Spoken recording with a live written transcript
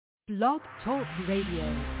Blog Talk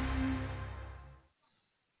Radio.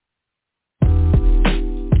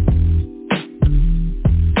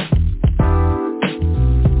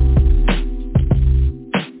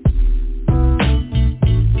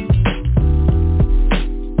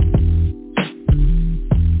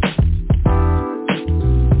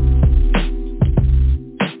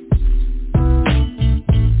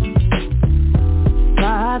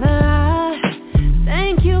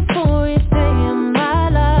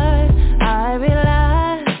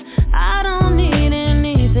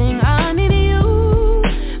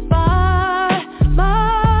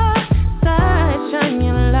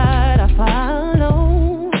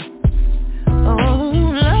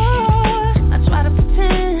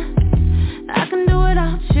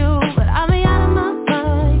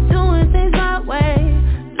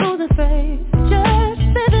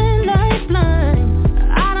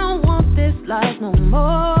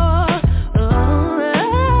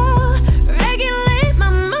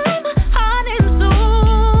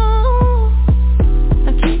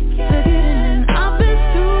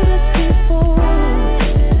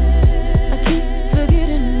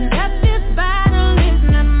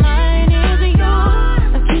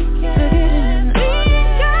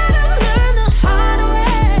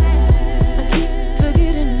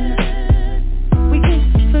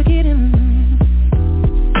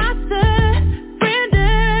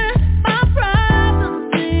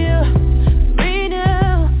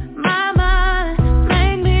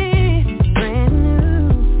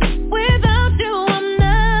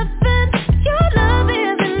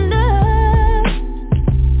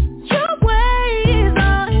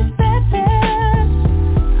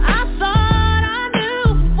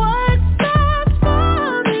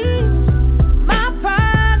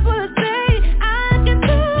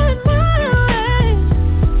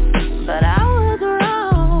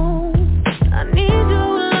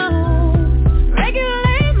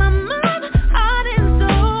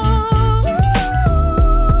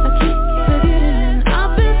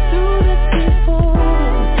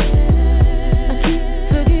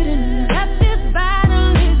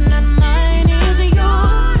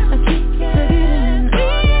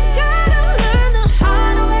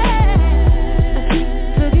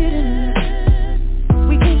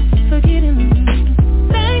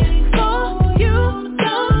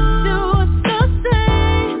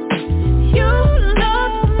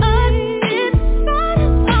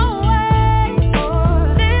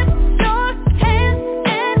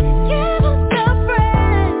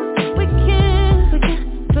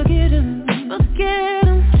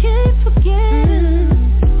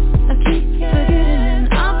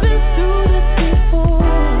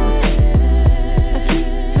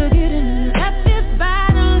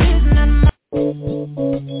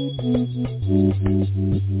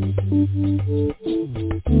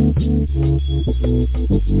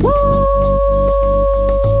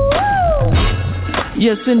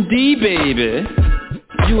 Yes, indeed, baby.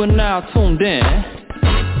 You are now tuned in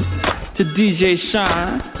to DJ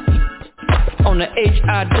Shine on the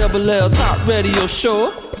HILL Top Radio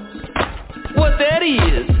Show. What that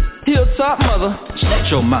is, Hilltop, mother, shut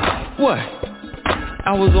your mouth. What?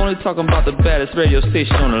 I was only talking about the baddest radio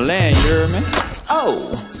station on the land, you heard me?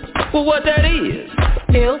 Oh, well, what that is?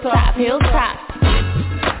 Hilltop, Hilltop.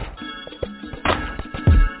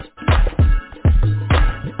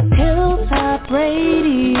 Hilltop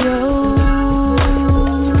Radio,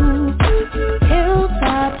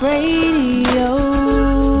 Hilltop Radio,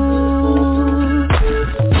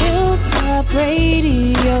 Hilltop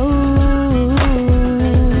Radio,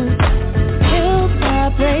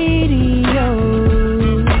 Hilltop Radio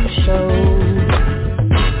Show.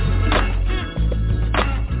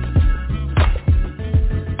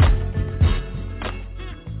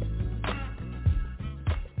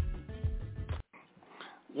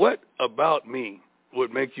 What about me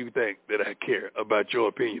would make you think that I care about your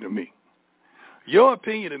opinion of me? Your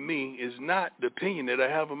opinion of me is not the opinion that I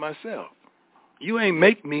have of myself. You ain't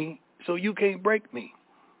make me, so you can't break me.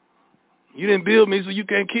 You didn't build me, so you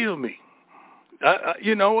can't kill me.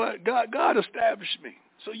 You know what? God established me,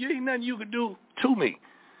 so you ain't nothing you can do to me.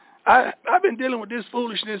 I've been dealing with this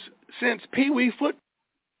foolishness since Pee Wee foot.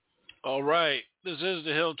 All right. This is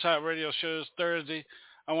the Hilltop Radio Show. It's Thursday.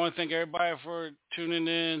 I want to thank everybody for tuning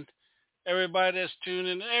in. Everybody that's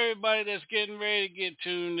tuning in, everybody that's getting ready to get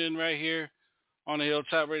tuned in right here on the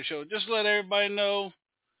Hilltop Radio Show. Just let everybody know,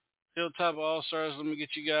 Hilltop All-Stars, let me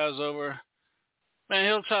get you guys over. Man,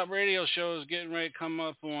 Hilltop Radio Show is getting ready to come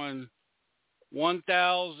up on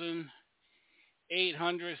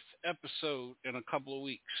 1,800th episode in a couple of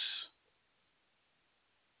weeks.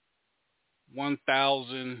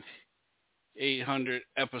 1,800 800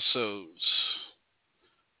 episodes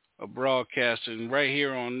of broadcasting right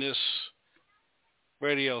here on this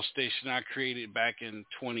radio station I created back in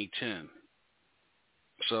 2010.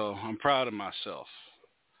 So I'm proud of myself.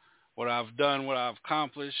 What I've done, what I've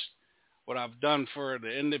accomplished, what I've done for the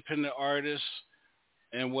independent artists,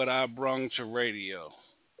 and what I brung to radio.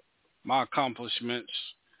 My accomplishments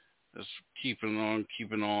is keeping on,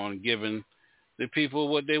 giving the people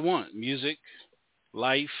what they want. Music,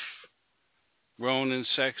 life, grown and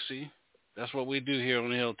sexy. That's what we do here on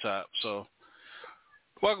the Hilltop. So,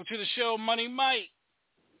 welcome to the show, Money Mike.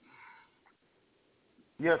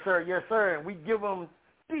 Yes, sir. Yes, sir. And we give them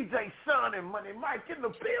DJ Sean and Money Mike in the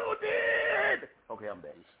building. Okay, I'm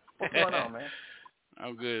back. What's going on, man?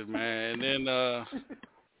 I'm good, man. And then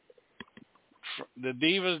the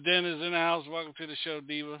Diva's Den is in the house. Welcome to the show,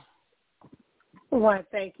 Diva. Well,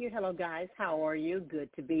 thank you. Hello, guys. How are you? Good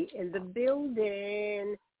to be in the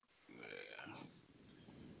building.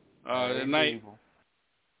 Yeah. The night.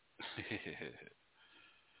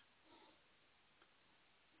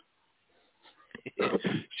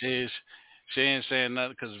 she ain't saying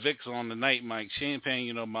nothing because Vic's on the night, Mike. She ain't paying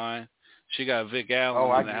you no mind. She got Vic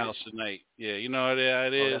Allen in the house tonight. Yeah, you know how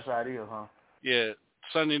it is. That's how it is, huh? Yeah,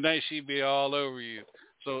 Sunday night she be all over you.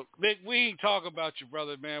 So, Vic, we ain't talk about you,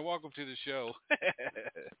 brother, man. Welcome to the show.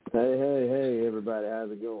 Hey, everybody.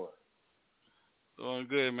 How's it going? Doing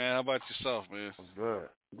good, man. How about yourself, man? Good.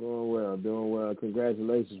 Doing well.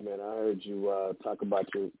 Congratulations, man. I heard you talk about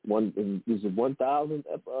your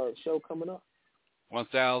 1,000th show coming up?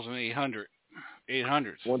 1,800.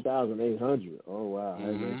 1,800. Oh, wow.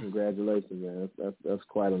 Mm-hmm. Congratulations, man. That's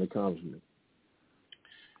quite an accomplishment.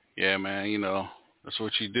 Yeah, man. You know, that's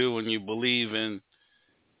what you do when you believe in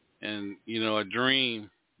a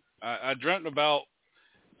dream. I dreamt about,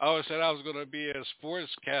 I always said I was going to be a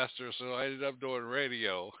sportscaster, so I ended up doing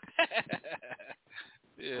radio.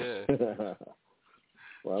 Yeah.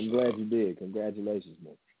 Well, I'm glad you did. Congratulations,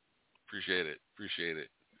 man. Appreciate it.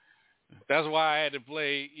 That's why I had to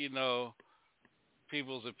play,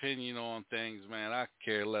 people's opinion on things, man. I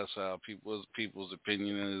care less how people's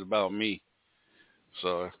opinion is about me.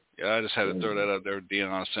 So, yeah, I just had to throw that out there with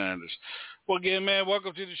Deion Sanders. Well, again, man,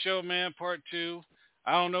 welcome to the show, man, part 2.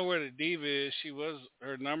 I don't know where the Diva is.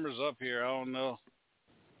 Her number's up here. I don't know.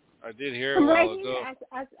 I did hear it a while ago.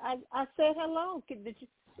 I said hello.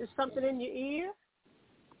 Is something in your ear?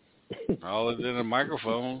 All is in the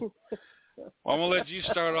microphone. Well, I'm going to let you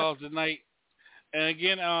start off tonight. And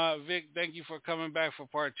again, Vic, thank you for coming back for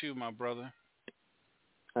part 2, my brother.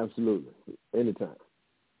 Absolutely. Anytime.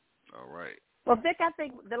 All right. Well, Vic, I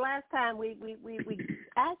think the last time we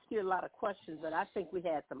asked you a lot of questions, but I think we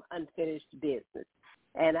had some unfinished business.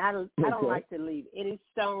 And I don't like to leave any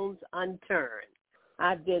stones unturned.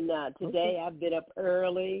 I've been today. I've been up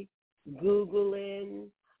early, Googling,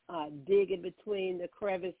 digging between the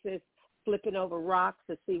crevices, flipping over rocks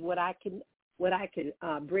to see what I can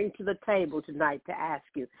bring to the table tonight to ask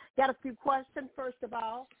you. Got a few questions. First of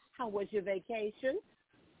all, how was your vacation?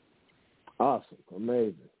 Awesome,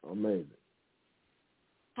 amazing.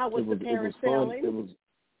 How was the parasailing?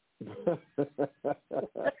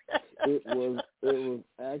 It was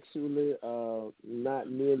actually not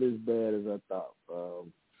nearly as bad as I thought.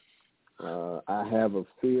 I have a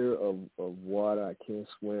fear of water. I can't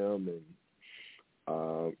swim, and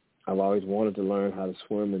I've always wanted to learn how to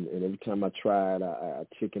swim, and every time I tried, I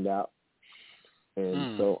chickened out.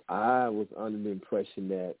 And so I was under the impression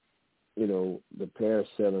that, the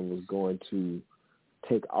parasailing was going to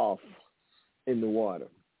take off in the water.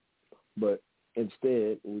 But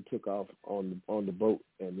instead, we took off on the boat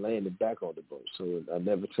and landed back on the boat. So I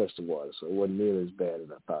never touched the water, so it wasn't nearly as bad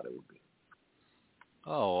as I thought it would be.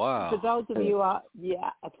 Oh, wow. For those of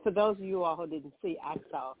you all who didn't see, I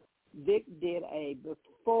saw Vic did a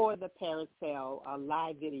before the parasail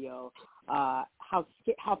live video, how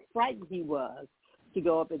frightened he was to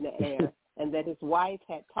go up in the air, and that his wife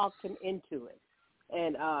had talked him into it,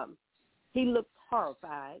 and he looked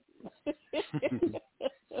horrified.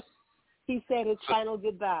 He said his final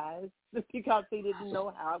goodbyes because he didn't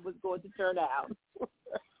know how it was going to turn out.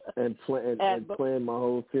 and playing my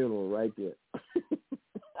whole funeral right there.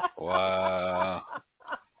 Wow.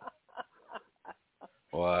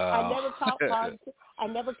 I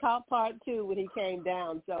never caught part 2 when he came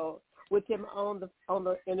down. So with him on the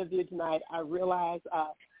interview tonight, I realized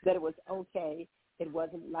that it was okay. It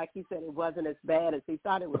wasn't, like he said, it wasn't as bad as he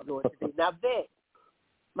thought it was going to be. Now, Vic,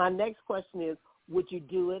 my next question is, would you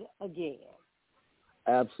do it again?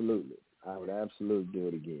 Absolutely. I would absolutely do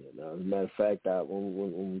it again. As a matter of fact,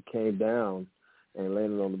 when we came down and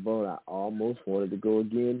landed on the boat, I almost wanted to go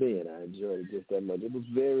again then. I enjoyed it just that much. It was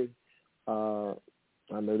very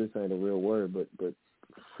I know this ain't a real word, but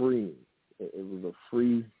freeing. It was a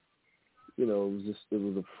free, it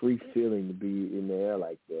was a free feeling to be in the air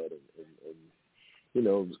like that, and it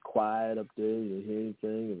was quiet up there. You didn't hear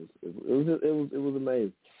anything. It was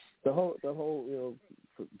amazing. The whole,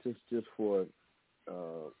 just for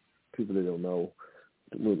people that don't know,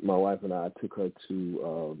 my wife and I took her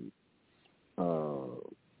to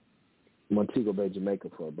Montego Bay, Jamaica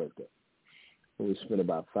for her birthday. And we spent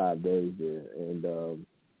about 5 days there, and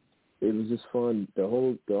it was just fun. The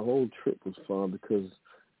whole trip was fun because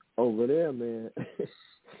over there, man,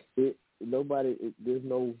 there's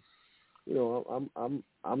no,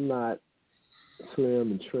 I'm not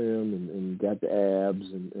slim and trim and got the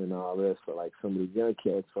abs and all that for like some of these young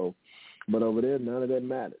cats. So, but over there, none of that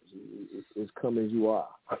matters. It's come as you are.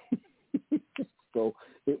 So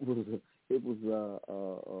it was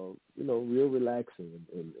real relaxing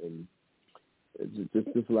and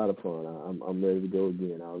it's just a lot of fun. I'm ready to go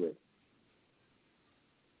again already.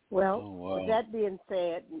 Well, with that being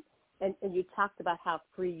said, and you talked about how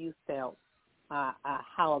free you felt,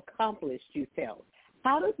 how accomplished you felt.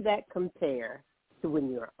 How does that compare to when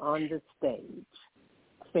you're on the stage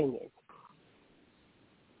singing?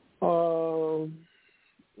 Well,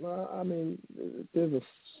 I mean, there's a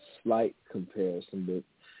slight comparison, but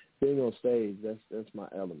being on stage, that's my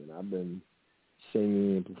element. I've been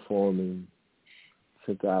singing and performing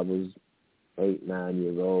since I was 8, 9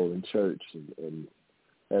 years old in church, and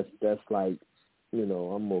that's like,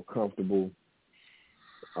 I'm more comfortable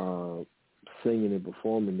singing and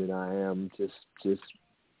performing than I am just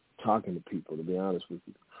talking to people, to be honest with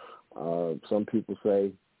you. Some people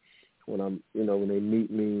say when they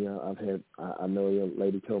meet me, I know a young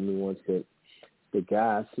lady told me once that the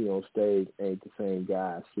guy I see on stage ain't the same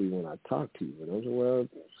guy I see when I talk to you. And I was like, well,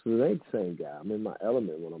 so it ain't the same guy. I'm in my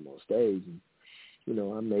element when I'm on stage, and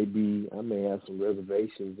I may have some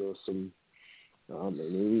reservations or some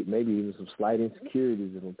maybe even some slight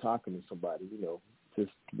insecurities if I'm talking to somebody,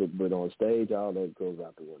 but on stage all that goes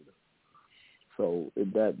out the window. So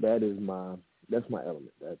that's my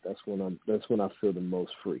element. That's when I feel the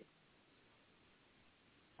most free.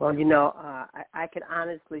 Well, I can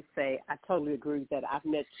honestly say I totally agree with that. I've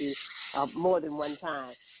met you more than one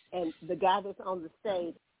time, and the guy that's on the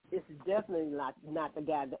stage is definitely not the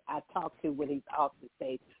guy that I talk to when he's off the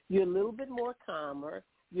stage. You're a little bit more calmer.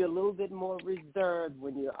 You're a little bit more reserved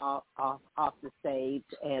when you're off the stage,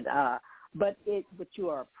 and but you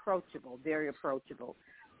are approachable, very approachable,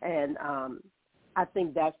 and I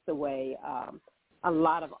think that's the way a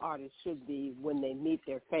lot of artists should be when they meet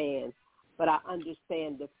their fans. But I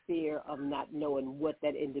understand the fear of not knowing what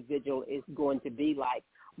that individual is going to be like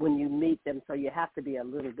when you meet them, so you have to be a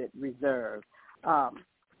little bit reserved.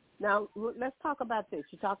 Now, let's talk about this.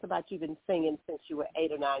 You talked about you've been singing since you were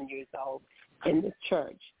 8 or 9 years old in the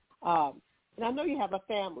church. And I know you have a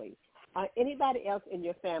family. Anybody else in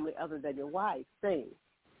your family other than your wife sing?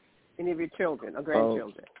 Any of your children or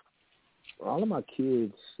grandchildren? All of my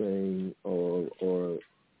kids sing, or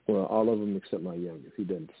all of them except my youngest. He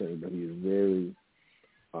doesn't sing, but he is very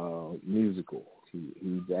musical.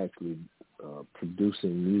 He's actually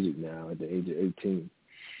producing music now at the age of 18.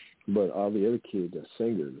 But all the other kids are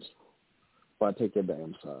singers. Well, I take that back.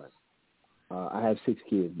 I'm sorry. I have 6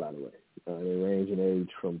 kids, by the way. They range in age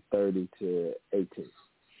from 30 to 18.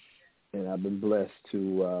 And I've been blessed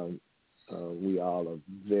to, we all are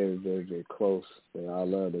very, very, very close. They all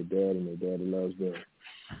love their dad, and their daddy loves them.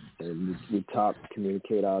 And we talk,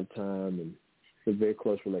 communicate all the time, and we're very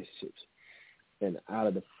close relationships. And out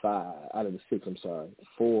of the 6,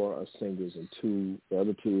 4 are singers, and the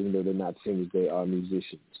other 2, even though they're not singers, they are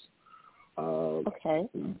musicians. Okay.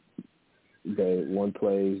 One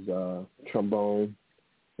plays trombone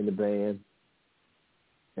in the band,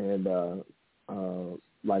 and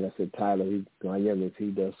like I said, Tyler, my youngest, he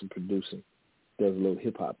does some producing, does a little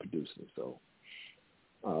hip hop producing. So,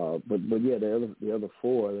 but yeah, the other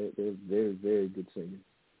 4, they're very, very good singers,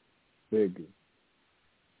 very good.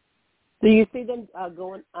 Do you see them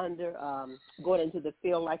going into the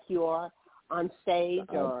field like you are on stage,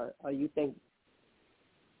 or you think?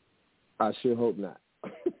 I sure hope not.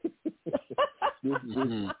 This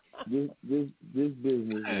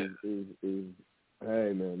business is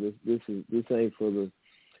hey man, this ain't for the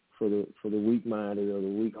weak minded or the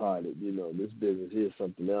weak hearted. This business is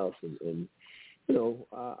something else, and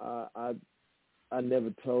I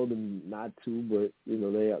never told them not to, but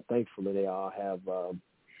they are, thankfully they all have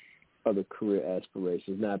other career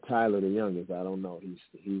aspirations. Now Tyler, the youngest, I don't know,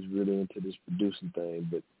 he's really into this producing thing,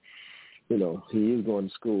 but he is going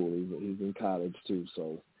to school. He's in college too,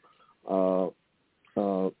 so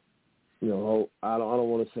I don't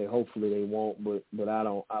want to say hopefully they won't, but I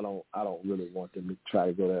don't really want them to try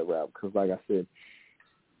to go that route because, like I said,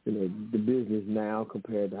 the business now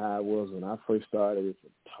compared to how it was when I first started, it's a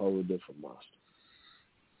totally different monster.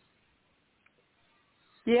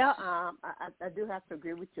 Yeah, I do have to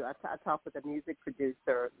agree with you. I talked with a music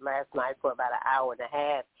producer last night for about an hour and a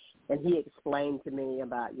half, and he explained to me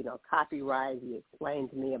about, copyright. He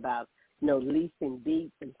explained to me about, leasing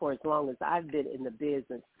beats. And for as long as I've been in the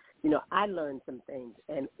business, I learned some things,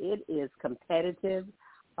 and it is competitive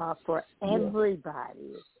for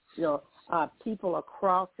everybody. People are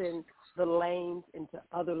crossing the lanes into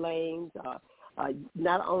other lanes.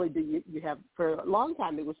 Not only do you have, for a long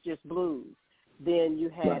time, it was just blues. Then you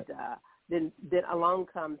had, then along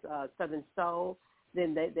comes Southern Soul.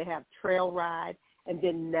 Then they have Trail Ride. And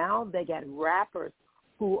then now they got rappers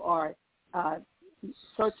who are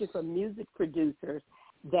searching for music producers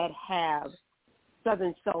that have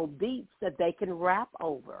Southern Soul beats that they can rap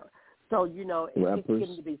over. So, it's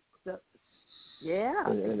getting to be,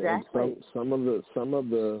 exactly. And some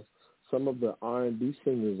of the R&B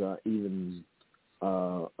singers are even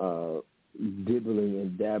dibbling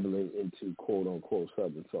and dabbling into quote unquote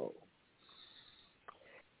Southern Soul.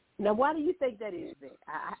 Now, why do you think that is?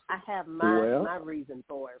 I have my reason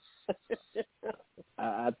for it.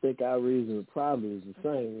 I think our reason probably is the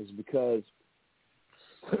same. Is because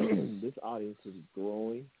this audience is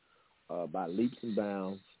growing by leaps and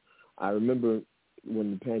bounds. I remember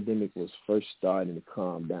when the pandemic was first starting to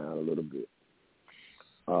calm down a little bit.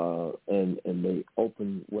 And they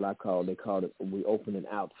opened we opened an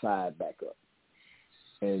outside back up.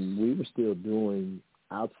 And we were still doing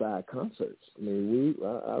outside concerts. I mean,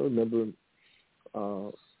 I remember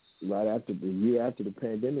right after the year after the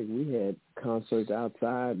pandemic, we had concerts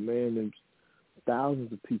outside, man, and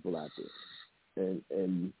thousands of people out there.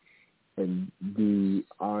 And the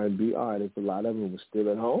R&B artists, a lot of them were still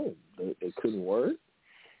at home. They couldn't work.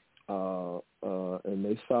 And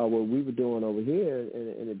they saw what we were doing over here,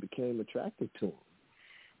 and it became attractive to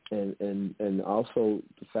them. And also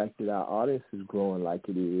the fact that our audience is growing like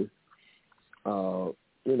it is,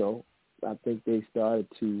 I think they started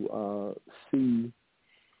to see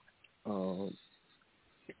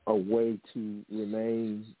a way to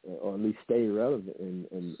remain or at least stay relevant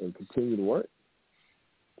and continue to work.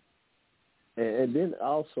 And then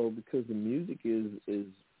also because the music is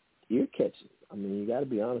ear catching. I mean, you got to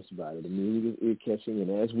be honest about it. The music is ear catching,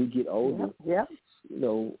 and as we get older,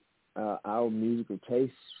 our musical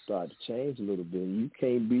tastes start to change a little bit. You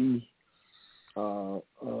can't be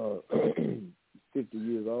 50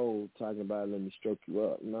 years old talking about let me stroke you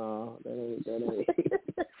up. No, that ain't.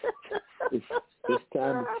 It's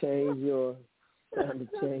time to change your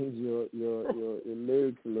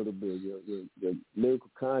lyrics a little bit, your lyrical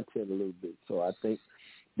content a little bit. So I think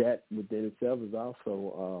that within itself is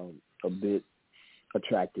also a bit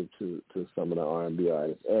attractive to some of the R&B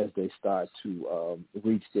artists as they start to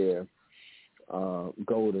reach their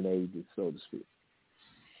golden ages, so to speak.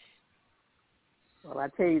 Well, I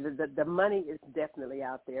tell you, the money is definitely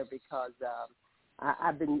out there because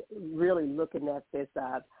I've been really looking at this.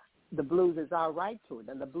 The Blues is All Right tour.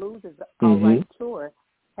 And the Blues is All Right tour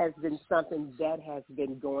has been something that has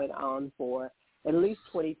been going on for at least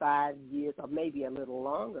 25 years or maybe a little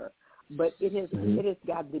longer. But it has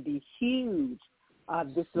got to be huge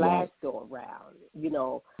this last go around.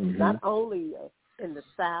 Not only in the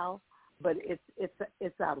South, but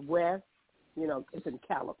it's out west. It's in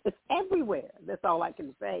California. It's everywhere. That's all I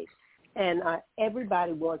can say. And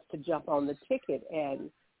everybody wants to jump on the ticket, and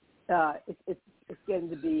it's going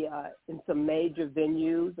to be in some major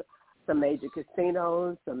venues, some major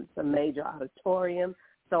casinos, some major auditoriums.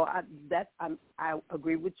 So I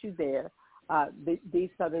agree with you there. These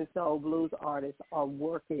Southern Soul Blues artists are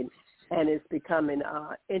working, and it's becoming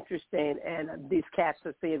interesting. And these cats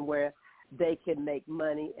are seeing where they can make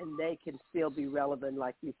money and they can still be relevant,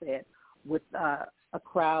 like you said, with a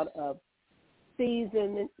crowd of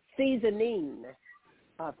seasoning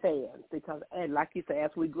fans. Because, and like you say,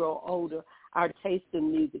 as we grow older, our taste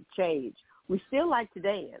in music change. We still like to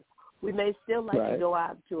dance. We may still like to go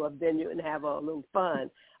out to a venue and have a little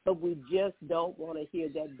fun, but we just don't want to hear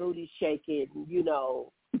that booty shaking,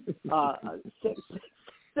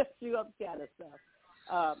 set you up kind of stuff.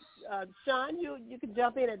 Sean, you can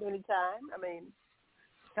jump in at any time. I mean,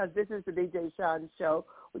 because this is the DJ Sean Show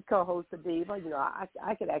with co-host Diva.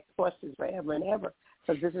 I could ask questions forever and ever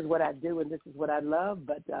because this is what I do and this is what I love.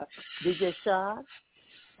 But DJ Sean,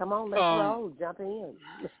 come on, let's roll. Jump in.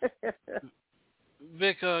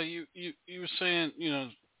 Vic, you were saying,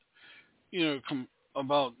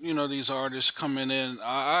 about, these artists coming in.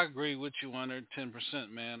 I agree with you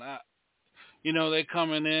 110%, man. they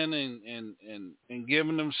coming in and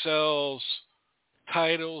giving themselves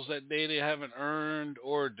titles that they haven't earned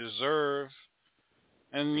or deserve.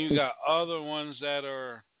 And you got other ones that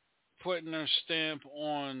are putting their stamp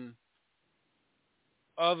on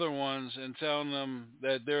other ones and telling them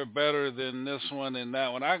that they're better than this one and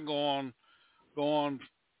that one. I can go on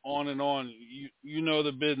and on. You know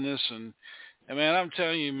the business, and man, I'm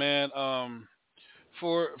telling you, man,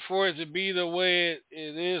 for it to be the way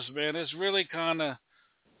it is, man, it's really kind of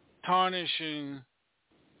tarnishing.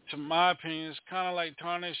 To my opinion, it's kind of like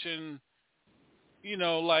tarnishing,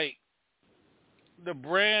 like the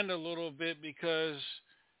brand a little bit, because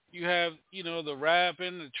you have, the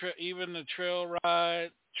rapping, even the trail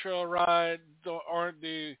ride aren't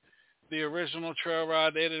the original trail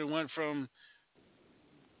ride. They didn't went from,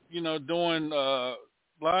 doing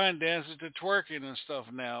line dances to twerking and stuff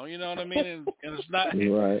now. You know what I mean? And it's not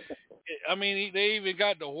right. I mean, they even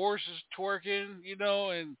got the horses twerking,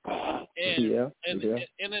 and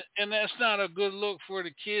that's not a good look for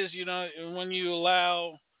the kids, when you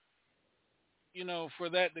allow, for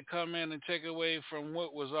that to come in and take away from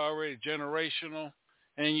what was already generational,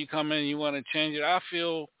 and you come in and you want to change it. I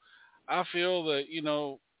feel that,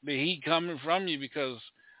 the heat coming from you, because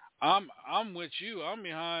I'm with you. I'm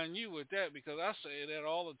behind you with that, because I say that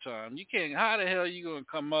all the time. You can't. How the hell you gonna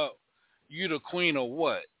come up? You the queen of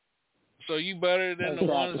what? So you better than the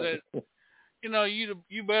ones that,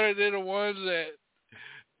 you better than the ones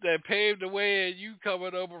that paved the way, and you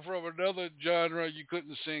coming over from another genre you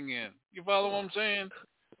couldn't sing in. You follow what I'm saying?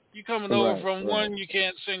 You coming over from one you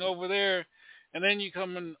can't sing over there, and then you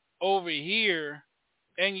coming over here,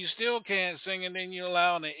 and you still can't sing, and then you're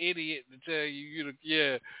allowing an idiot to tell you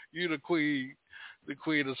you the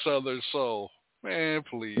queen of Southern Soul. Man,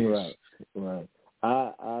 please. Right.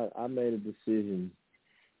 I made a decision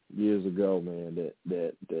years ago, man,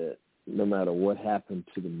 that no matter what happened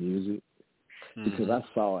to the music, because I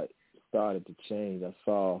saw it started to change. I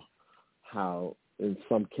saw how, in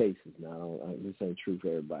some cases, now this ain't true for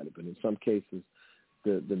everybody, but in some cases,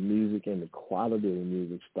 the music and the quality of the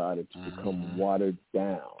music started to become watered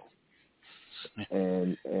down.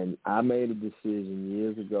 And I made a decision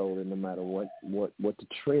years ago that no matter what the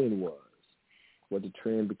trend was, what the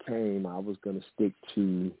trend became, I was going to stick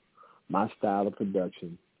to my style of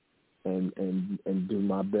production and do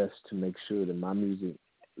my best to make sure that my music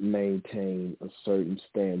maintained a certain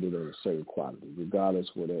standard or a certain quality, regardless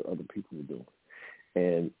of what other people were doing.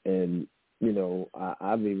 And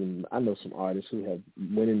I know some artists who have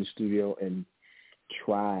went in the studio and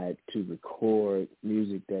tried to record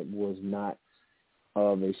music that was not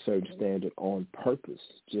of a certain standard on purpose,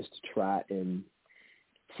 just to try and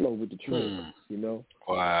flow with the trend,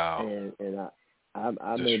 Wow. And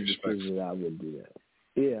I made a decision that I wouldn't do that.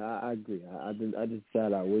 Yeah, I agree. I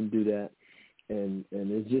decided I wouldn't do that, and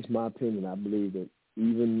it's just my opinion. I believe that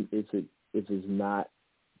even if it's not,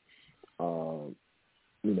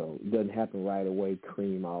 doesn't happen right away,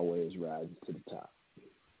 cream always rises to the top.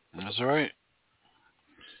 That's right.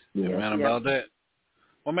 Yeah, man, about that.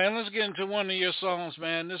 Well, man, let's get into one of your songs,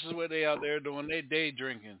 man. This is what they out there doing. They day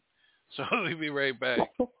drinking. So we'll be right back.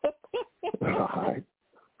 All right.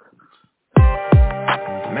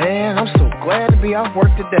 Man, I'm so glad to be off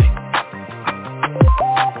work today.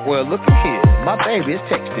 Well, look at here. My baby is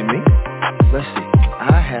texting me. Let's see.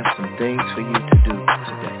 I have some things for you to do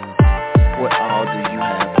today. What all do you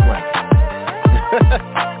have planned?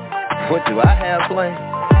 What do I have planned?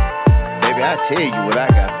 Baby, I'll tell you what I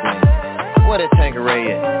got planned. Where that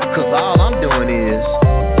Tanqueray at? Cause all I'm doing is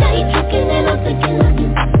day drinking and I'm thinking of you.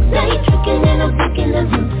 Day drinking and I'm thinking of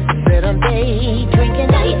you. Said I'm day drinking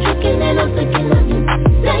and I'm thinking of you.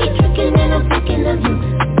 Day drinking and I'm thinking of you.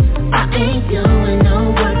 I ain't doing no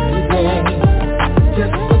work today.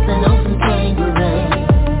 Just sipping on some Tanqueray.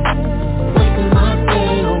 Wasting my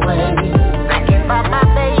day away. Thinking about my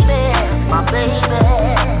baby.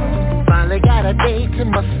 Finally got a day to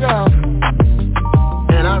myself.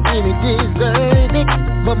 And I really deserve it.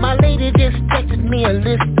 But my lady just texted me a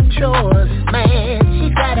list of chores. Man,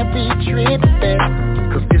 she gotta be tripping.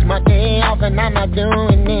 Cause it's my day off and I'm not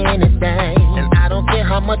doing anything. And I don't care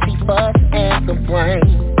how much he fuss and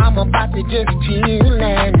complain. I'm about to just chill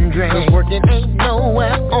and drink. Cause working ain't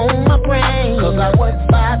nowhere on my brain. Cause I work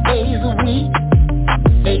 5 days a week.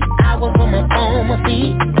 8 hours on my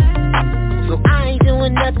feet. So I ain't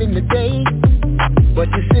doing nothing today. But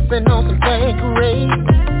just sipping on some Tanqueray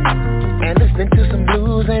and listening to some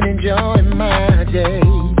blues and enjoying my day.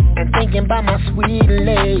 And thinking about my sweet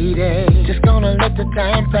lady. Just gonna let the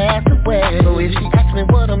time pass away. So if she asks me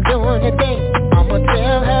what I'm doing today, I'ma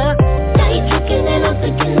tell her day drinking and I'm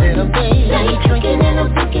thinking of you. Day drinking and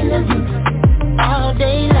I'm thinking of you. all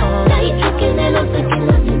day long. Day drinking and I'm thinking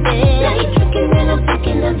of you. Day drinking and I'm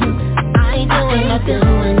thinking of you. I ain't doing nothing,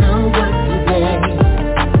 doing no work today.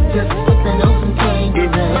 Just sipping on some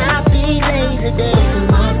Tanqueray. My feelings today, taking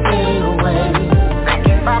my day away.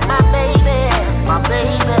 Thinking about my baby, my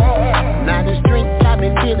baby. Now this drink got me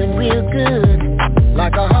feeling real good,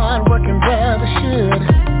 like a hard-working brother should.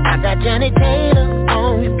 I got Johnny Taylor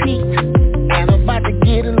on repeat, and I'm about to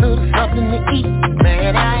get a little something to eat.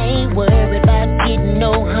 Man, I ain't worried about getting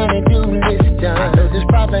no honey-do list done. I know this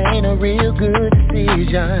probably ain't a real good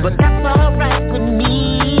decision, but that's alright with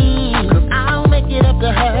me, 'cause I'll make it up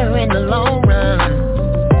to her in the long run.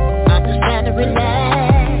 I'm just trying to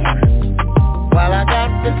relax while I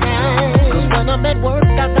got the time, 'cause when I'm at work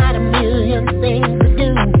I got a million things to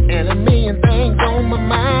do, and a million things on my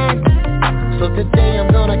mind. So today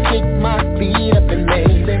I'm gonna kick my feet up and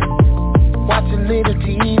maybe watch a little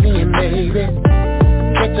TV and maybe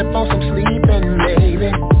catch up on some sleep and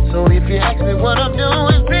maybe. So if you ask me what I'm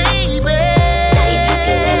doing, baby, day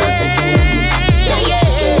drinking and I'm thinking of you. Day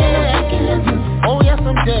drinking and I'm thinking of you. Oh yes,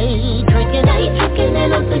 I'm day drinking. Day drinking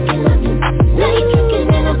and I'm thinking of you. Day drinking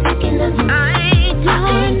and I'm thinking of you. I ain't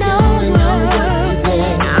doing no work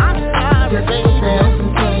today. I'm sorry, baby,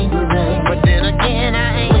 some Tanqueray. But then again, I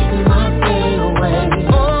ain't wasting my day away.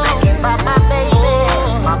 Oh, thinking about my baby,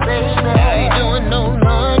 my baby. I ain't doing no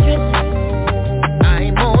laundry. I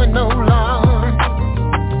ain't mowing no lawn.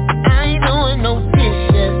 I ain't doing no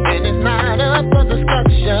dishes, and it's not up for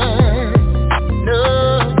discussion. No,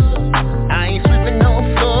 I ain't sweeping no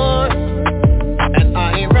floor, and I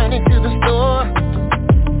ain't running to the store.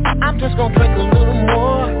 I'm just gonna drink a little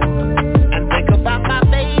more and think about my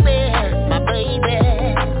baby, my baby.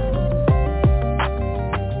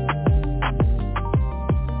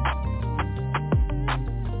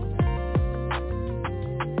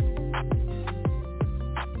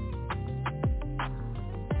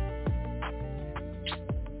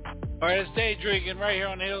 All right, it's Day Drinking right here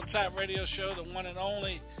on the Hilltop Radio Show, the one and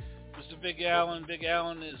only Mr. Vic Allen. Vic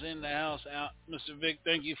Allen is in the house. Mr. Vic,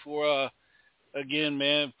 thank you for, again,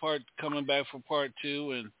 man, coming back for part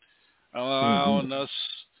 2 and allowing us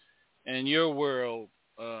and your world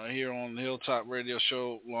here on the Hilltop Radio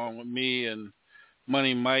Show, along with me and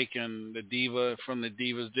Money Mike and the Diva from the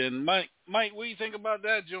Divas Den. Mike, what do you think about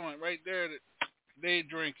that joint right there, Day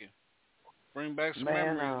Drinking? Bring back some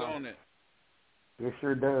memories, don't it? It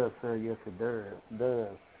sure does, sir. Yes, it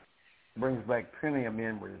does. Brings back plenty of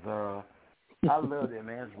memories. I love it,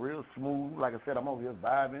 man. It's real smooth. Like I said, I'm over here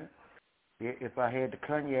vibing. If I had the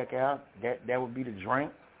cognac out, that would be the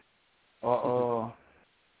drink.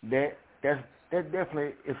 That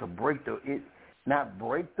definitely is a break. It not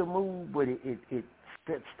break the mood, but it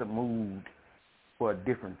sets the mood for a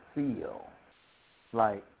different feel.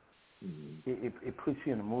 Like it puts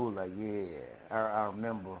you in the mood. Like I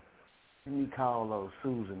remember. Let me call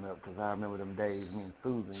Susan up, because I remember them days me and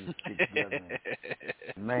Susan used to get together.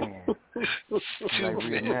 And, man, it was like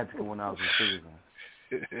real magical when I was with Susan.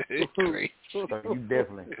 Great. So you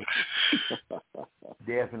definitely.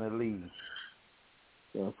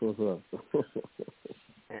 That's what's up.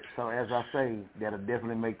 So as I say, that'll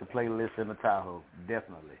definitely make the playlist in the Tahoe.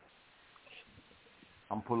 Definitely.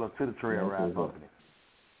 I'm pull up to the trail ride bumping it.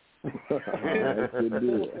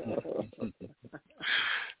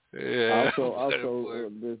 Yeah.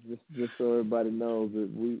 Also, just so everybody knows that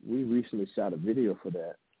we recently shot a video for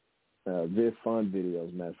that. Very fun video, as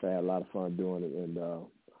a matter of fact. I had a lot of fun doing it, and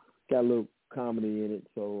got a little comedy in it.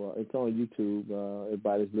 So it's on YouTube.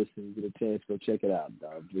 Everybody's listening, get a chance, go check it out.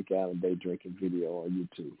 Vic Allen Day Drinking video on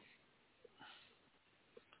YouTube.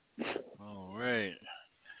 All right.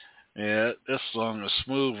 Yeah, this song is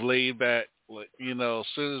smooth, laid back. You know, as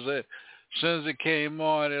soon as it came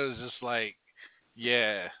on, it was just like,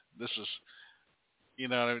 yeah, this is, you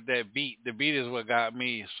know, that beat. The beat is what got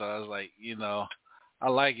me. So I was like, you know, I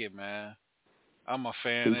like it, man. I'm a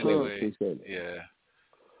fan anyway. Yeah,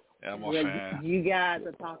 I'm a fan. You guys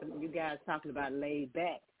talking about laid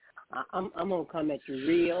back. I'm gonna come at you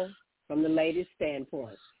real from the lady's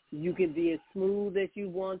standpoint. You can be as smooth as you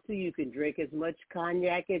want to. You can drink as much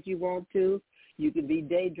cognac as you want to. You can be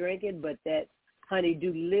day drinking, but that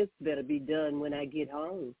honey-do list better be done when I get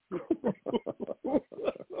home.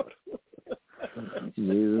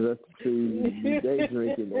 You day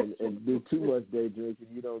drinking and do too much day drinking,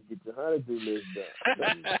 you don't get your honey-do list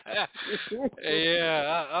done.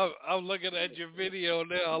 Yeah, I'm looking at your video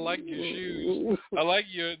now. I like your shoes. I like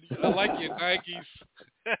your Nikes.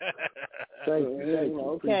 Thank you.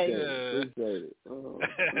 Okay. Appreciate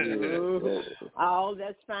it. All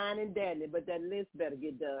that's fine and dandy, but that list better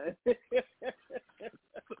get done.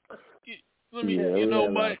 Let me, we had a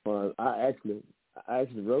lot Mike. of fun. I actually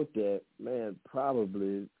wrote that, man,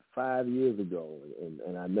 probably 5 years ago,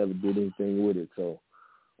 and I never did anything with it. So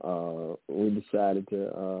we decided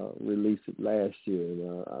to release it last year. And,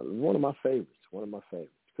 it was one of my favorites.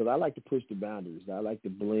 Because I like to push the boundaries. I like to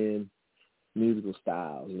blend musical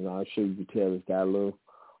styles. I'm sure you can tell it's got a little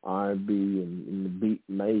R&B and the beat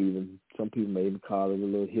some people may even call it a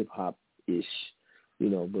little hip-hop-ish,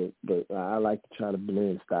 but I like to try to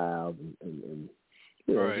blend styles and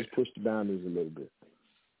right. just push the boundaries a little bit.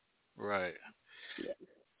 Right.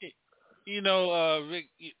 Rick,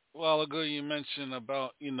 a while ago you mentioned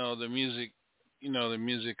about, the music, the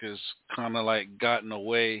music has kind of like gotten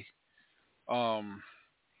away from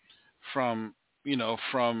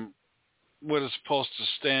what it's supposed to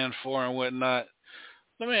stand for and whatnot.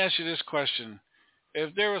 Let me ask you this question.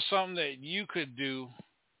 If there was something that you could do,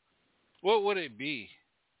 what would it be?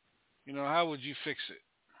 How would you fix it?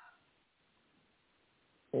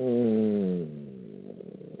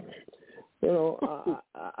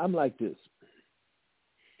 I'm like this.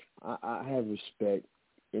 I have respect.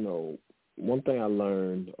 One thing I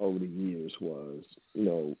learned over the years was,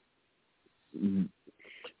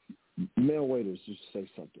 male waiters used to say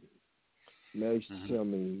something. Mel used to tell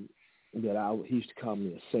me that he used to call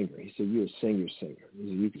me a singer. He said, "You're a singer. He said,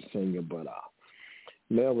 you can sing your butt off."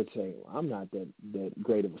 Mel would say, "Well, I'm not that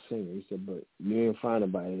great of a singer." He said, "But you ain't find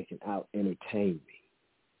anybody that can out-entertain me."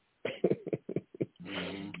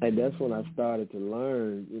 And that's when I started to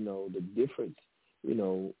learn, the difference,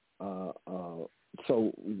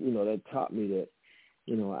 so, that taught me that,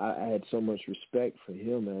 I had so much respect for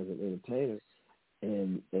him as an entertainer.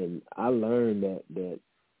 And I learned that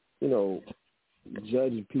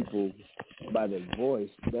judging people by their voice,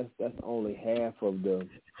 that's only half of the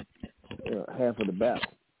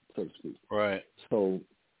battle, so to speak. Right. So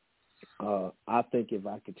I think if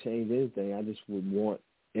I could change anything, I just would want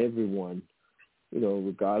everyone,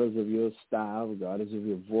 regardless of your style, regardless of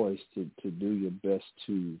your voice, to do your best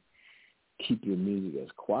to keep your music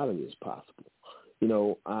as quality as possible.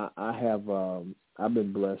 I've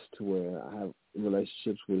been blessed to where I have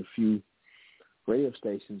relationships with a few radio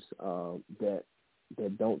stations that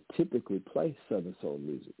don't typically play Southern Soul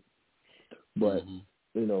music, but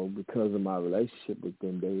because of my relationship with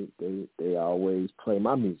them, they always play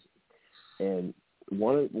my music. And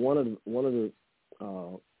one of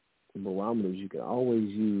the barometers you can always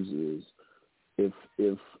use is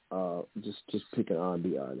if just pick an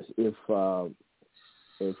R&B artist. If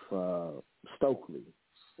Stokely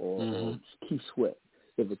or Keith Sweat,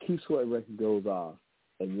 if a Keith Sweat record goes off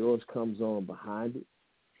and yours comes on behind it,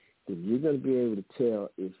 then you're going to be able to tell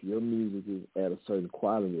if your music is at a certain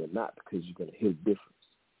quality or not, because you're going to hear the difference.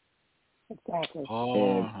 Exactly.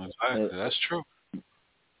 Exactly. That's true.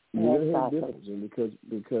 You're going to hear the difference, and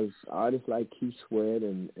because artists like Keith Sweat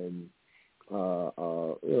and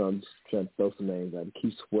I'm just trying to throw some names out.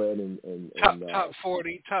 Keith Sweat and top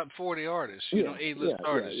 40 artists, A-list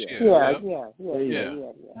artists.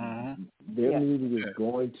 Yeah. Their music is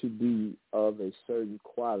going to be of a certain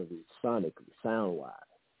quality, sonically, sound-wise.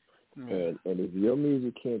 And if your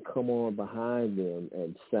music can't come on behind them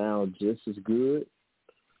and sound just as good,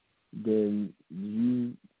 then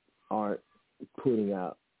you aren't putting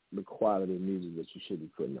out the quality of music that you should be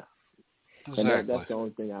putting out. Exactly. And that's the only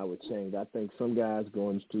thing I would change. I think some guys go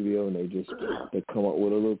in the studio and they come up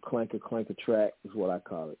with a little clanker track, is what I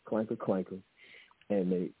call it, clanker,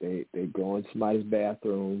 and they go in somebody's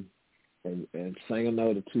bathroom and sing a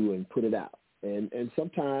note or two and put it out. And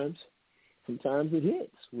sometimes it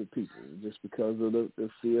hits with people just because of the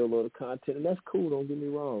feel or the content, and that's cool. Don't get me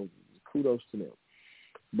wrong. Kudos to them.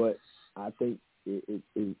 But I think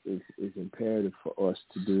it's imperative for us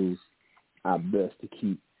to do our best to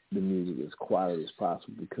keep the music as quality as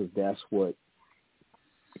possible, because that's what,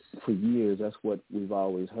 for years, that's what we've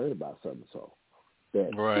always heard about Southern Soul,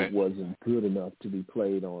 that it wasn't good enough to be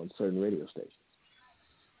played on certain radio stations.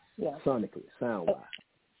 Yeah. Sonically, sound-wise.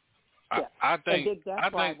 I think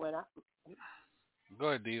when I go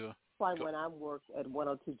ahead, Diva. Why when I worked at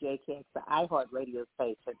 102 JKX, the iHeart radio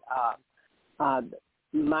station,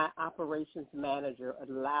 my operations manager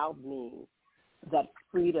allowed me that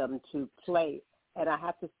freedom to play. And I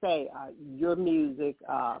have to say, your music,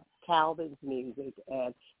 Calvin's music,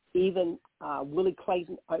 and even Willie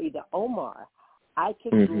Clayton or either Omar, I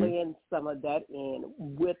could blend some of that in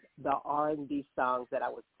with the R&B songs that I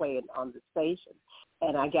was playing on the station.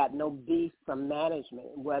 And I got no beef from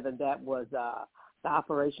management, whether that was the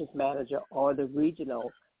operations manager or the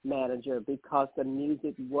regional manager, because the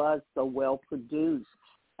music was so well produced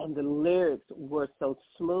and the lyrics were so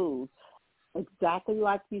smooth. Exactly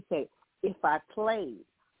like you said, if I played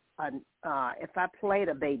if I played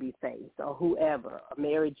a Babyface or whoever, a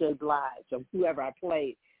Mary J. Blige or whoever I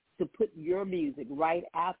played, to put your music right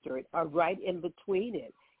after it or right in between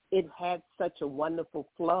it, it had such a wonderful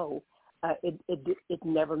flow. It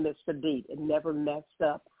never missed a beat. It never messed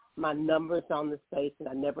up my numbers on the station.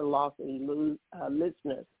 I never lost any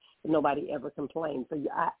listeners. Nobody ever complained. So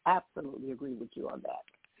I absolutely agree with you on that.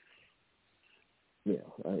 Yeah,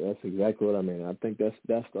 that's exactly what I mean. I think that's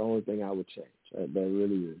the only thing I would change. That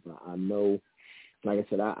really is. I know, like I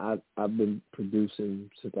said, I've been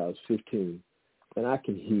producing since I was 15, and I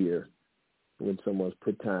can hear when someone's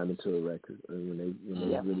put time into a record, and when they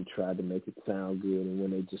really tried to make it sound good, and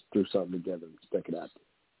when they just threw something together and stuck it out there.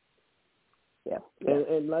 Yeah.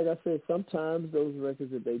 And like I said, sometimes those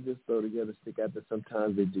records that they just throw together, stick out there,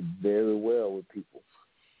 sometimes they do very well with people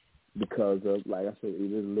because of, like I said,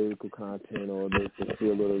 either the lyrical content or the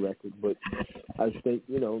feel of the record. But I just think,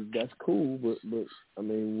 that's cool, but I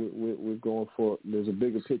mean, we're going for, there's a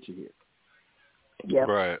bigger picture here. Yeah.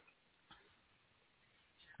 Right.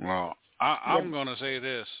 Well, I'm going to say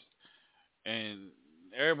this, and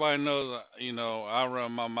everybody knows, I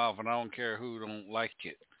run my mouth and I don't care who don't like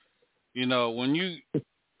it. When you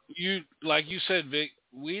like you said, Vic,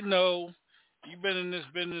 we know you've been in this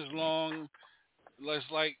business long.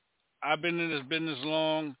 It's like I've been in this business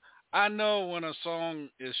long. I know when a song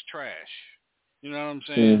is trash. You know what I'm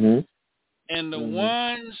saying? Mm-hmm. And the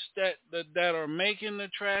ones that are making the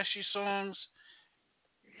trashy songs,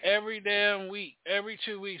 every damn week, every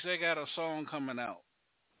 2 weeks, they got a song coming out.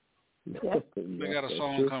 They got a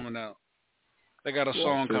song coming out. They got a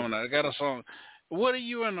song coming out. They got a song. What are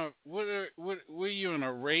you in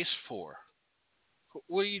a race for?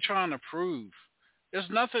 What are you trying to prove? There's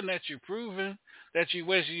nothing that you're proving, that you're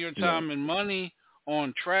wasting your time and money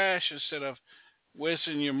on trash instead of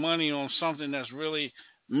wasting your money on something that's really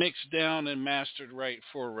mixed down and mastered right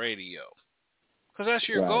for radio. Because that's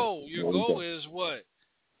your goal. Your goal is what?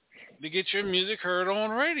 To get your music heard on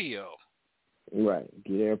radio. Right.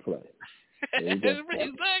 Get airplay.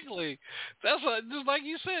 Exactly. That's just like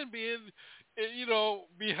you said, being,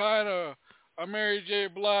 behind a Mary J.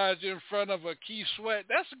 Blige in front of a Keith Sweat.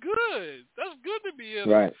 That's good. That's good to be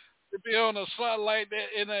to be on a slot like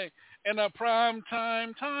that in a prime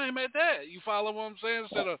time at that. You follow what I'm saying?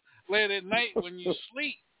 Instead of late at night when you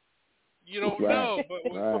sleep. You don't know, but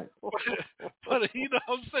you know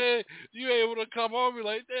what I'm saying? You're able to come on and be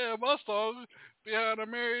like, damn, my song's behind a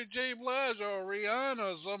Mary J. Blige or Rihanna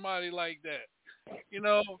or somebody like that.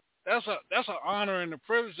 That's an honor and a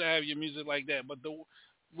privilege to have your music like that. But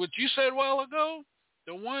what you said a while ago,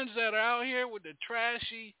 the ones that are out here with the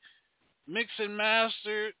trashy mix and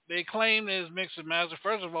master, they claim there's mix and master.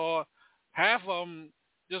 First of all, half of them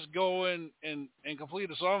just go in and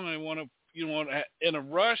complete a song and want to in a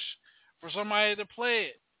rush for somebody to play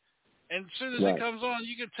it. And as soon as it comes on,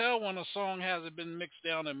 you can tell when a song hasn't been mixed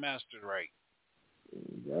down and mastered right.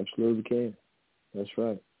 You absolutely can. That's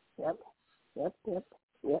right. Yep.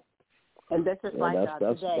 And this is like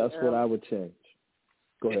that's today. That's what I would change.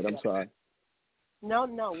 Go ahead. I'm sorry. No.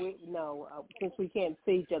 Since we can't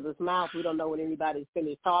see each other's mouth, we don't know when anybody's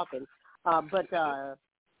finished talking. But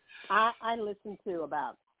I listened to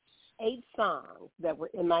about 8 songs that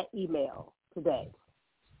were in my email today.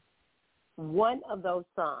 One of those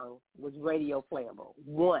songs was radio playable.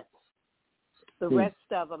 One. The rest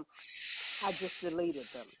of them, I just deleted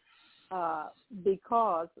them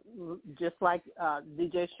because, just like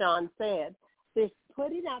DJ Sean said, they're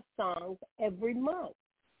putting out songs every month.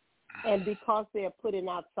 And because they're putting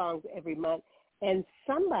out songs every month, and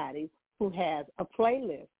somebody who has a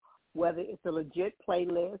playlist, whether it's a legit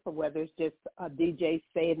playlist or whether it's just a DJ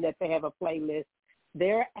saying that they have a playlist,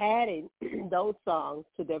 they're adding those songs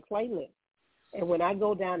to their playlist. And when I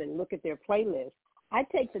go down and look at their playlist, I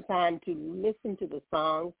take the time to listen to the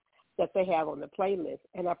songs that they have on the playlist.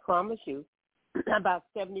 And I promise you, about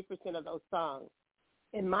 70% of those songs,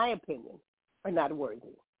 in my opinion, are not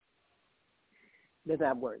worthy. They're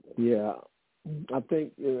not worthy. Yeah. I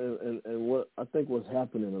think, what's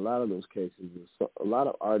happening in a lot of those cases is a lot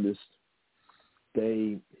of artists,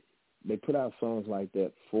 they put out songs like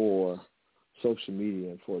that for social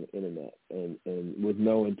media and for the internet, and with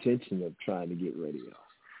no intention of trying to get radio.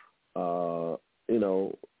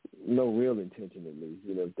 No real intention at least.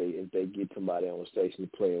 If they get somebody on the station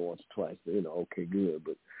to play it once or twice, okay, good.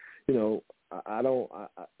 But I don't.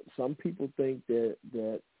 Some people think that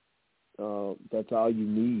that's all you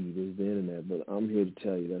need is the internet, but I'm here to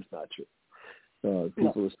tell you that's not true.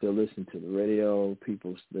 People are still listening to the radio.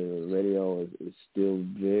 The radio is still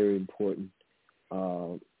very important.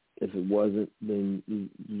 If it wasn't, then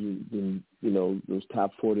those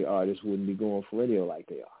top 40 artists wouldn't be going for radio like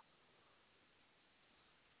they are.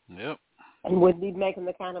 Yep. And wouldn't be making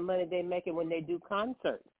the kind of money they're making when they do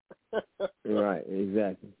concerts. Right,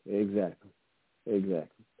 exactly.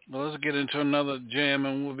 Well, let's get into another jam,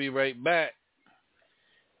 and we'll be right back.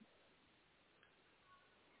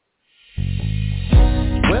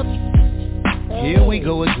 Well, here we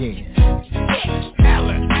go again.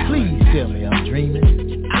 Please tell me I'm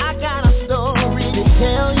dreaming. I got a story to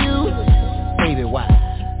tell you, baby, why?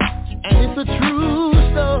 And it's a true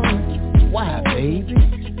story. Why, baby?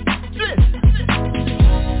 Listen.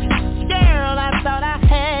 Girl, I thought I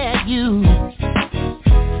had you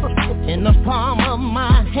in the palm of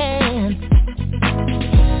my hand.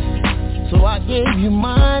 So I gave you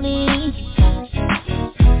money.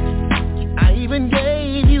 I even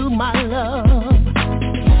gave you my love.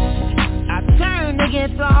 I turned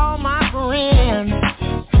against all my friends,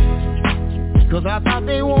 'cause I thought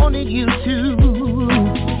they wanted you to.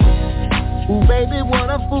 Ooh, baby, what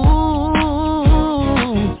a fool.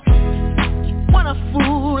 What a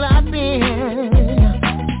fool I've been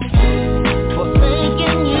for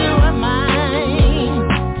thinking you were mine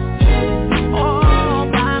all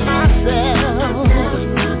by myself.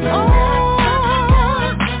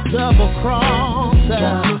 Oh, double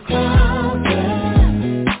crosser,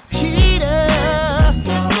 cheater,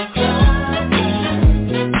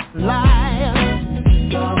 liar.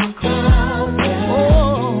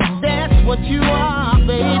 Oh, that's what you are,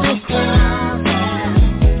 baby.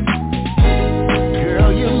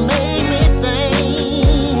 Girl, you made me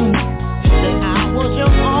think that I was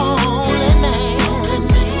your only man.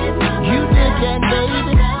 You did that,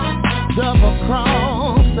 baby. Double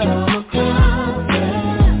crosser,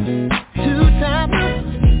 two-timer,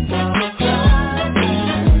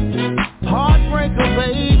 heartbreaker,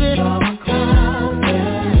 baby.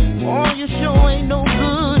 Oh, you sure ain't no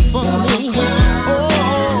good for me.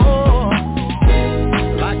 Oh,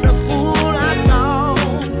 like a fool I thought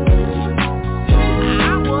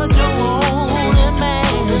I was your only man.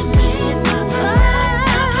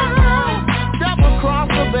 Double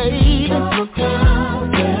crosser, baby.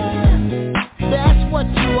 That's what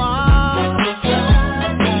you are.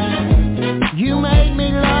 You made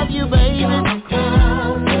me love you, baby,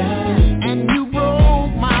 and you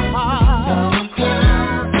broke my heart.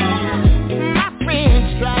 My friends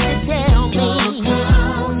tried to tell me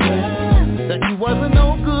that you wasn't no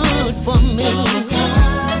good for me,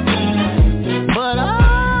 but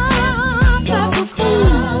I'm not a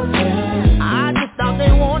fool. I just thought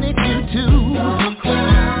they wanted you to,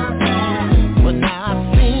 but now I've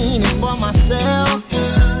seen it for myself.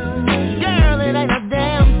 Girl, it ain't a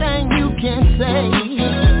damn thing you can say,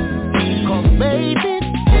 'cause baby,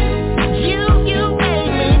 you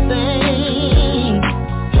made me think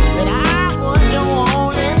that I was your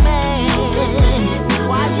only man.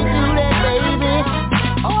 Why you do that, baby?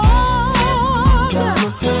 Oh,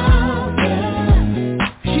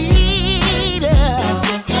 cheater,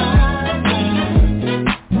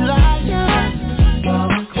 liar.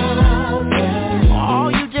 Oh,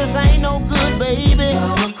 you just ain't no good, baby.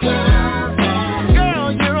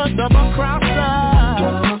 Girl, you're a double crosser,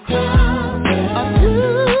 a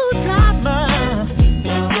two-timer,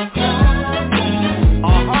 a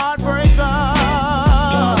heartbreaker.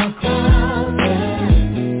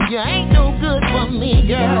 You ain't no good for me,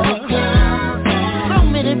 girl. So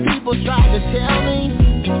many people tried to tell me,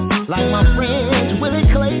 like my friends Willie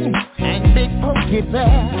Clayton and Big Pokey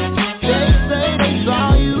Bear. They say they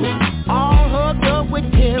saw you all hooked up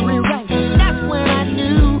with Terry Wright. That's when I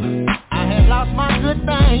knew I had lost my good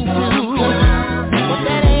thing too. But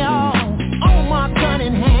that ain't all. Omar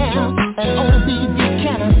Cunningham and O.B.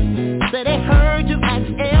 Buchanan said they heard you at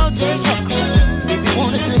LJX if you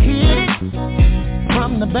wanted to hit it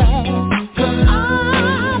from the back. 'Cause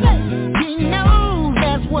he knows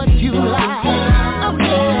that's what you like. Oh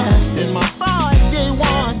yeah. And my boys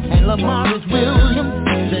J1 and Lamaris Williams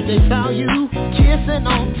said they found you kissing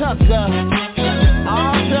on Tucker.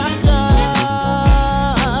 Oh, Tucker.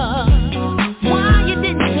 Why you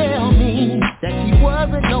didn't tell me that she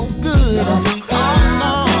wasn't no good? Oh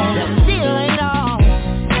no, that still ain't all.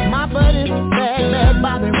 My buddies, Bad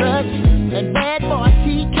Bobby Rush and Bad Boy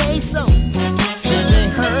TK So said they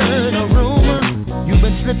heard a rumor you've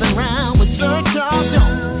been slipping around with Sir Charles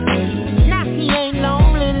Jones. Now he ain't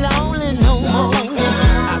lonely no more.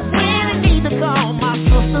 I really need to call my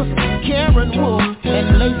sisters Karen Wolf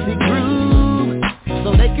and Lacey Groove so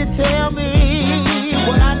they could tell me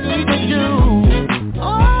what I need to do.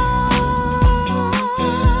 Oh,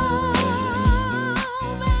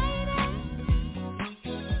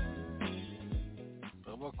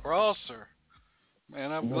 Double crosser.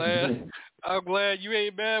 Man, I'm glad I'm glad you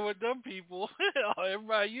ain't mad with them people.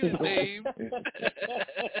 Everybody you done named.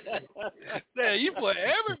 Damn, you put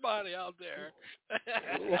everybody out there.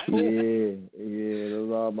 yeah, those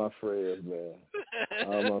are all my friends, man.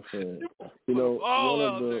 All my friends. You know,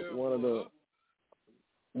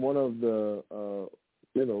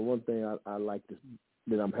 one thing I like to,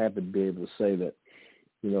 that I'm happy to be able to say that,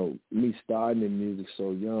 you know, me starting in music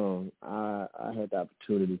so young, I had the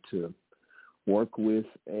opportunity to work with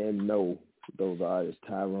and know those artists,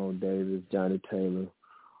 Tyrone Davis, Johnny Taylor,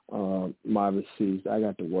 Marvin Cease. I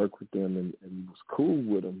got to work with them and was cool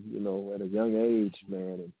with them, you know, at a young age,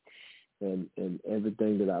 man, and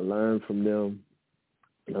everything that I learned from them.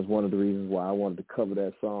 That's one of the reasons why I wanted to cover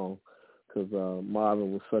that song, because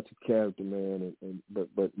Marvin was such a character, man,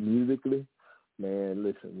 but musically, man,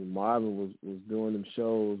 listen, when Marvin was doing them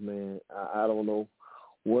shows, man, I don't know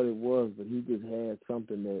what it was, but he just had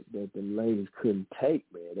something that the ladies couldn't take,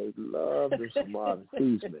 man. They loved this Marvin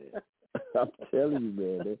Cease, man. I'm telling you,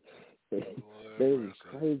 man, they was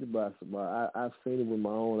crazy about Samara. I've seen it with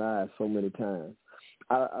my own eyes so many times.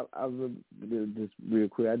 I just real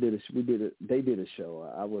quick. They did a show.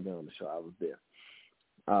 I wasn't on the show. I was there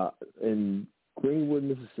in Greenwood,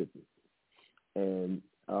 Mississippi, and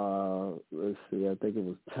let's see. I think it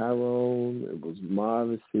was Tyrone. It was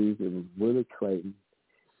Marvin Cease. It was Willie Clayton,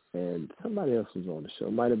 and somebody else was on the show.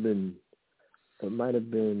 It might have been.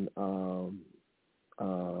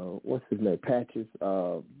 What's his name? Patches.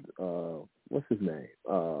 What's his name?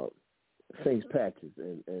 Sings Patches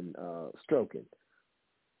and Stroking.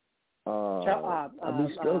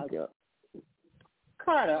 Clarence Carter.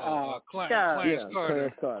 Clarence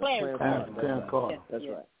Carter.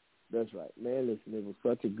 That's right. Man, listen, it was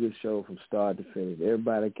such a good show from start to finish.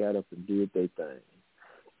 Everybody got up and did their thing.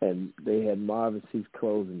 And they had Marvin Cease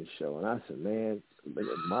closing the show. And I said, man,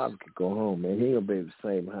 Marvin could go home, man. He ain't going to be able to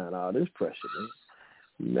stay behind all this pressure, man.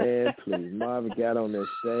 Man, please. Marvin got on that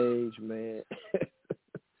stage, man.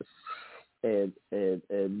 and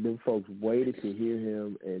them folks waited to hear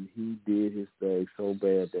him, and he did his thing so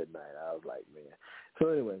bad that night. I was like, man. So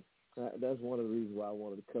anyway, that's one of the reasons why I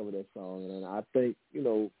wanted to cover that song. And I think, you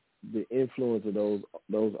know, the influence of those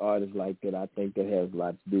artists like that, I think that has a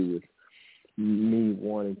lot to do with me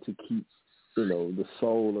wanting to keep, you know, the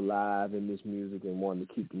soul alive in this music and wanting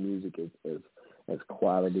to keep the music as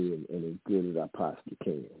quality and as good as I possibly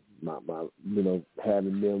can. My you know,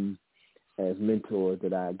 having them as mentors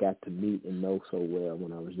that I got to meet and know so well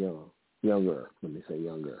when I was younger. Let me say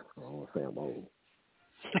younger. I don't want to say I'm old.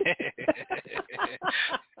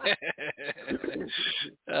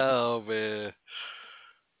 Oh man,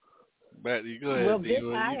 Matt, you go ahead. Well, Vic,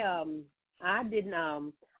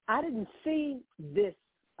 I didn't see this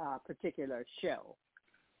particular show,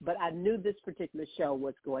 but I knew this particular show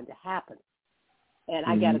was going to happen, and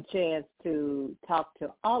I got a chance to talk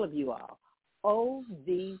to all of you all.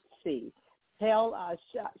 OVC. Tell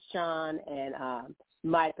Sean and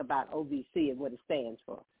Mike about OVC and what it stands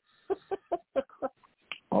for.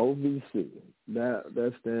 OVC.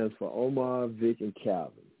 That stands for Omar, Vic, and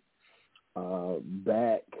Calvin.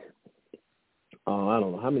 Back, I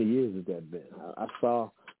don't know, how many years has that been? I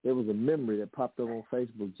saw there was a memory that popped up on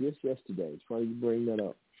Facebook just yesterday. It's funny you bring that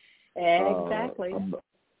up. Exactly.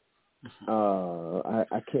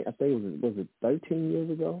 I think it was 13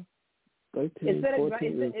 years ago? 13,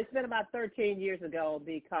 14 years. It's been about 13 years ago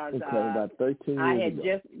because about 13 years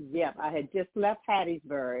ago. I had just left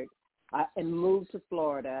Hattiesburg and moved to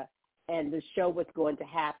Florida, and the show was going to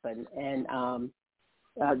happen. And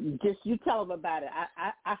just you tell them about it.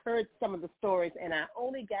 I heard some of the stories, and I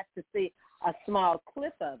only got to see a small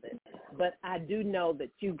clip of it, but I do know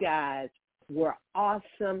that you guys were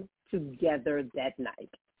awesome together that night.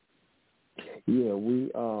 Yeah, we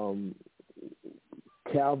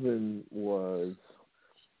Calvin was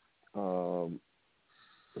how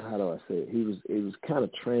do I say it? He was kind of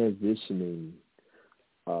transitioning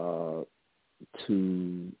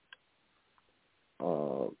to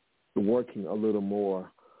working a little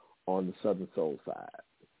more on the Southern Soul side,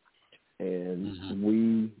 and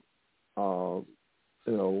we, you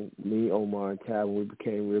know, me, Omar, and Calvin, we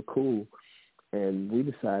became real cool, and we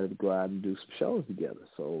decided to go out and do some shows together.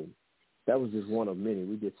 So that was just one of many.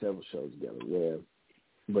 We did several shows together. Yeah.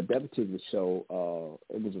 But that particular show,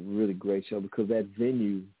 it was a really great show because that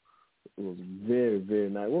venue was very, very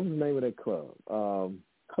nice. What was the name of that club?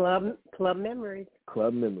 Club Memories.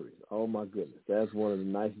 Club Memories. Oh, my goodness. That's one of the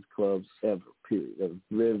nicest clubs ever, period. That was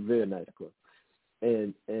a very, very nice club.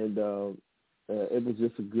 And it was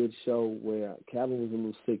just a good show where Calvin was a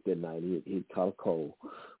little sick that night. He caught a cold.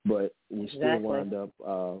 But we still wound up,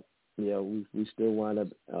 we still wound up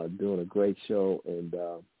doing a great show. And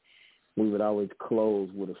we would always close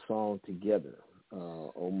with a song together.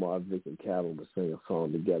 Omar, Vic, and Calvin would sing a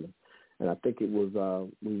song together. And I think it was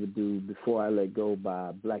we would do Before I Let Go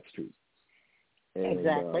by Blackstreet. And,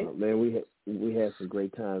 exactly. Man, we had some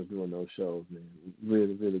great times doing those shows, man.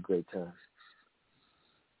 Really, really great times.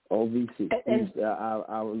 OVC.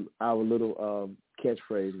 Our little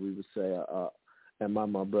catchphrase, we would say, am I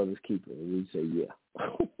my brother's keeper? And we'd say, yeah.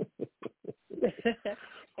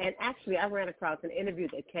 And actually, I ran across an interview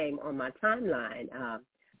that came on my timeline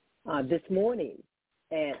this morning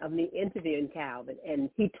of me interviewing Calvin, and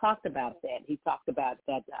he talked about that. He talked about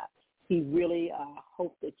that he really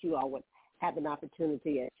hoped that you all would have an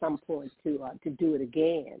opportunity at some point to do it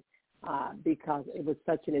again because it was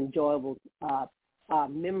such an enjoyable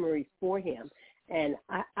memory for him. And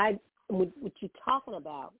I what you're talking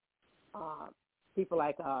about, people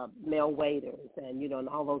like Mel Waiters and, and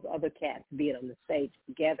all those other cats being on the stage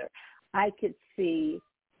together, I could see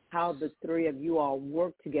how the three of you all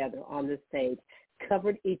worked together on the stage,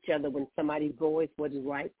 covered each other when somebody's voice wasn't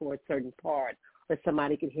right for a certain part, or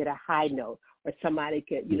somebody could hit a high note, or somebody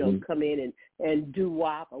could, come in and do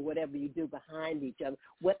wop or whatever you do behind each other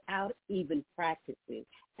without even practicing.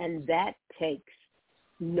 And that takes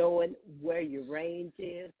knowing where your range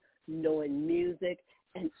is, knowing music,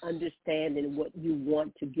 and understanding what you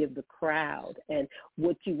want to give the crowd and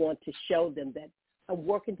what you want to show them, that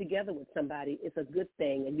working together with somebody is a good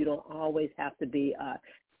thing, and you don't always have to be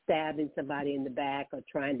stabbing somebody in the back or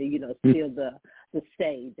trying to, steal the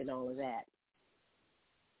stage and all of that.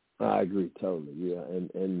 I agree totally, yeah.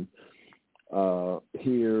 And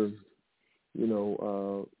here,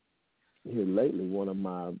 here lately, one of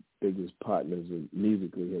my biggest partners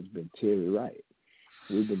musically has been Terry Wright.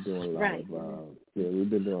 We've been doing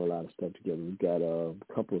a lot of stuff together. We've got a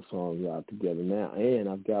couple of songs out together now, and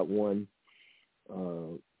I've got one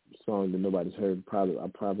song that nobody's heard.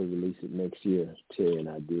 I'll probably release it next year. Terry and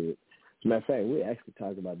I did. As a matter of fact, we actually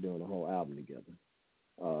talked about doing a whole album together,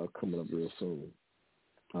 coming up real soon.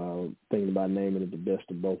 Thinking about naming it The Best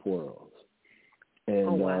of Both Worlds.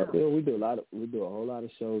 And wow. we do a whole lot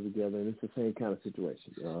of shows together, and it's the same kind of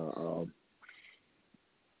situation.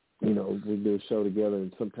 We do a show together,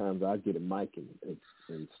 and sometimes I get a mic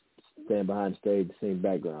and stand behind the stage and sing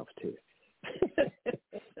background for Terry.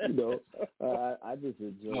 I just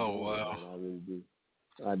enjoy it. Oh, wow. I really do.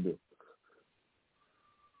 I do.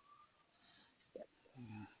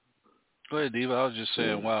 Go ahead, Diva. I was just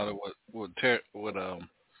saying, wow, what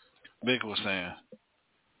Vic was saying.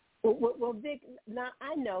 Well, Vic, now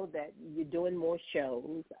I know that you're doing more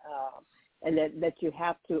shows, and that you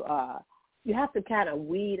have to kind of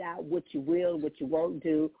weed out what you will, what you won't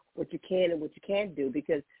do, what you can and what you can't do,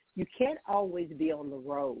 because you can't always be on the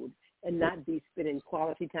road and not be spending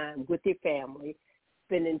quality time with your family,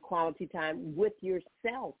 spending quality time with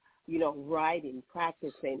yourself, writing,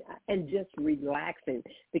 practicing, and just relaxing.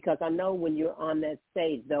 Because I know when you're on that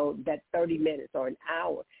stage, though, that 30 minutes or an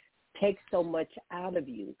hour takes so much out of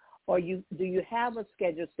you. Or do you have a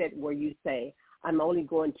schedule set where you say, I'm only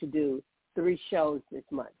going to do 3 shows this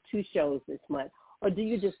month, 2 shows this month? Or do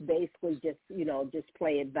you just basically just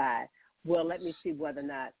play it by, well, let me see whether or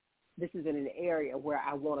not this is in an area where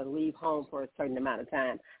I want to leave home for a certain amount of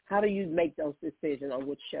time? How do you make those decisions on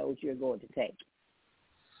which shows you're going to take?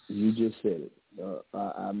 You just said it.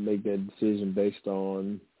 I make that decision based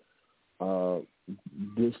on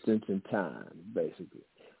distance and time, basically.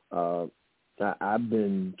 I've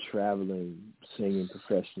been traveling, singing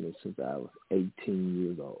professionally since I was 18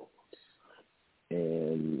 years old.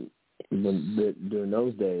 And during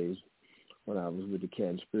those days, when I was with the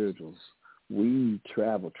Canton Spirituals, we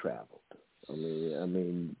traveled. I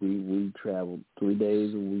mean, we traveled 3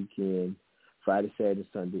 days a weekend, Friday, Saturday,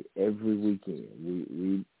 Sunday, every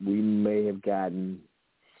weekend. We may have gotten,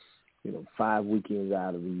 5 weekends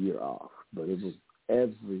out of the year off, but it was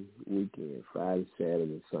every weekend, Friday,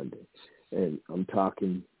 Saturday, Sunday. And I'm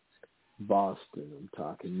talking Boston, I'm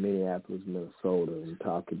talking Minneapolis, Minnesota, I'm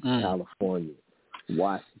talking California,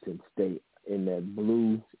 Washington State, in that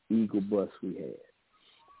blue Eagle bus we had.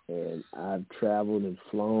 And I've traveled and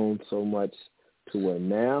flown so much to where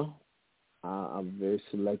now I'm very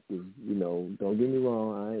selective. Don't get me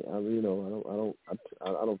wrong.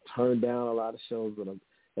 I don't turn down a lot of shows, but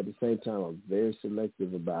at the same time, I'm very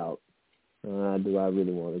selective about. Do I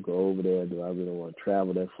really want to go over there? Do I really want to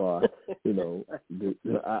travel that far?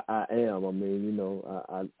 I am. I mean,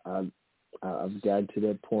 I've gotten to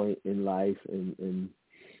that point in life, and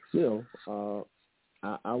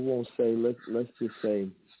I won't say. Let's just say.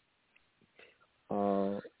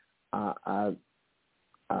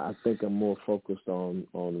 I think I'm more focused on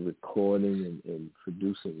recording and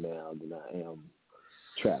producing now than I am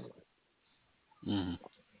traveling.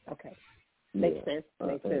 Okay. Makes sense.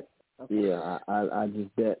 Makes sense. Okay. Yeah, I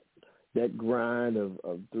just that grind of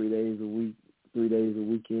 3 days a week, 3 days a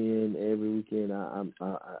weekend, every weekend. I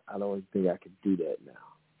don't think I could do that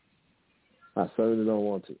now. I certainly don't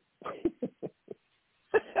want to.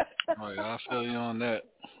 Oh yeah, I feel you on that.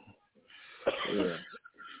 Yeah.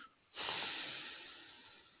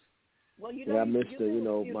 Well, I missed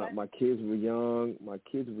my kids were young. My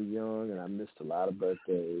kids were young, and I missed a lot of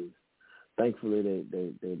birthdays. Thankfully,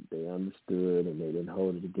 they understood and they didn't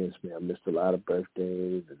hold it against me. I missed a lot of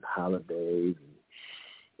birthdays and holidays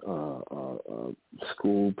and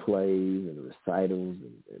school plays and recitals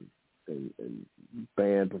and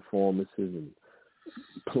band performances and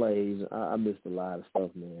plays. I missed a lot of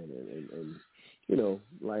stuff, man. And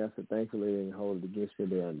like I said, thankfully they didn't hold it against me.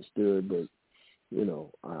 They understood, but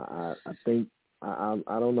I think I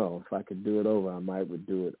don't know if I could do it over. I might would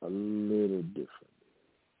do it a little different.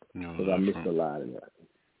 Because I missed a lot of that.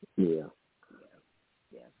 Yeah.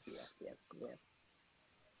 Yes.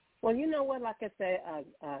 Well, you know what? Like I said,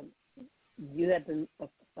 you have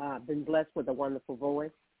been blessed with a wonderful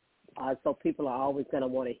voice. So people are always going to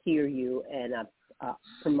want to hear you, and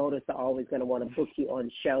promoters are always going to want to book you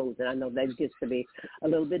on shows. And I know that gets to be a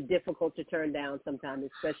little bit difficult to turn down sometimes,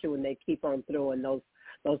 especially when they keep on throwing those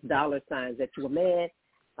dollar signs at you. Man,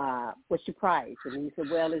 what's your price? And you said,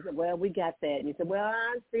 well, we got that. And you said, well,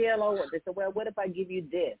 I'm still over. They said, well, what if I give you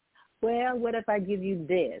this? Well, what if I give you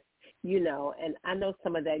this? And I know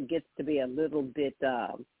some of that gets to be a little bit,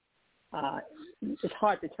 it's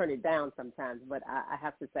hard to turn it down sometimes, but I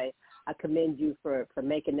have to say I commend you for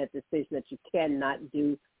making that decision that you cannot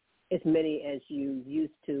do as many as you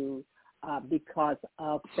used to because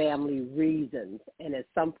of family reasons. And at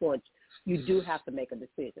some point, you do have to make a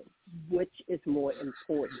decision, which is more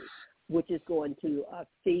important, which is going to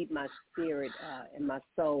feed my spirit and my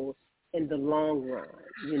soul in the long run,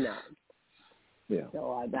 Yeah.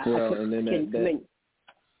 So and then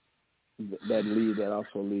that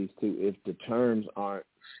also leads to, if the terms aren't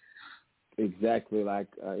exactly like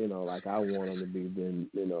like I want them to be, then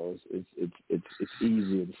it's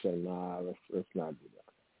easier to say, nah, let's not do that.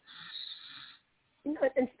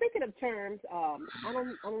 And speaking of terms, I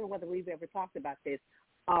don't know whether we've ever talked about this.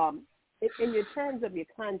 In your terms of your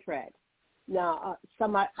contract, now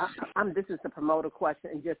this is a promoter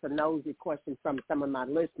question and just a nosy question from some of my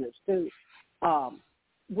listeners too.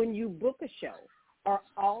 When you book a show, are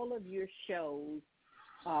all of your shows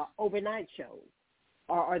overnight shows,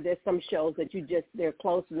 or are there some shows that they're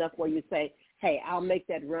close enough where you say, hey, I'll make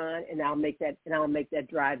that run and I'll make that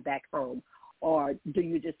drive back home, or do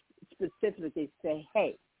you just specifically say,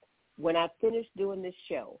 hey, when I finish doing this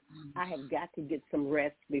show, I have got to get some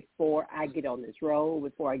rest before I get on this road,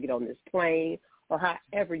 before I get on this plane, or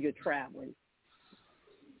however you're traveling?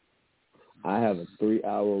 I have a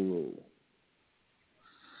 3-hour rule.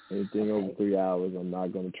 Anything over 3 hours, I'm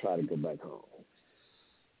not going to try to go back home.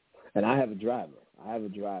 And I have a driver.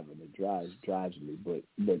 That drives me.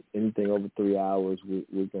 But anything over 3 hours,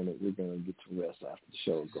 we're gonna get to rest after the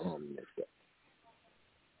show and go home the next day.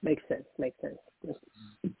 Makes sense.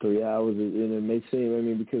 3 hours, and it may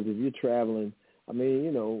seem, because if you're traveling,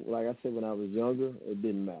 like I said, when I was younger, it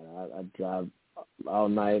didn't matter. I'd drive all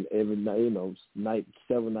night, every night,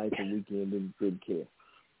 7 nights a weekend, didn't care.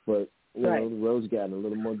 But the road's gotten a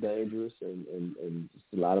little more dangerous, and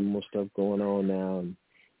just a lot of more stuff going on now. And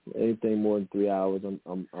anything more than 3 hours,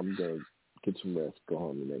 I'm gonna get some rest, go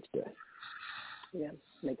home the next day. Yeah,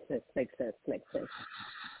 makes sense.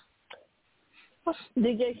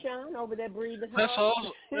 DJ Sean over there breathing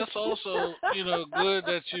hard. That's also good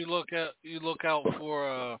that you look out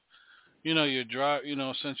for your drive,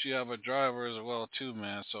 since you have a driver as well too,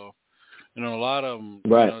 man. So a lot of them,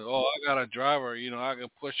 right. I got a driver, I can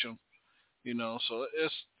push him, so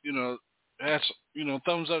it's that's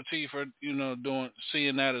thumbs up to you for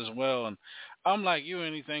seeing that as well. And I'm like you,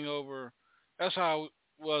 anything over, that's how it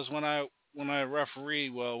was when I refereed.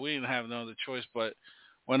 Well, we didn't have no other choice, but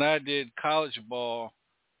when I did college ball,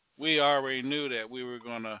 we already knew that we were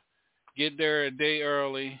gonna get there a day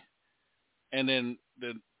early, and then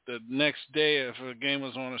the next day, if a game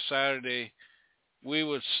was on a Saturday, we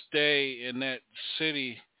would stay in that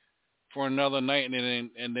city for another night,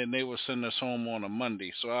 and then they would send us home on a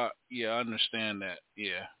Monday. So I understand that.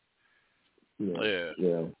 Yeah.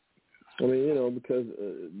 Because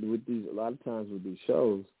with these, a lot of times with these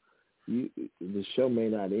shows, the show may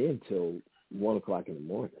not end till 1 o'clock in the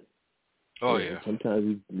morning. Oh yeah.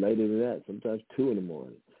 Sometimes later than that. Sometimes 2 in the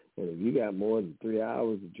morning. And if you got more than 3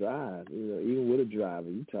 hours to drive, even with a driver,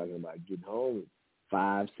 you're talking about getting home at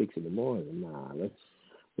 5, 6 in the morning. Nah,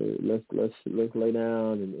 let's lay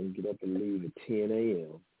down and get up and leave at 10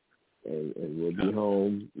 a.m. and we'll be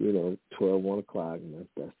home, 12, 1 o'clock, and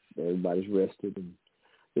that's everybody's rested, and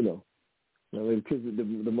because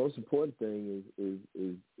the most important thing is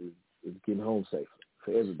getting home safely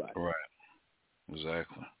for everybody. Right.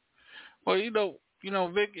 Exactly. Well,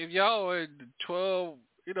 Vic, if y'all are 12,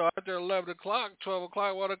 after 11 o'clock, 12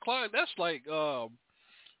 o'clock, 1 o'clock, that's like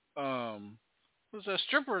what's that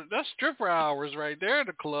stripper? That's stripper hours right there at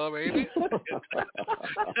the club, ain't it?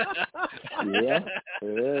 Yeah,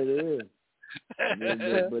 it is.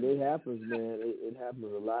 But it happens, man. It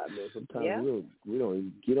happens a lot, man. Sometimes we don't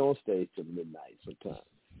even get on stage till midnight. Sometimes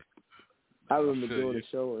I remember doing a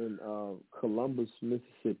show in Columbus,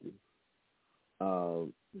 Mississippi.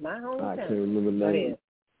 My hometown. I can't remember the name.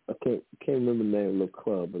 I can't remember the name of the little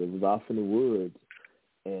club, but it was off in the woods,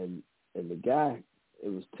 and the guy. It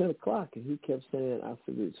was 10 o'clock, and he kept saying, I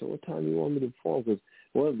said, so what time do you want me to perform? Because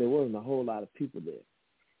there wasn't a whole lot of people there.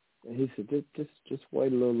 And he said, just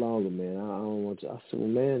wait a little longer, man. I don't want you. I said, well,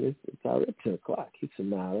 man, it's already 10 o'clock. He said,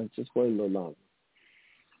 nah, let's just wait a little longer.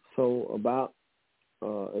 So about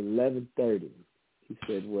 11:30, he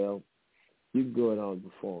said, well, you can go ahead and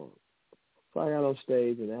perform. So I got on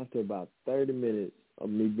stage, and after about 30 minutes of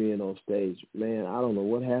me being on stage, man, I don't know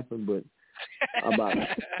what happened, but about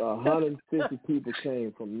 150 people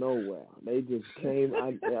came from nowhere. They just came.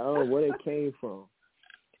 I don't know where they came from,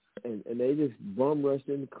 and they just bum rushed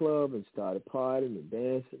in the club and started partying and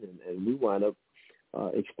dancing, and we wound up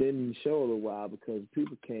extending the show a little while because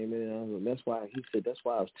people came in. And that's why he said that's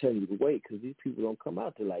why I was telling you to wait, because these people don't come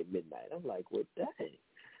out till like midnight. I'm like, well, dang,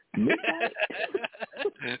 midnight?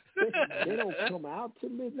 They don't come out till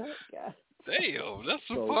midnight, guys. Damn, that's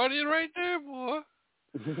some partying right there, boy.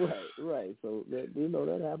 Right. So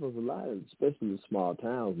that happens a lot, especially in small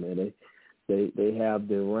towns, man. They have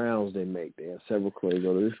their rounds they make. They have several clubs. They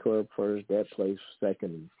go to this club first, that place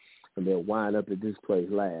second, and they'll wind up at this place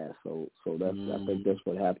last. So that's I think that's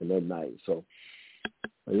what happened that night. So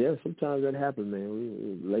yeah, sometimes that happens,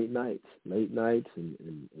 man. Late nights,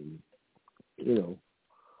 and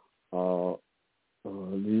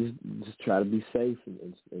just try to be safe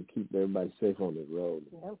and keep everybody safe on the road.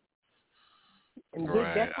 Yep. And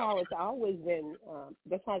that's how it's always been.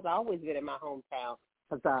 That's how it's always been in my hometown.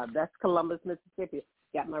 Cause that's Columbus, Mississippi.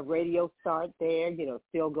 Got my radio start there.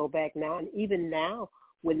 Still go back now, and even now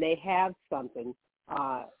when they have something,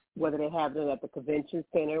 whether they're having it at the convention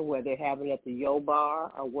center, whether they're having it at the Yo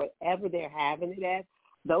Bar, or whatever they're having it at,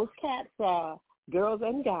 those cats, girls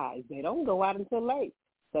and guys, they don't go out until late.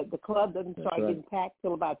 The club doesn't start getting packed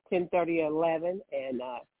till about 10:30 or 11, and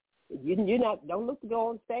you don't look to go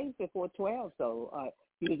on stage before 12. So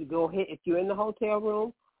you need to go ahead, if you're in the hotel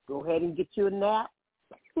room, go ahead and get you a nap.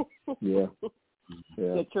 Yeah.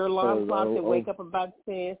 Get your alarm clock and wake up about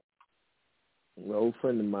 10. An old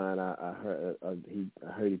friend of mine, I heard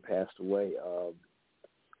he passed away.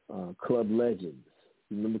 Club Legends.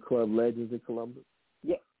 You remember Club Legends in Columbus?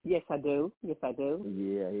 Yeah. Yes, I do. Yeah,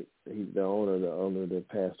 he's the owner that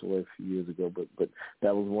passed away a few years ago. But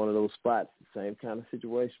that was one of those spots, the same kind of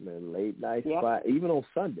situation, man. Late night spot, even on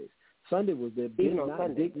Sundays. Sunday was their big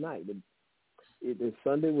night.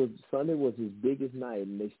 Sunday was his biggest night,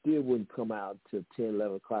 and they still wouldn't come out till 10,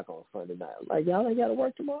 11 o'clock on Sunday night. I'm like, y'all ain't got to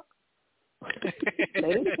work tomorrow? They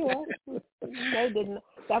didn't care. They didn't.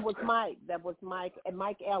 That was Mike and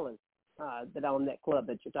Mike Ellis that owned that club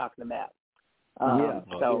that you're talking about.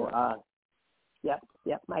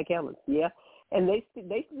 Yep, Mike Ellis, yeah. And they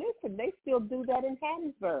still do that in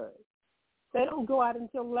Hattiesburg. They don't go out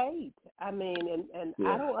until late. I mean, and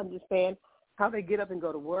I don't understand how they get up and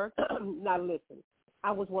go to work. Now, listen,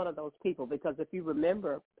 I was one of those people because if you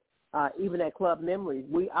remember, even at Club Memories,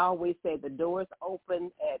 we always said the doors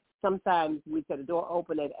open sometimes we said the door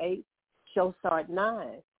open at 8, show start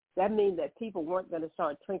 9. That means that people weren't going to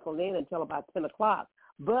start trickling in until about 10 o'clock.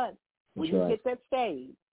 But when you hit that stage,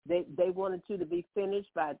 they wanted you to be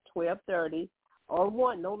finished by 12:30 or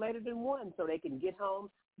 1, no later than 1, so they can get home,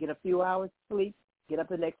 get a few hours sleep, get up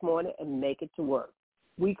the next morning, and make it to work.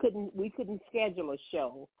 We couldn't schedule a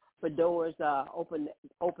show for doors open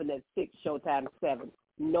at 6, showtime 7.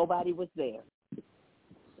 Nobody was there.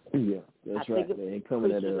 Yeah, that's right. They ain't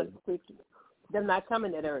coming that early. They're not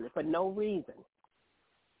coming that early for no reason,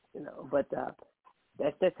 But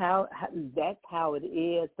that's how it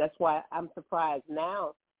is. That's why I'm surprised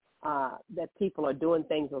now that people are doing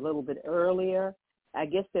things a little bit earlier. I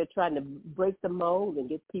guess they're trying to break the mold and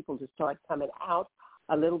get people to start coming out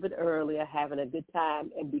a little bit earlier, having a good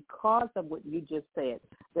time. And because of what you just said,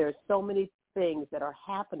 there are so many things that are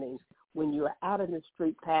happening when you're out in the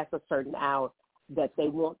street past a certain hour. that they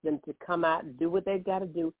want them to come out and do what they've got to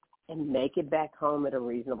do and make it back home at a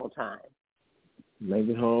reasonable time. Make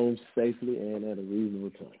it home safely and at a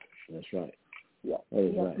reasonable time. That's right. Yep.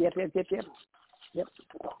 Right. Yep.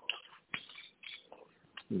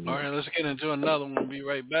 Mm-hmm. All right, let's get into another one. We'll be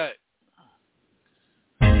right back.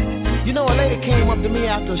 You know, a lady came up to me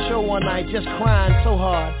after a show one night just crying so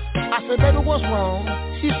hard. I said, baby, what's wrong?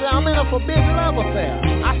 She said, I'm in a forbidden love affair.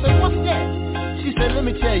 I said, what's that? She said, let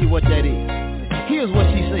me tell you what that is. Here's what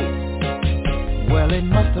she said. Well, it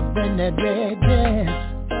must have been that red dress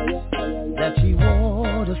that she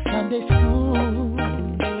wore to Sunday school.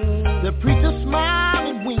 The preacher smiled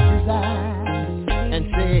and winked his eyes and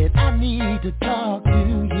said, I need to talk to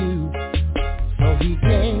you. So he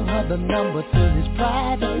gave her the number to his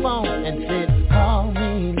private phone and said, call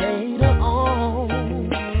me later on.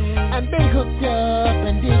 And they hooked up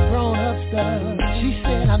and did grown-up stuff. She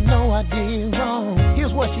said, I know I did wrong.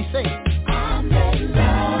 Here's what she said. I'm in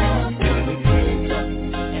love with the preacher,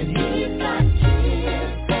 and he's got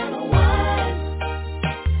kids and a wife.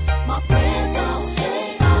 My friends all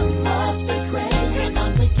say I must be crazy.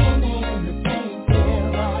 I'm beginning to think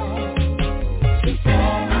they're right. She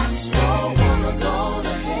said, I sure wanna go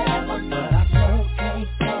to heaven, but I sure can't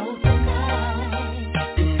go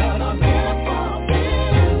tonight. Because I'm in a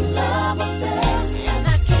forbidden love affair, and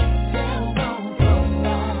I can't tell wrong from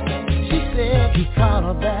right. She said he called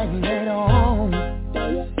her back later on.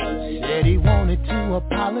 Said he wanted to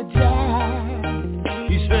apologize.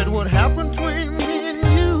 He said what happened between me and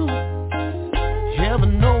you,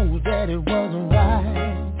 heaven knows that it wasn't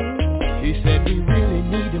right. He said we really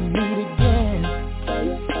need to meet again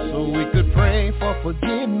so we could pray for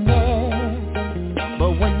forgiveness.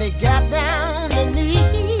 But when they got down to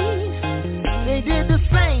knees, they did the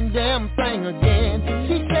same damn thing again.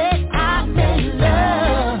 She said, I'm in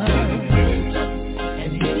love,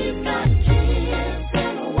 and he's got kids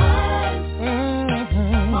and a wife.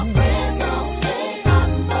 My friends all say I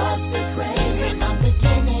must be crazy. I'm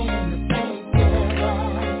beginning to think they're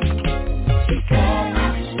right. She said, I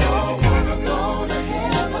sure wanna go to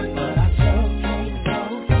heaven, but I sure can't go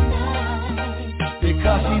tonight.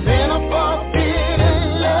 Because she's in a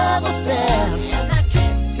forbidden love affair, and I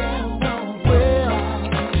can't tell wrong from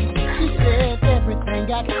right. She said everything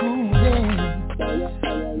got cruising.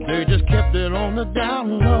 They just kept it on the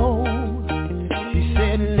down low. She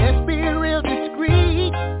said, let's be real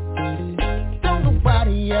discreet. Don't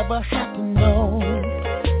nobody ever have to know.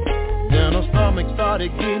 Then her stomach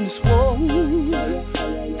started getting swollen.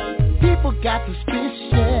 People got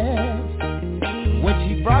suspicious. When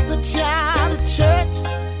she brought the child to church,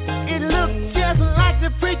 it looked just like the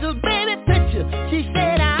preacher's baby picture. She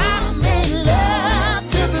said, I'm in love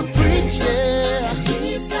to the preacher.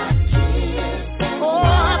 He's got kids. Oh,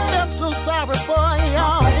 I felt so sorry for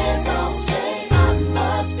y'all. I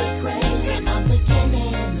must be crazy. I'm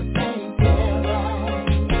beginning to think they're right.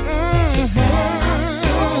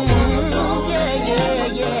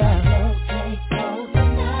 Yeah.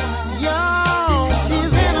 Yo,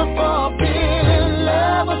 she's in a forbidden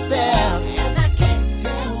love affair, and I can't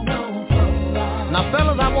tell wrong from right. Now,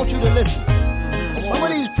 fellas, I want you to listen. Some of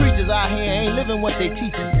these preachers out here ain't living what they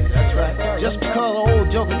teaching. That's right. Just because an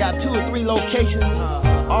old joker got 2 or 3 locations,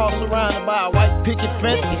 all surrounded by a white picket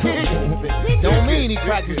fence, don't mean he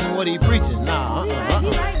practicing what he preaching. Nah.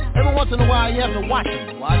 Every once in a while you have to watch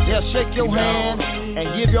him. They'll shake your hand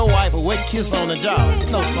and give your wife a wet kiss on the jaw. You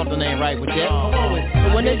know something ain't right with that.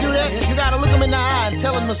 So when they do that, you gotta look them in the eye and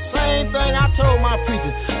tell them the same thing I told my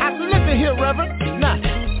preacher. I said, listen here, Reverend. Now,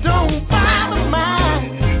 don't bother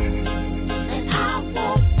mine.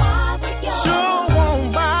 Sure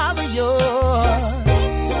won't bother yours.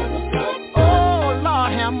 Oh,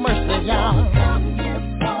 Lord have mercy, y'all.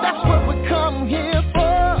 That's what we come here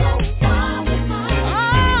for.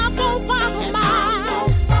 Oh, don't bother mine.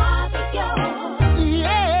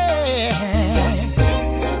 Yeah.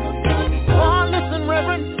 Oh, listen,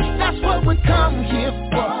 Reverend, that's what we come here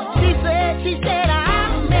for. She said,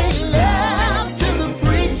 I'm in love to the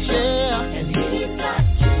preacher. And he's got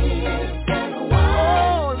kids and a wife.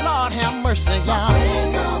 Oh, Lord have mercy, y'all.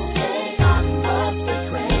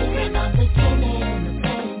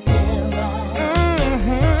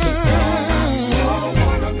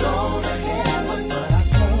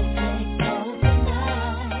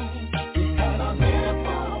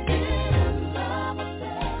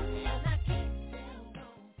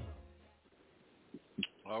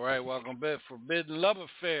 All right, welcome back. Forbidden Love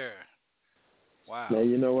Affair. Wow. Now,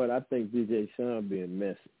 you know what? I think DJ Sean being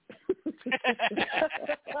messy.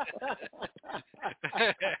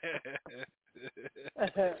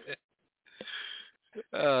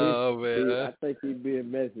 Oh man! I think he's being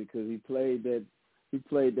messy because he played that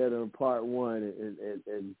in part one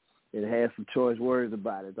and had some choice words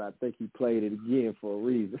about it. I think he played it again for a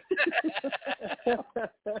reason.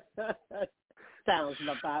 Sounds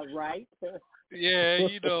about right. Yeah,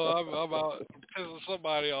 I'm out pissing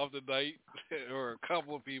somebody off tonight, or a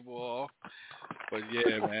couple of people off. But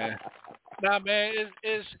yeah, man. Nah, man,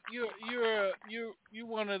 it's you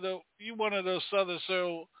one of those Southern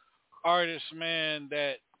Soul artists, man,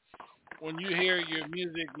 that when you hear your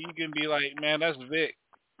music, you can be like, man, that's Vic.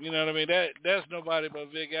 You know what I mean? That's nobody but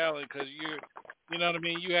Vic Allen, because you know what I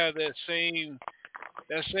mean. You have that same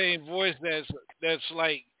voice that's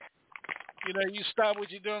like, you stop what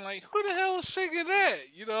you're doing, like, who the hell is singing that?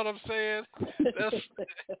 You know what I'm saying? That's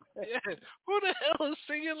yeah. Who the hell is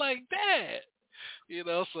singing like that?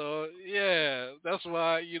 So yeah, that's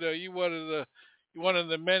why you one of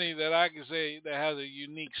the many that I can say that has a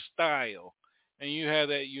unique style, and you have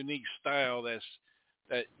that unique style that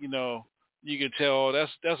you can tell, oh,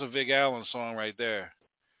 that's a Vic Allen song right there.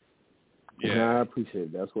 Yeah, I appreciate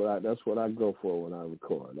it. That's what I go for when I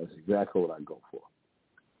record. That's exactly what I go for.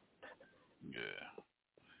 Yeah.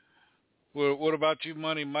 Well, what about you,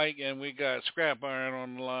 Money Mike? And we got Scrap Iron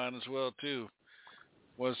on the line as well too.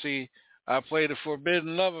 Well, see, I played a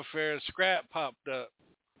Forbidden Love Affair. Scrap popped up.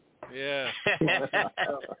 Yeah.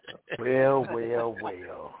 Well.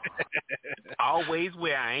 Always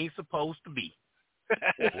where I ain't supposed to be.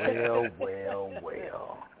 Well.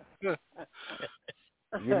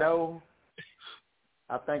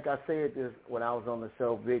 I think I said this when I was on the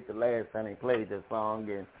show, Vic, the last time he played this song,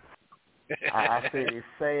 and I said it's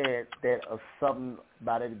sad that something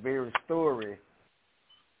about that very story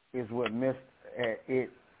is what missed it.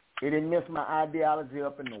 It didn't mess my ideology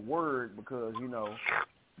up in the word because,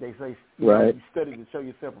 they say you study to show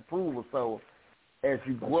yourself approval. So as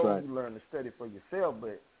you grow, you learn to study for yourself.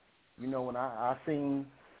 But, when I seen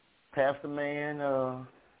Pastor Man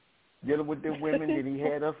dealing with the women that he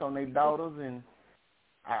had us on their daughters, and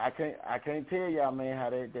I can't tell y'all, man, how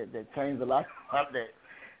that changed a lot of that.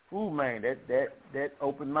 Ooh, man, that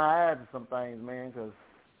opened my eyes to some things, man, because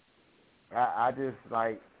I just,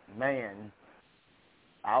 like, man,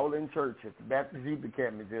 I was in church at the Baptist Youth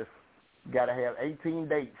Academy, just got to have 18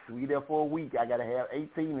 dates. We there for a week. I got to have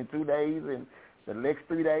 18 in 2 days, and the next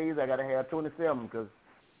 3 days I got to have 27 because,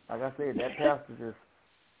 like I said, that pastor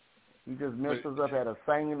he just messed us up, had us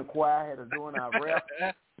sing in the choir, had us doing our rap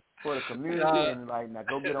for the community, and, like, now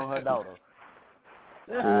go get on her daughter.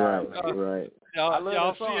 Right.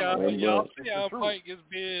 Y'all see how Mike is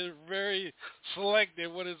being very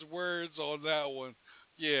selective with his words on that one.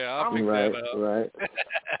 Yeah, I'll pick that up. Right.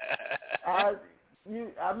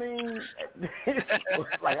 I mean,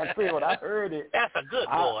 like I said, when I heard it, that's a good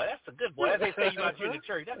boy. That's a good boy. As they say about you in the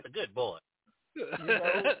church, that's a good boy.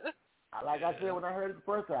 Like I said, when I heard it the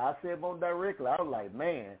first time, I said more directly. I was like,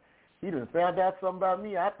 man, he done found out something about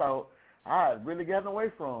me. I thought I had really gotten away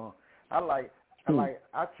from him. I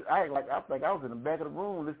think I was in the back of the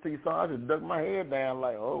room listening to your song. I just ducked my head down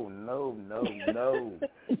like, oh, no.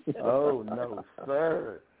 Oh, no,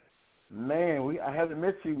 sir. Man, I haven't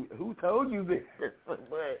met you. Who told you this? But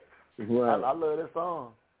I love that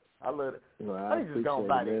song. I love it. Well, I just gonna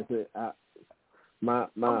buy it. I'm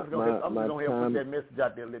just gonna help put that message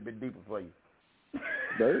out there a little bit deeper for you.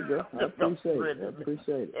 There you go. I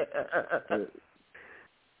appreciate it.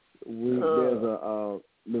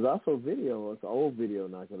 There's also a video. It's an old video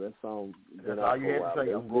now because that song. That's all you had to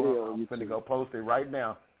say. I'm going to go post it right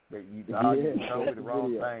now. You told me the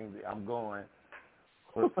wrong thing. I'm going.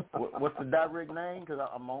 What's the direct name? Because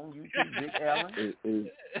I'm on YouTube. Vic Allen.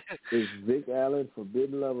 It's Vic Allen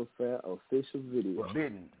Forbidden Love Affair official video.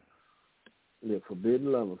 Forbidden. Yeah,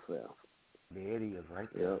 Forbidden Love Affair. There it is, right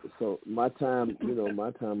there. Yeah. So my time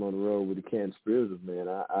on the road with the Conspirators, man,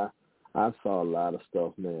 I saw a lot of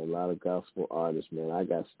stuff, man. A lot of gospel artists, man. I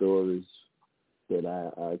got stories that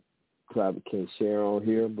I probably can't share on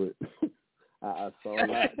here, but I saw a lot,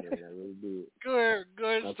 man. I really did. Go ahead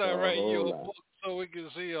and start writing you a book so we can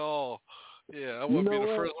see all. Yeah, I want to be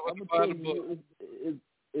the first one to buy the book.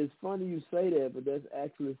 It's funny you say that, but that's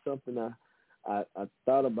actually something I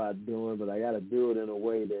thought about doing, but I got to do it in a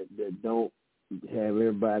way that don't have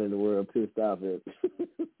everybody in the world pissed off at me.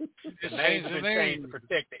 The names have been changed to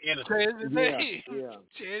protect the innocent.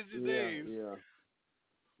 Change the names.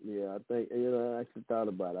 Yeah, I think, I actually thought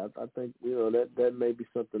about it. I think, that may be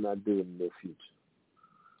something I do in the near future.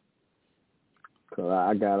 Because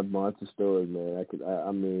I got a bunch of stories, man.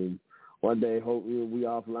 I mean, one day, hope we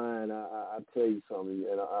offline, I'll tell you something,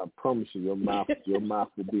 and I promise you, your mouth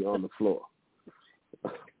will be on the floor.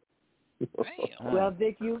 Damn. Well,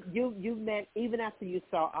 Vic, you meant even after you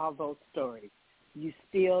saw all those stories, you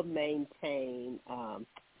still maintain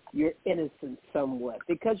your innocence somewhat,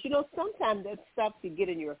 because sometimes that stuff can get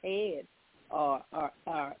in your head,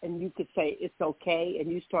 and you could say it's okay,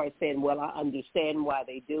 and you start saying, well, I understand why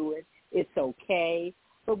they do it. It's okay,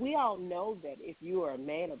 but we all know that if you are a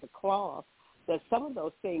man of the cloth, that some of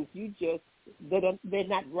those things they're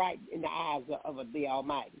not right in the eyes of the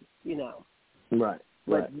Almighty, Right.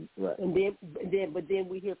 But then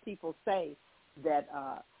we hear people say that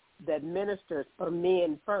that ministers are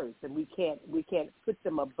men first, and we can't put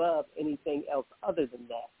them above anything else other than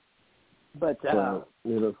that. But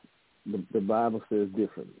the Bible says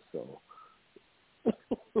differently, so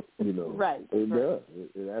right. It does.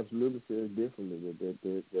 It absolutely says differently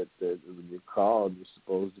that when you're called, you're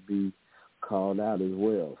supposed to be called out as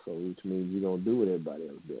well. So which means you don't do what everybody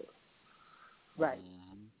else does. Right.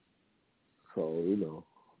 So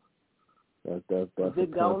that's a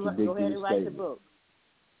contradictory go ahead and write the book.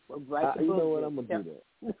 Write the book. You know what? I'm gonna do that.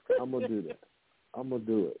 I'm gonna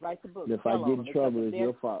do it. Write the book. And if I get in trouble, it's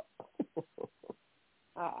your fault.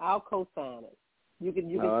 I'll co-sign it. You can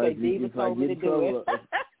say Diva told me to do it.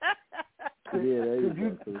 Yeah, there you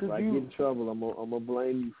go. If I get in trouble, I'm gonna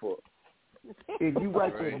blame you for it. If you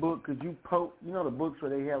write that book, could you poke? The books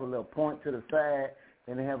where they have a little point to the side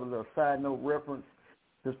and they have a little side note reference.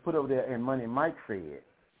 Just put over there, and Money Mike said.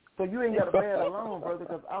 So you ain't got to bear it alone, brother,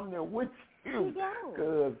 because I'm there with you.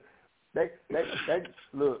 Because they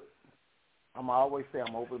look, I'm always say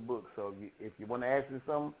I'm open book. So if you want to ask me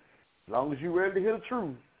something, as long as you're ready to hear the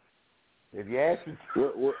truth. If you ask me,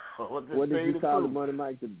 what did you call it, Money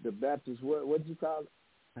Mike? The Baptist, what did you call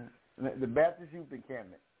it? The Baptist Youth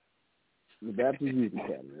Encampment. The Baptist Youth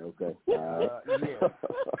Encampment, okay. Yeah.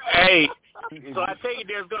 Hey, so I take it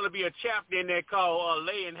there's going to be a chapter in there called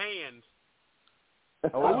Laying Hands.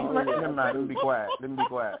 Oh, let me be quiet.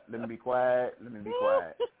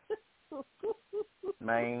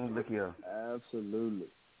 Man, look here. Absolutely.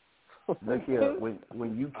 Look here.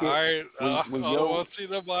 When you all right, I want to see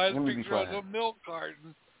the eyes let me be picture on quiet. the milk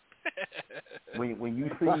carton.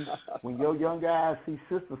 when your young guys see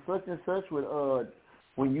sister such and such with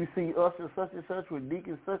when you see usher such and such with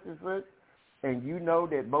deacon such and such, and you know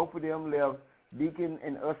that both of them left deacon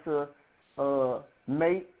and usher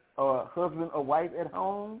mate or husband or wife at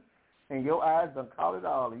home, and your eyes done caught it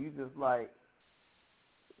all, and you just like,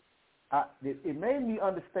 it made me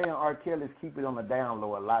understand R. Kelly's Keep It on the Down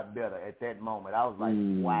Low a lot better at that moment. I was like,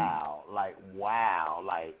 wow.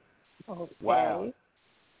 Wow.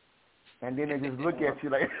 And then they just look at you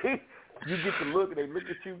like, you get to look, and they look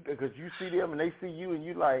at you because you see them and they see you, and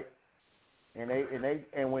you like, and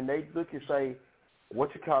when they look and say,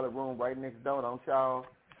 what you call it room right next door, don't y'all?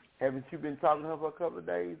 Haven't you been talking to her for a couple of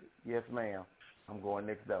days? Yes, ma'am. I'm going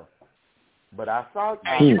next door. But I saw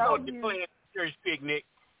you. They're playing church picnic.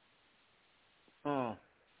 What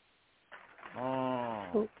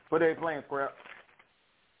they playing, Scrap?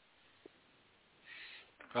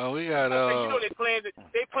 Oh, we got they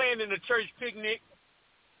playing in the church picnic.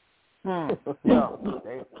 Yeah.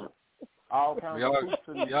 All kinds of hoops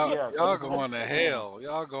and y'all going to hell.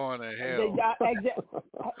 Y'all going to hell.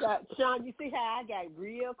 Sean, you see how I got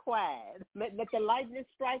real quiet? Let the lightning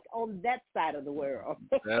strike on that side of the world.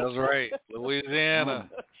 That's right. Louisiana.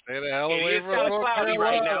 Stay the hell away It's from kind of North cloudy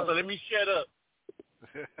Carolina. right now, so let me shut up.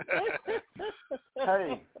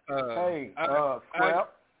 Scrap.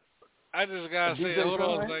 I just gotta say, hold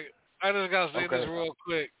on a second. I just gotta say this real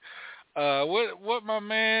quick. What my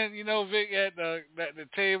man, Vic at the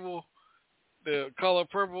table, the color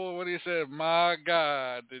purple, what he said, my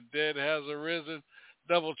God, the dead has arisen.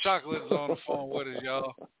 Double Chocolate's on the phone with us,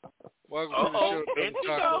 y'all. Welcome to the show, Double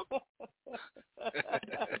Chocolate.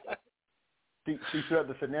 She felt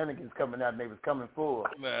the shenanigans coming out and they was coming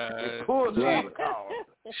forward.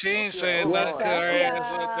 She ain't saying nothing to her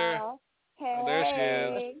ass up there. Hey. There she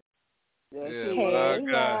is. Yeah, hey,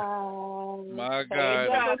 my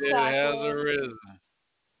God, it has arisen.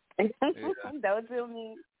 Don't do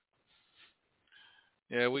me.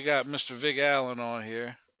 Yeah, we got Mr. Vic Allen on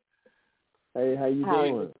here. Hey, how you doing?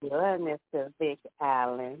 How you doing, Mr. Vic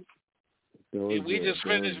Allen? We just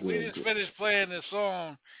finished playing this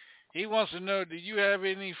song. He wants to know, do you have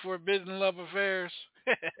any forbidden love affairs?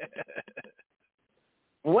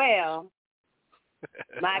 Well,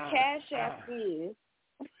 my cash app is.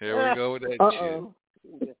 Here we go with that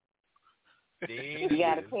shit. You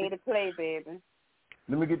gotta pay to play, baby.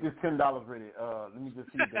 Let me get this $10 ready. Let me just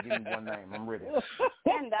see if they give me one name. I'm ready.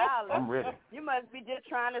 $10? I'm ready. You must be just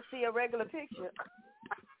trying to see a regular picture.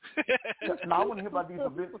 No, I want to hear about these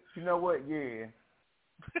forbidden. You know what? Yeah.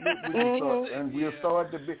 And we'll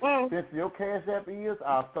start the bid. Since your cash app is,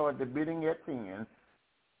 I'll start the bidding at 10.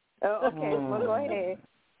 Oh, okay. Well, go ahead.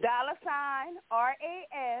 $RASMARIE.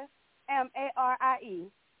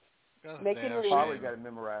 Make it real. I already got it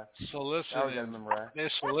memorized. Soliciting.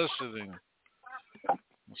 They're soliciting.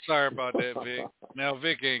 Sorry about that, Vic. Now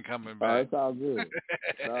Vic ain't coming back. It's all good.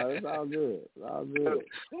 It's all good. It's all good.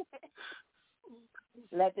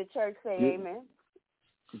 Let the church say amen.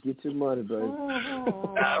 Get your money, baby.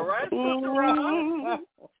 All right, Sister Rob.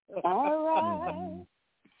 All right.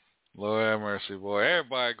 Lord have mercy, boy.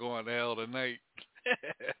 Everybody going to hell tonight.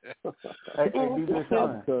 Hey, DJ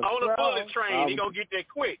Sean. On the bullet train, he gonna get there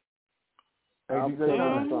quick. Hey, DJ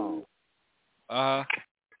Sean.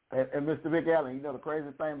 And Mr. Vic Allen, you know the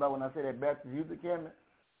crazy thing about when I say that Baptist Youth Academy?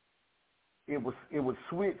 It would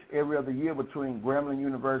switch every other year between Grambling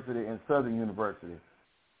University and Southern University.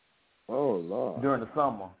 Oh, Lord. During the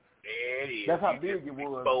summer. There it is. That's how big it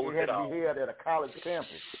was. It had to be held at a college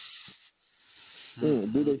campus.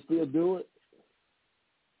 Do they still do it?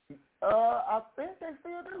 I think they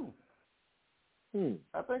still do.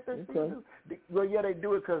 I think they still do. Well, yeah, they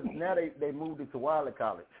do it because now they moved it to Wiley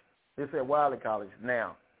College. It's at Wiley College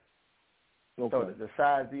now. Okay. So the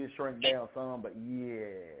size did shrink down some, but yeah.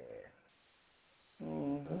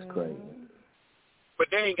 That's crazy. But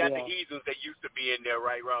they ain't got the heathens that used to be in there,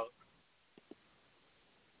 right, Ross?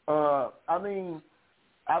 I mean,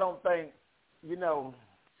 I don't think, it's a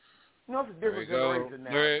different generation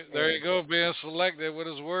now. There you go, being selective with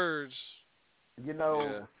his words.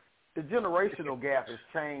 The generational gap has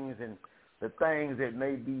changed, and the things that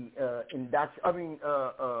may be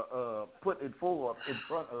put in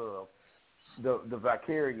front of the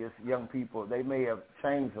vicarious young people, they may have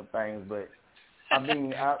changed some things, but I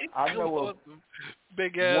mean, I know of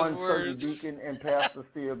big one words. certain deacon and pastor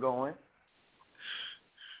still going.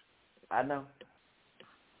 I know.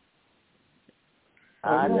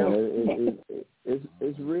 I know.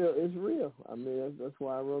 It's real. It's real. I mean, that's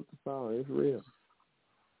why I wrote the song. It's real.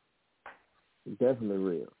 It's definitely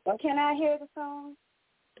real. Well, can I hear the song?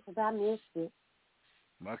 Because I missed it.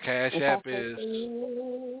 My cash app is.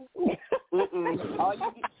 All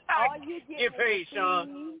you get paid,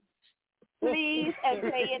 Sean. Please, and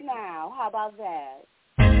play it now. How about that?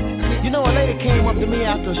 You know, a lady came up to me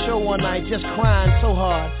after a show one night just crying so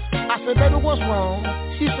hard. I said, baby, what's wrong?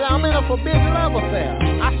 She said, I'm in a forbidden love affair.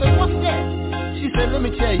 I said, what's that? She said, let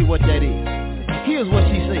me tell you what that is. Here's what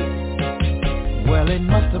she said. Well, it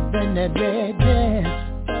must have been that red dress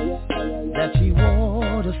that she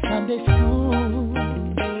wore to Sunday school.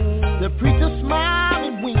 The preacher smiled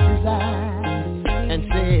and winked his eyes and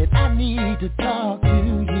said, I need to talk to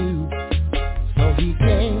you. So he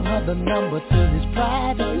gave her the number to his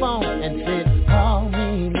private phone and said, call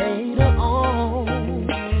me later on.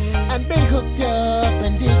 And they hooked up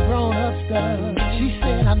and did grown-up stuff. She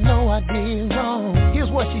said, I know I did wrong. Here's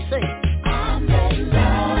what she said. I made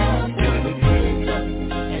love to the preacher,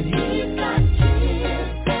 and he got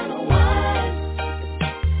kids and a wife.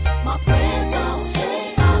 My friends all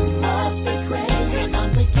say I must be crazy. I'm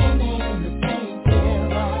beginning to think they're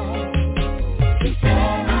right. She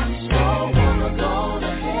said, I sure wanna go to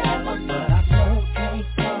heaven, but I sure can't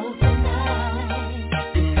go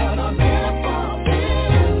tonight. Because I'm in a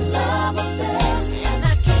forbidden love affair, and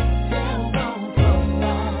I can't tell wrong from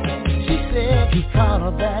right. She said he called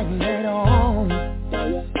her back later on.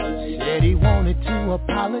 Said he wanted to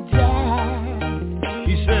apologize.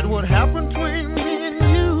 He said what happened between me and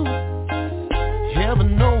you,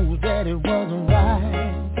 heaven knows that it wasn't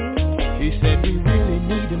right. He said we really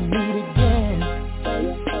need to meet again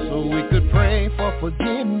so we could pray for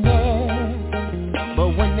forgiveness. But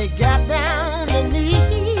when they got down on their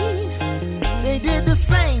knees, they did the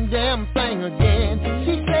same damn thing again.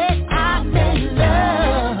 She said, I made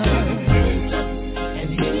love, and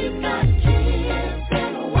he got kids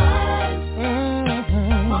and a wife.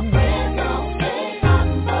 My friends all say I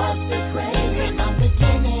must be crazy. I'm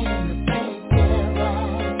beginning to think they're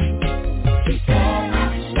right. She said, I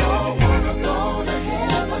sure wanna go to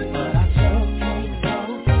heaven, but I sure can't go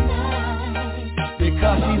tonight.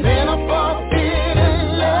 Because she's in a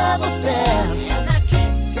forbidden love affair, and I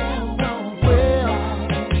can't tell wrong. Well,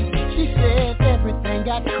 she said everything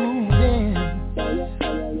got cool then.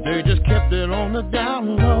 They just kept it on the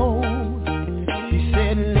down low. She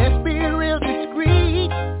said, let's be real discreet.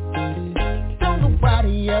 Don't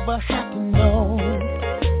nobody ever have to know.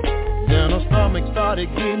 Then her stomach started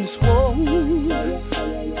getting swollen.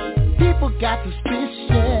 People got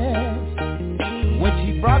suspicious. When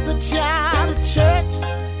she brought the child to church,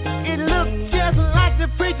 it looked just like the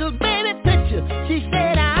preacher's baby picture. She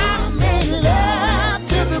said, I made love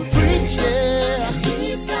to the preacher.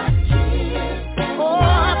 He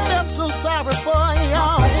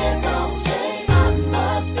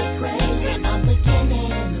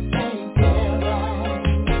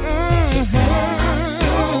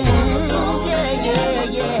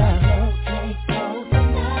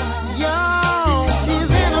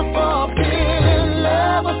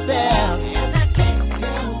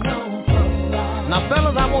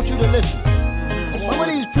want you to listen. Some of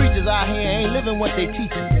these preachers out here ain't living what they teaching.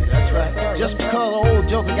 That's right. Just because an old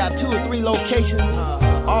joker got 2 or 3 locations,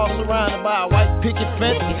 all surrounded by a white picket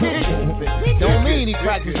fence, don't mean he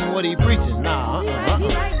practicing what he preaching. Nah,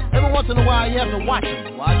 Every once in a while you have to watch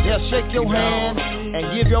him. They'll shake your hand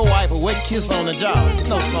and give your wife a wet kiss on the jaw. You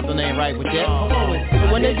know something ain't right with that.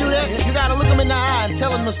 But when they do that, you gotta look them in the eye and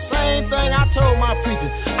tell them the same thing I told my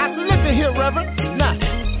preachers. I said, listen here, Reverend. Now,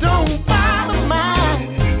 don't bother mine.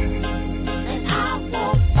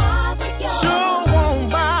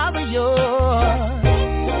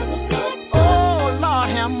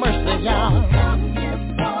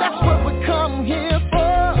 That's what we come here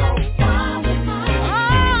for.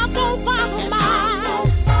 Oh, don't bother mine.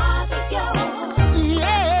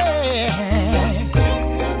 Yeah.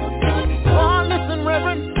 Oh, listen,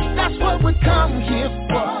 Reverend, that's what we come here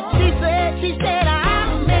for. She said,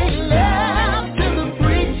 I made love to the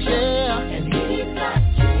preacher, and he's not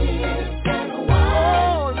here.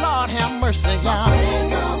 Oh, Lord, have mercy, y'all.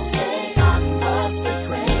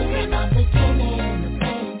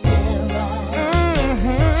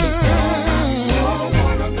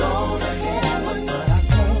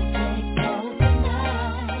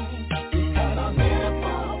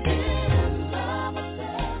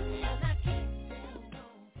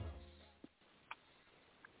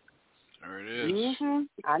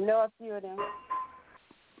 I know a few of them.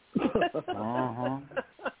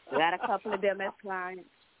 Got a couple of them as clients.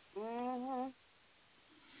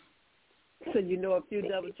 So you know a few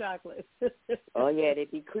double chocolates. Oh yeah, they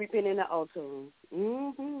be creeping in the altar room.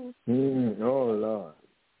 Oh Lord.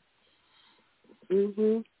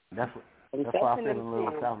 That's why I feel a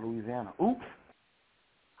little South Louisiana. Oops.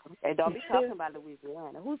 Hey, don't be talking about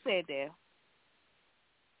Louisiana. Who said that?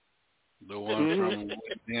 The one from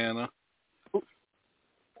Louisiana.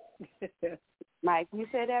 Mike, you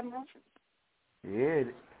said that, man?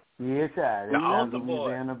 Yeah, child. The altar boy.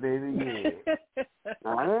 Louisiana, baby, yeah.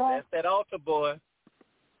 That's that altar boy.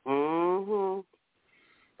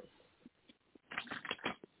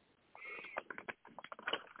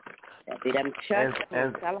 See them church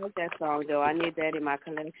songs. I like that song, though. I need that in my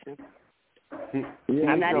collection.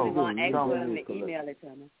 I'm not even going to ask them to email it to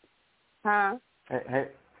me. Huh? Hey.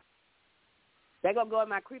 They're going to go on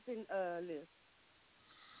my creeping list.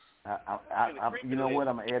 You know what?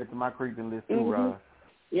 I'm going to add it to my creeping list, too, Rob.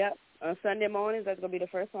 Yep. On Sunday mornings, that's going to be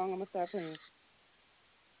the first song I'm going to start playing.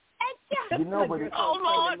 You know, but oh,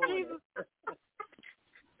 Lord Jesus.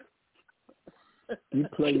 You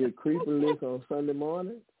play your creeping list on Sunday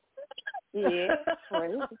morning? Yeah.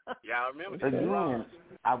 Y'all remember that? Again,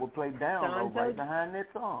 I would play down low right behind that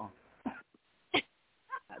song.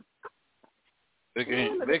 Vic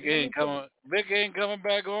ain't coming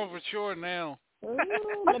back on for sure now.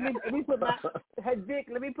 Let me put my Vic.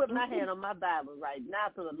 Let me put my hand on my Bible right now,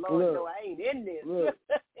 so the Lord know I ain't in this. Look,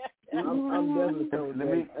 I'm definitely coming back.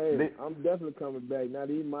 Hey, I'm definitely coming back. Not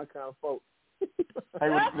even my kind of folks. Hey,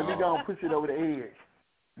 let me go and push it over the edge.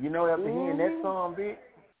 You know, after hearing that song, Vic,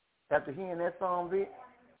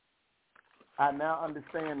 I now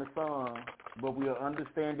understand the song, but we'll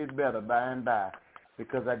understand it better by and by.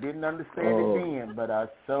 Because I didn't understand it then, but I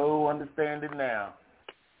so understand it now.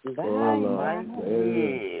 Right? And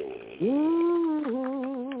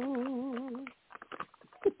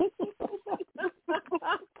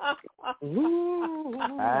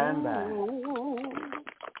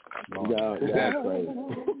Yeah, crazy.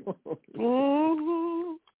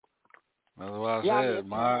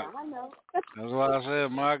 That's why I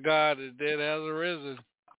said, my God is dead has arisen.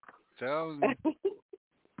 Tell me.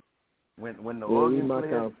 When the organ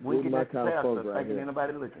plays, we get that kind of pastor right thinking here.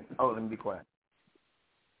 anybody looking. Oh, let me be quiet.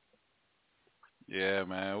 Yeah,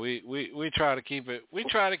 man. We try to keep it. We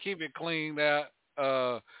try to keep it clean, that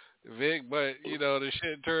Vic. But you know, the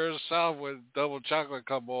shit turns south when double chocolate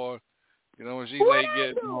come on. You know, when she late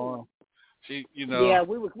getting on. She, you know. Yeah,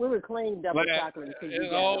 we were clean double chocolate until you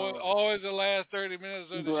it's got on. always the last 30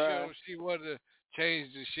 minutes of the show. She wanted to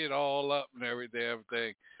change the shit all up and every damn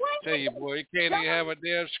thing. Tell you, boy, you can't even have a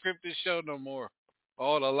damn scripted show no more.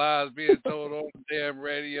 All the lies being told on the damn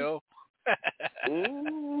radio.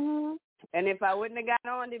 And if I wouldn't have gotten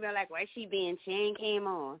on, they'd be like, why she being? She ain't came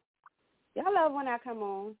on. Y'all love when I come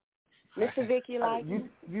on. Mr. Vic, you like you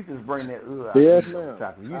just bring that out. Yes, ma'am.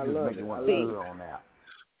 Chocolate. You just make it want to on that.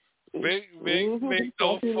 Big,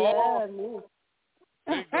 don't fall.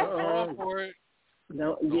 Big, don't fall for it.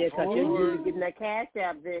 No, yeah, because you're getting that cash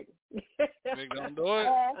out, Vic. Big, don't do it.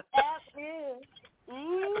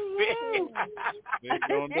 Big,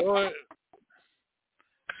 don't do it.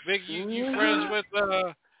 Big, you friends with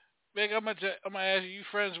Big? I'm gonna ask you. You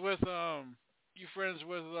friends with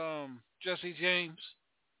Jesse James?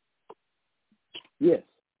 Yes.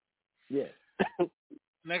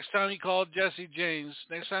 Next time you call Jesse James,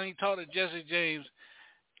 next time you talk to Jesse James,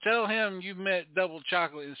 tell him you met Double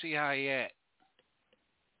Chocolate and see how he act.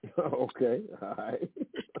 Okay, all right.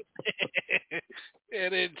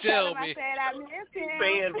 And then tell me. I said I miss him.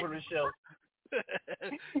 Banned from the show.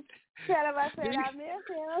 Tell him I said I miss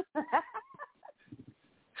him.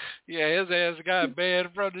 Yeah, his ass got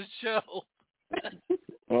banned from the show.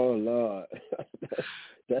 Oh, Lord.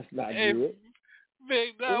 That's not good.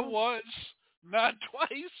 Big, not once, not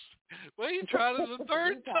twice. Well, he tried it the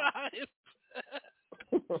third time.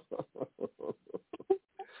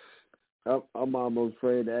 I'm almost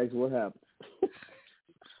afraid to ask what happened.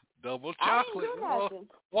 Double chocolate.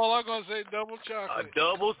 All I'm going to say, double chocolate. A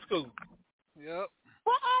double scoop. Yep.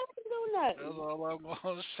 Well, I didn't do nothing. That's all I'm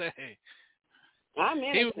going to say. I'm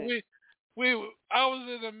innocent. I was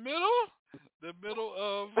in the middle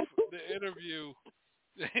of the interview.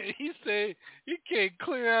 He said he can't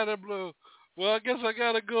clear out of blue. Well, I guess I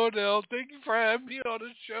got to go now. Thank you for having me on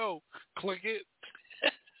the show. Click it.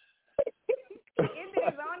 In his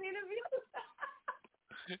own interview?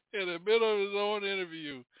 In the middle of his own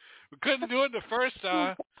interview. We couldn't do it the first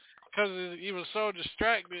time because he was so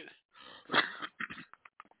distracted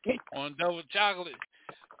on double chocolate.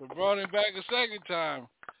 We brought him back a second time.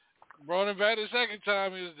 He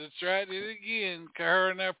was distracted again, her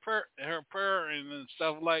and her purring and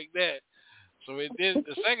stuff like that. So it did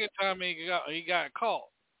the second time he got caught.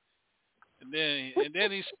 And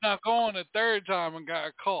then he snuck on the third time and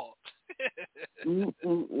got caught.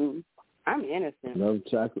 I'm innocent. Double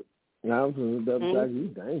chocolate. Now from double chocolate, you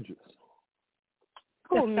dangerous.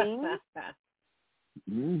 Who, me?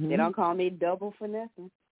 Mm-hmm. They don't call me double for nothing.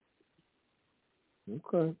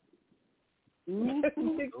 Okay.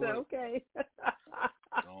 Okay.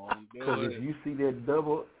 Because if you see that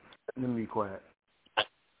double, let me be quiet.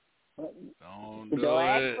 Don't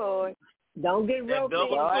ask for it. Don't get roped in.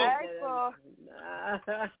 Don't ask for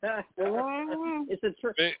It's a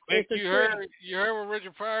trick. You heard what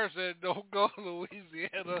Richard Pryor said, don't go to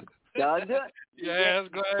Louisiana. Don't do it. Your ass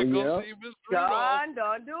glad go see Miss Rudolph.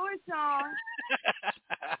 Don't do it, Sean.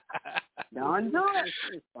 Don't do it.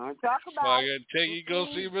 Don't talk about I gotta take you go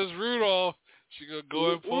see Miss Rudolph. She gonna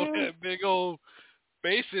go and pull that big old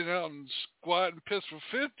basin out and squat and piss for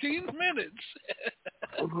 15 minutes.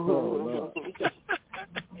 Don't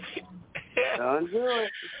do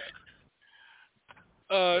it.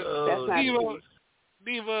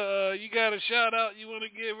 Diva, you got a shout out you want to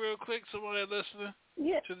give real quick? Someone that listening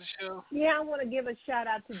to the show? Yeah, I want to give a shout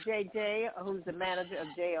out to JJ, who's the manager of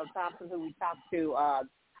J.L. Thompson, who we talked to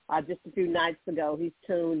just a few nights ago. He's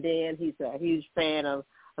tuned in. He's a huge fan of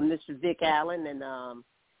Mr. Vic Allen, and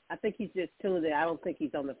I think he's just tuned in. I don't think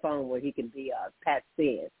he's on the phone where he can be patched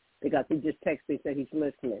in because he just texted me and said he's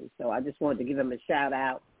listening. So I just wanted to give him a shout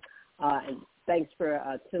out. And thanks for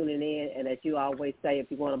tuning in. And as you always say, if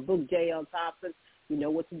you want to book J.L. Thompson, you know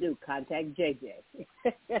what to do. Contact JJ.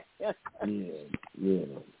 Yeah.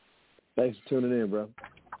 Thanks for tuning in, bro.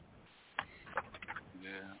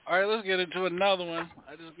 Yeah. All right, let's get into another one.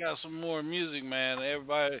 I just got some more music, man.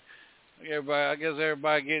 Everybody, I guess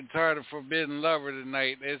everybody getting tired of Forbidden Lover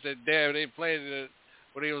tonight. They said, damn, they played it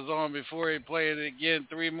when he was on before. He played it again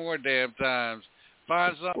 3 more damn times.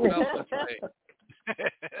 Find something else to play.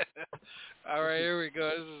 All right, here we go.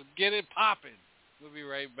 This is Get It Poppin'. We'll be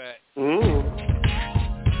right back. You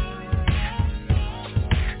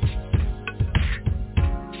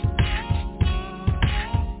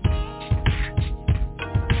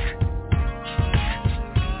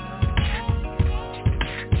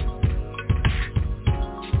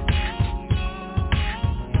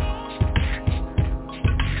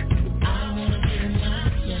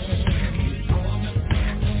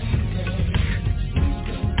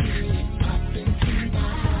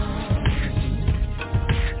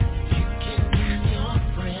can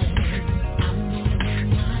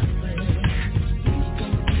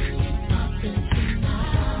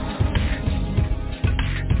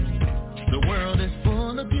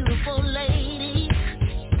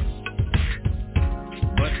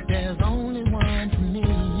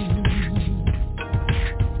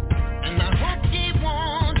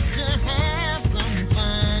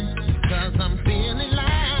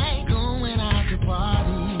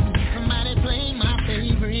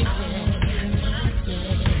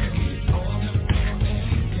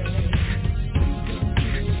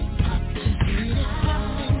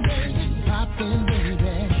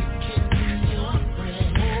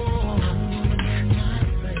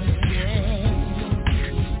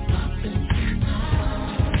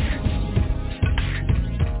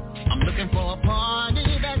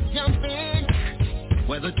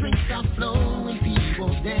drinks are flowing, people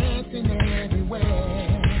dancing everywhere.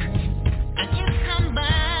 And if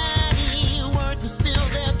somebody were to spill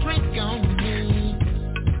their drink on me,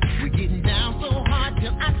 we're getting down so hard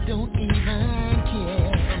till I don't even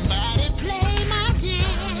care. Somebody play my jam.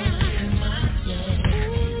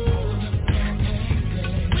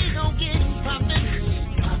 We gon' get poppin',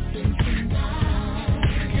 poppin'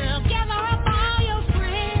 tonight. Girl, gather up all your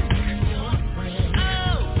friends.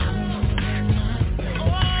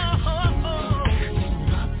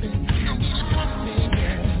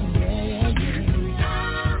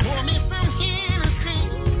 Pour me some Hennessy,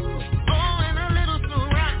 oh, and a little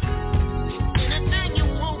Ciroc. Anything you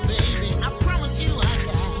want, baby, I promise you I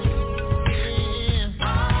got. Yeah.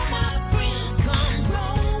 All my friends, come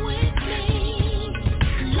roll with me.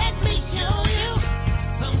 Let me show you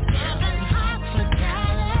some Southern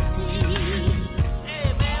hospitality. Hey,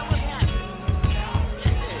 man, what's happening?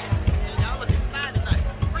 Y'all looking fine tonight.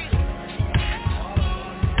 Freedom.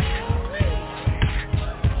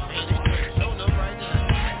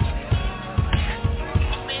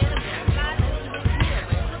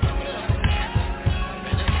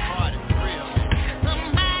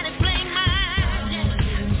 Somebody play my jam.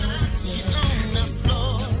 Get on the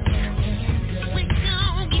floor. We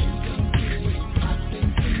gon' get poppin',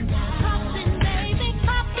 baby,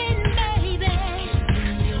 poppin', baby.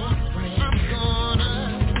 I'm gonna.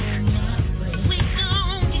 We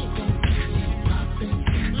gon' get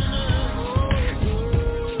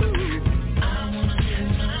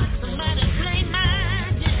somebody play my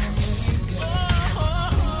jam.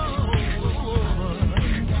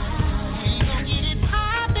 We gon' get it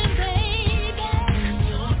poppin', baby.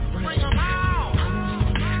 Bring 'em on.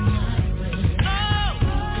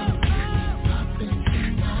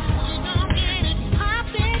 We gon' get it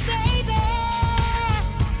poppin', baby.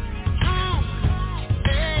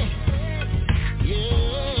 Hey,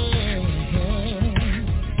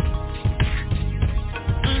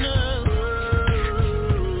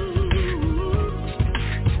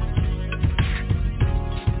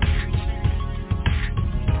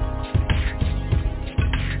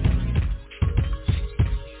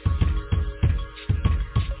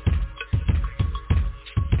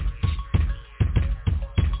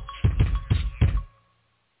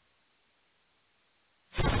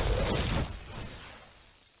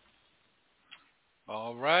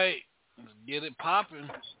 All right, let's get it popping.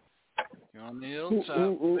 You're on the Hilltop.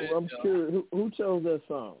 I'm curious. Who chose that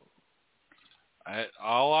song?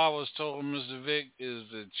 All I was told, Mr. Vic, is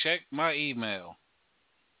to check my email.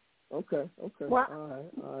 Okay. Well, All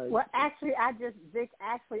right. Well, actually, I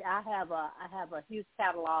have a huge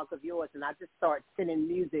catalog of yours, and I just started sending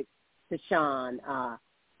music to Sean.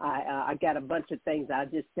 I got a bunch of things I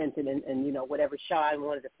just sent it, and you know, whatever Sean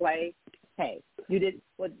wanted to play. Hey, you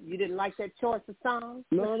didn't like that choice of songs?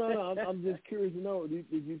 No. I'm just curious to know. Did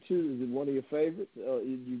you choose? Is it one of your favorites?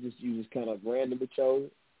 You just kind of randomly chose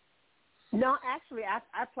it? No, actually,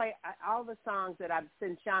 I play all the songs that I've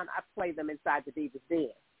sent Sean. I play them inside the Divas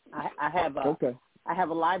Den. I have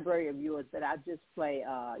a library of yours that I just play.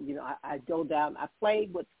 I go down. I play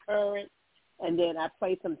what's current, and then I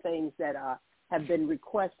play some things that have been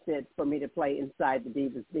requested for me to play inside the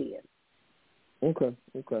Divas Den. Okay.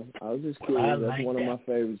 I was just curious. That's one of my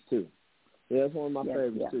favorites too. Yeah, that's one of my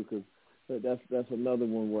favorites too, because that's another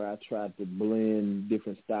one where I tried to blend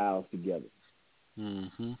different styles together.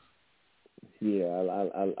 Mm-hmm. Yeah,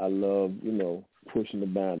 I love pushing the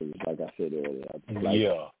boundaries, like I said earlier.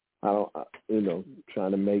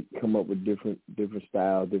 Trying to come up with different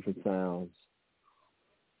styles, different sounds.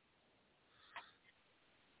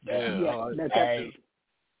 That's right.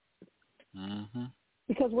 Mm-hmm.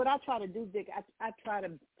 Because what I try to do, Dick, I try to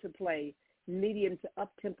play medium to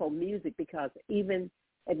up-tempo music, because even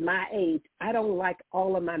at my age, I don't like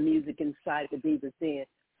all of my music inside the Divas Den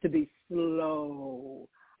to be slow.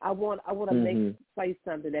 I want to play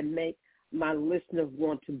something that make my listeners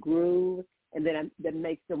want to groove, and then that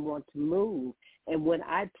makes them want to move. And when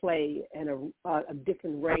I play in a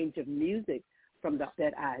different range of music from that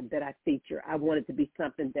I feature, I want it to be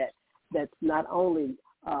something that's not only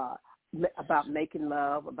about making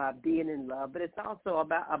love, about being in love, but it's also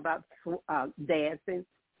about dancing,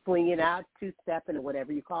 swinging out, two-stepping, or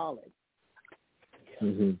whatever you call it.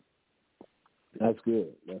 Mm-hmm. That's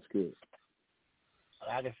good.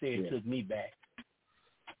 Like I said, it took me back.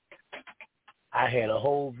 I had a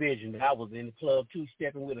whole vision. I was in the club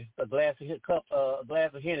two-stepping with a glass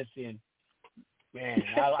of Hennessy, and man,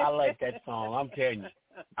 I like that song. I'm telling you,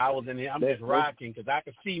 I was in there. I'm just rocking, because I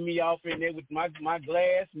could see me off in there with my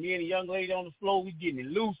glass. Me and a young lady on the floor, we getting it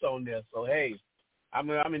loose on there. So hey, I'm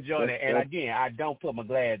enjoying it. And again, I don't put my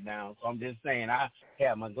glass down, so I'm just saying I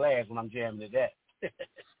have my glass when I'm jamming to that.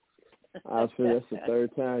 I feel that's the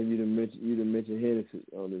third time you done mentioned Hennessy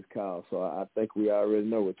on this call, so I think we already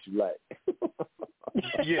know what you like.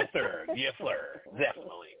 Yes, sir.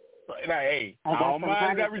 Definitely. Now, hey, I don't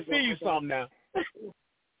mind if I receive something now.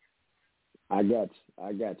 I got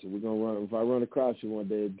you. We're gonna run. If I run across you one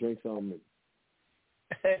day, drinks on me.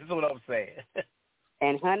 That's what I'm saying.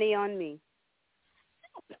 And honey on me.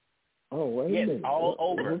 Oh, wait a minute. All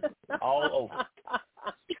over.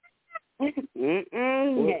 Ain't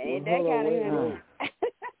that kind of honey.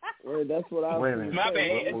 Wait, that's what I was. Wait a minute. My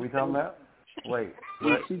bad. What we talking about? Wait.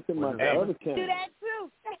 She's talking about the other kind. Do that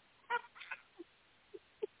too.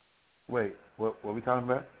 Wait. What we talking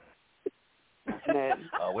about?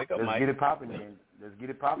 Wake up, Let's Mike. get it popping then. Let's get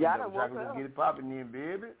it popping. Y'all Let's get it popping then,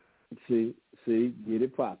 baby. See, get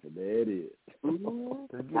it popping. There it is.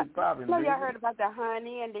 Let's get it popping, So baby. y'all heard about the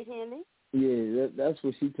honey and the henny? Yeah, that's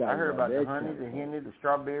what she talking about. I heard about the honey, the henny, the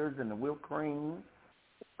strawberries, and the whipped cream.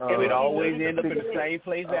 And it always end up in the same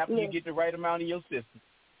place after you get the right amount in your system.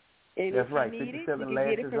 And that's right. 57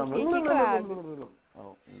 lashes on the.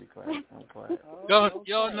 Oh, in the class. I'm quiet.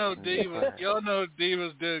 Y'all know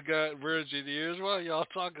Divas did got virgin ears. Why y'all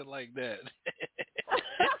talking like that?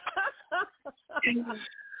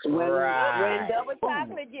 When double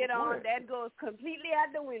chocolate get on, that goes completely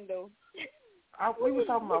out the window. We were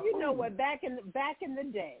talking about you know what? Back in the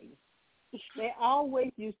day, they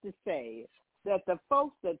always used to say that the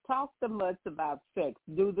folks that talk the most about sex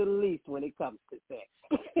do the least when it comes to sex.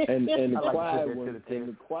 And the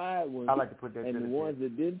quiet ones, I like to put that and to the the ones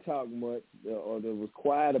that didn't talk much or that was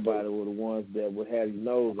quiet about it were the ones that would have your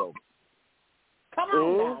nose open. Come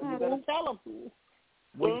on now, you better tell them.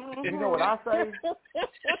 You know what I say?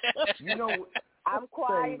 I'm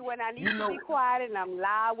quiet when I need to be quiet, and I'm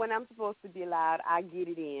loud when I'm supposed to be loud. I get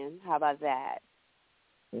it in. How about that?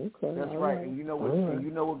 Okay, that's right. And you know what? And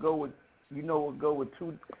you know what go with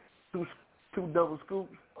two double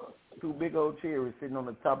scoops, two big old cherries sitting on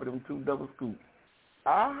the top of them two double scoops.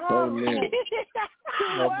 Wait a minute.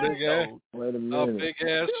 Wait a big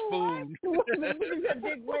ass spoon. Wait a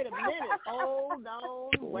minute. Hold on.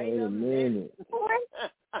 Wait a minute.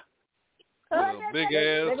 Big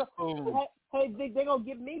ass spoon. Hey, Vic, they're going to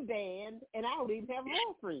get me banned, and I don't even have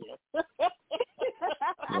room for you.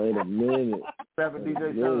 Wait a minute.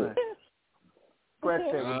 DJ Shine.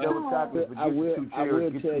 Scratch that with double chocolate. I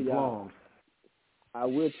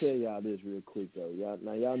will tell y'all this real quick though.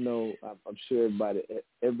 Y'all know. I'm sure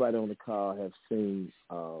everybody on the call have seen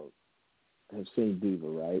Diva,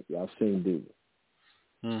 right? Y'all seen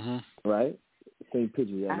Diva, right? Seen pictures.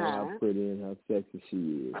 Y'all know how pretty and how sexy she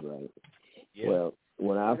is, right? Yeah. Well,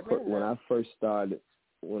 when I first started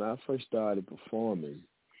performing,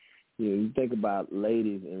 you think about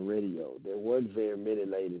ladies in radio. There weren't very many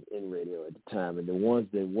ladies in radio at the time, and the ones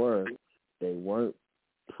that were, they weren't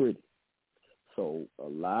pretty. So a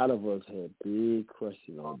lot of us had big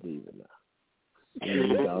crushes on Diva now. And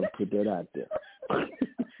we gotta put that out there.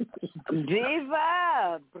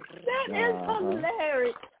 Diva! That is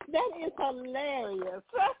hilarious. That is hilarious.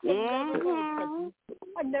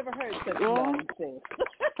 I've never heard such nonsense.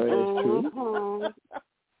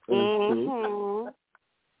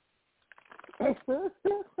 It's true.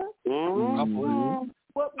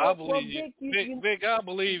 I believe you. Vic, I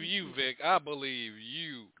believe you, Vic. I believe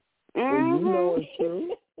you. You know it's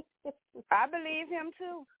true. I believe him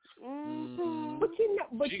too. But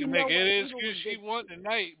she can make any excuse she want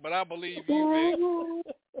tonight, but I believe you,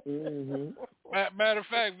 Vic. Matter of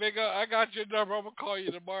fact, Vic, I got your number. I'm gonna call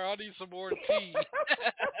you tomorrow. I need some more tea.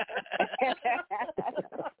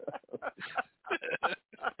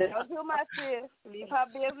 Don't do my sis. Leave her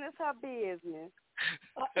business.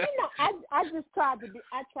 I just tried to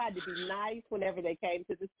be nice whenever they came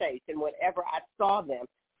to the station, whenever I saw them.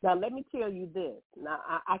 Now, let me tell you this. Now,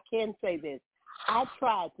 I can say this. I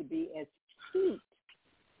tried to be as cute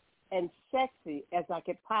and sexy as I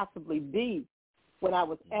could possibly be when I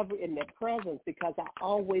was ever in their presence, because I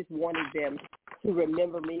always wanted them to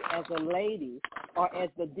remember me as a lady or as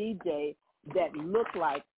the DJ that looked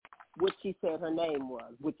like what she said her name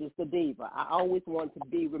was, which is the Diva. I always wanted to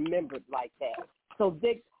be remembered like that. So,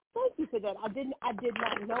 Vic, thank you for that. I did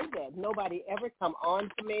not know that. Nobody ever come on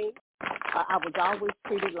to me. I was always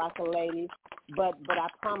treated like a lady, but I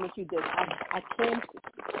promise you this, I can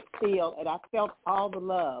feel and I felt all the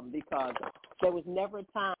love, because there was never a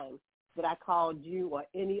time that I called you or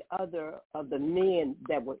any other of the men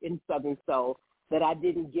that were in Southern Soul that I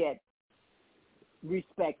didn't get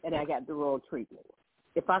respect and I got the wrong treatment.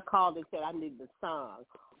 If I called and said I need the song,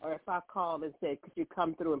 or if I called and said, could you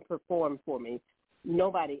come through and perform for me,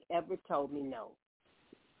 nobody ever told me no.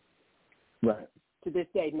 Right. To this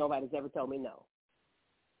day, nobody's ever told me no.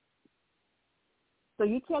 So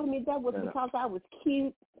you telling me that was because I was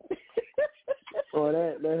cute? Oh,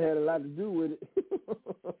 that had a lot to do with it.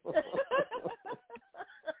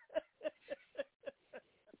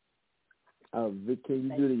 Vic, can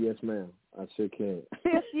you do the yes, ma'am? I sure can.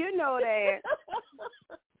 Sis, you know that.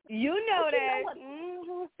 You know that.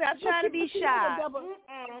 Stop trying to be shy.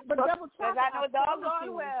 But double because I know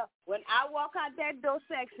doggone well, when I walk out that door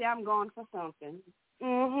sexy, I'm going for something.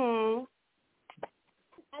 Mm-hmm.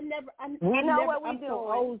 We know what we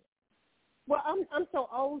do. Well, I'm so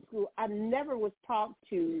old school. I never was taught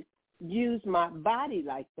to use my body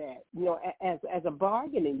like that, as a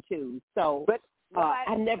bargaining tool. So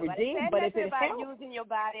I never did. But if it helps, using your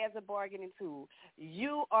body as a bargaining tool,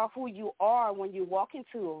 you are who you are when you walk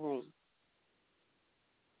into a room.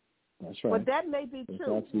 That's right. But that may be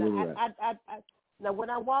true. Now, when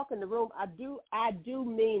I walk in the room, I do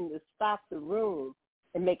mean to stop the room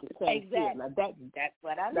and make it sense. Exactly. Now that's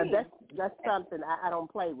what I mean. That's something I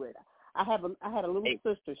don't play with. I had a little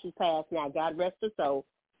sister. She passed now. God rest her soul.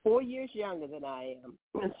 4 years younger than I am,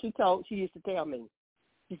 and she used to tell me,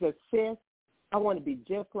 she said, "Sis, I want to be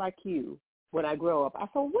just like you when I grow up." I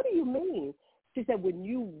said, "What do you mean?" She said, "When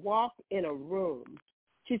you walk in a room,"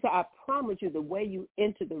 she said, "I promise you, the way you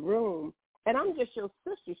enter the room, and I'm just your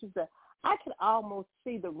sister." She said, "I could almost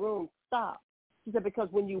see the room stop." She said,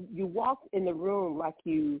 "Because when you walked in the room like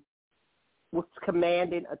you was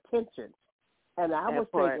commanding attention." And I was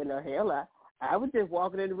thinking, hell, I was just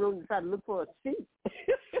walking in the room and trying to look for a seat.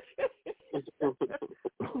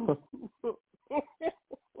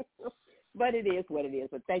 But it is what it is.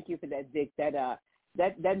 But thank you for that, Vic.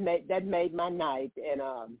 That made my night, and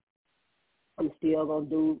I'm still gonna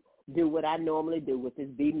do what I normally do, which is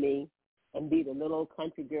be me and be the little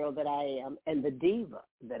country girl that I am and the diva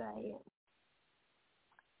that I am.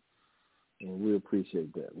 And we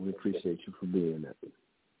appreciate that. We appreciate you for being that.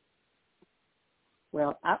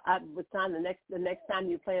 Well, I was trying the next time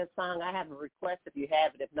you play a song, I have a request if you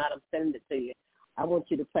have it. If not, I'm sending it to you. I want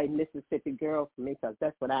you to play Mississippi Girl for me because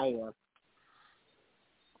that's what I am.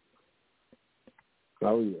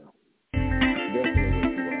 Oh, yeah. Definitely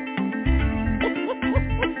what you are.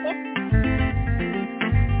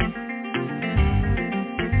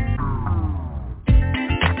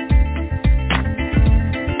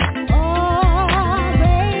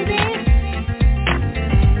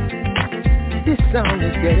 This song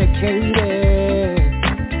is dedicated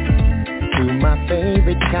to my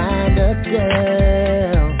favorite kind of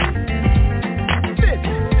girl.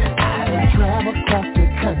 I done traveled across the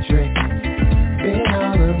country, been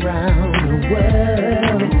all around the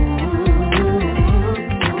world.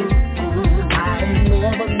 I ain't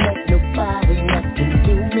never met nobody that can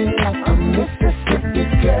do me like a Mississippi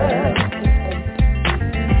girl.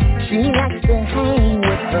 She likes to hang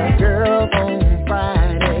with her girls on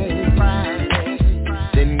Friday,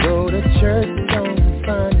 then go to church on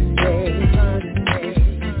Sunday,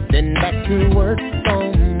 then back to work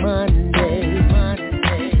on Monday.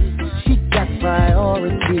 She got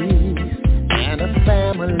priorities and a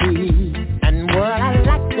family, and what I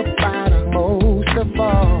like about her most of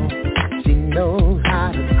all, she knows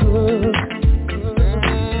how to cook.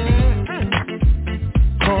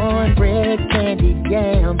 Cornbread, candied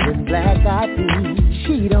yams, and black-eyed peas.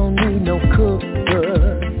 She don't need no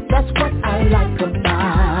cookbook. That's what I like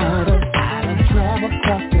about her. I done traveled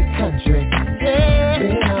across the country,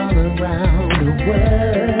 been all around the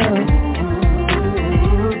world.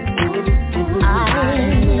 I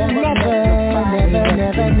never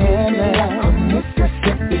a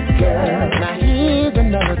Mississippi girl. Now here's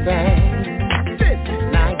another thing.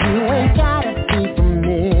 Now you ain't gotta be from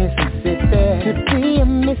Mississippi to be a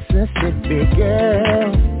Mississippi girl.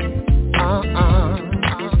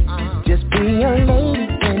 Just be a lady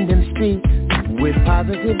in them streets with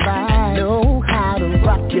positive vibes. Know how to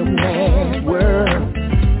rock your man's world.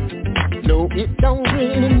 No, it don't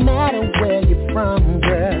really matter where you're from,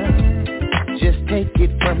 girl. Just take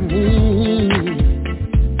it from me.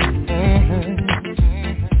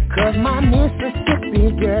 'Cause my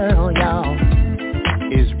Mississippi girl, y'all,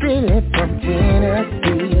 is really from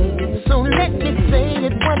Tennessee. So let me say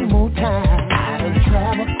it one more time. I done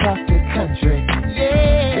traveled across the country,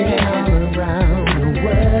 been all around the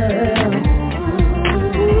world.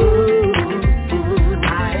 I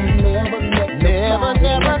ain't never met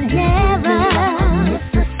never a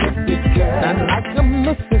Mississippi girl. Not like a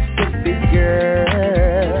Mississippi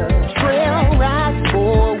girl. Trail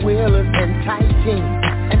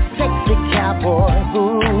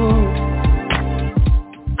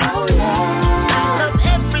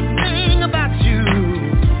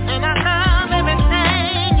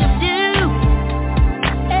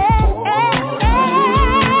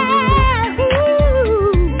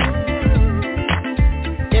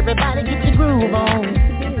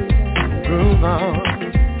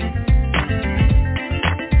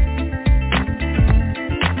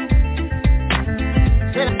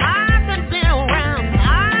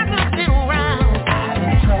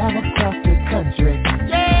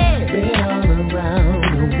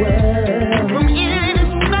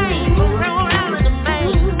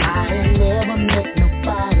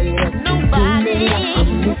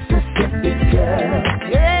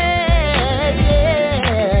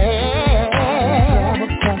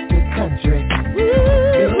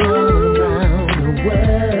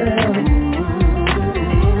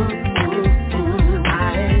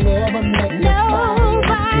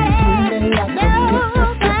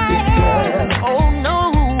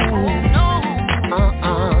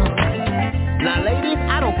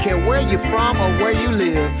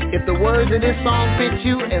words of this song fit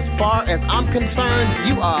you, as far as I'm concerned,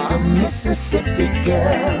 you are a Mississippi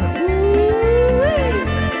girl.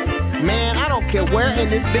 Man, I don't care where in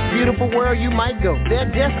this big beautiful world you might go, there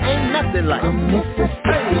just ain't nothing like a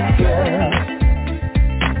Mississippi girl.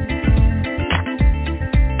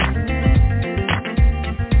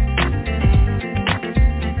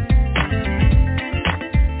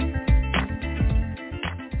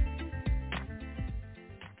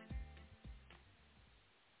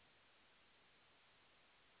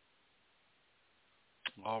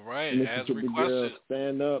 All right, Mississippi as requested. Girl,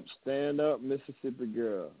 stand up, Mississippi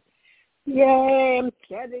girl. Yeah, I'm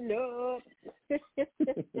standing up.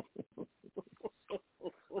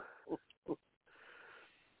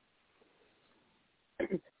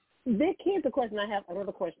 Vic, here's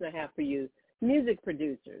another question I have for you. Music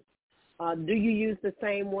producers, do you use the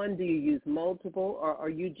same one? Do you use multiple, or are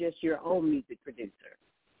you just your own music producer?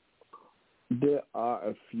 There are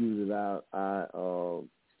a few that I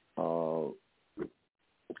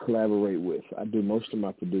collaborate with. I do most of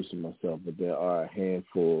my producing myself, but there are a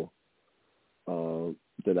handful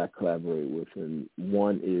that I collaborate with, and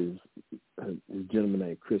one is a gentleman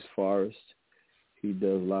named Chris Forrest. He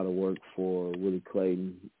does a lot of work for Willie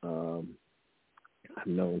Clayton. I've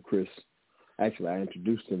known Chris. Actually, I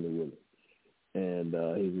introduced him to Willie, and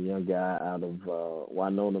he's a young guy out of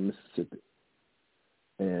Winona, Mississippi.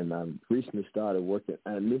 And I recently started working,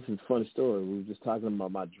 and this is a funny story. We were just talking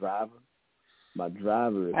about my driver. My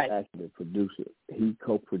driver is actually a producer. He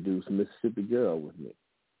co-produced Mississippi Girl with me.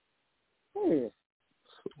 Oh,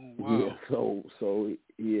 wow.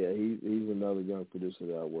 Yeah, he's another young producer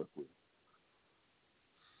that I work with.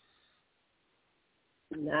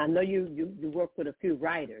 Now, I know you work with a few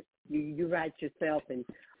writers. You write yourself, and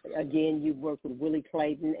again, you work with Willie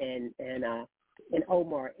Clayton and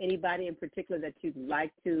Omar. Anybody in particular that you'd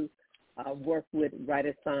like to work with, write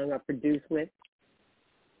a song or produce with?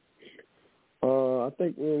 I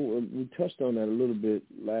think we touched on that a little bit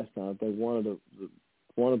last time. I think one of the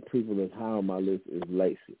people that's high on my list is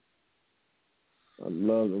Lacey.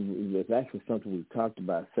 It's actually something we've talked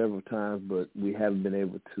about several times, but we haven't been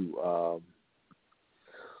able to,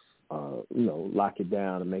 lock it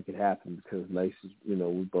down and make it happen because Lacey,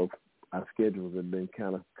 our schedules have been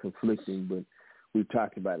kind of conflicting, but we've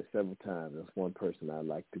talked about it several times. That's one person I'd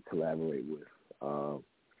like to collaborate with.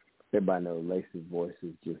 Everybody knows Lacey's voice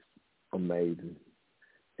is just amazing,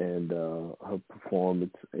 and her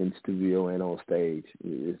performance in studio and on stage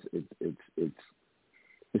it's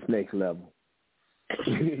next level.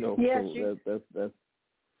 Yeah,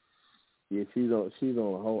 she's on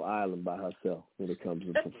a whole island by herself when it comes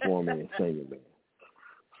to performing and singing, man.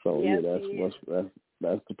 So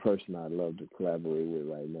that's the person I'd love to collaborate with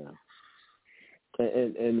right now.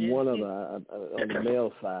 And one other on the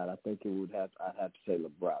male side, I think I'd have to say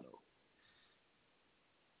Vibrato.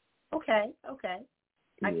 Okay.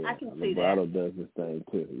 Yeah, I can see Vibrato that. does his thing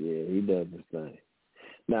too. Yeah, he does his thing.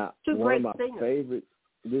 Now, one of my singers. favorite.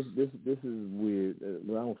 This is weird.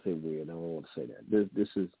 Well, I don't say weird. I don't want to say that. This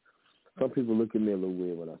is. Some people look at me a little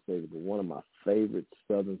weird when I say it, but one of my favorite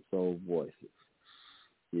Southern soul voices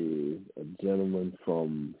is a gentleman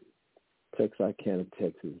from Texarkana,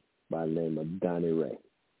 Texas, by the name of Donnie Ray.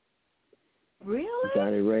 Really?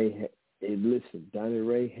 Donnie Ray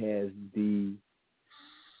has the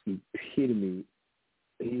epitome.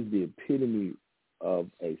 He's the epitome of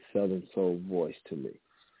a Southern soul voice to me.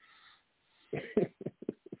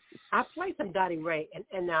 I played some Donnie Ray,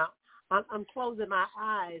 and now I'm closing my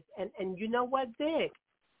eyes, and you know what, Vic?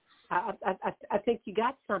 I think you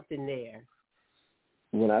got something there.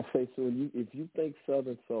 When I say so, if you think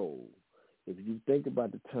Southern soul, if you think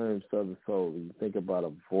about the term Southern soul, you think about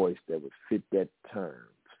a voice that would fit that term,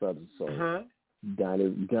 Southern soul.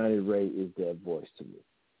 Donnie Ray is that voice to me.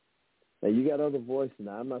 Now you got other voices.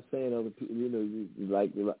 Now I'm not saying other people.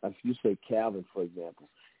 Like if you say Calvin, for example,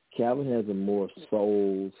 Calvin has a more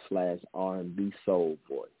soul/R&B soul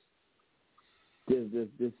voice. This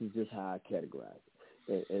is just how I categorize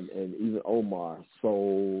it. And even Omar,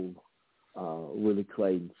 soul, Willie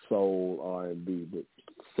Clayton, soul, R&B, but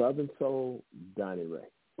Southern soul, Donnie Ray.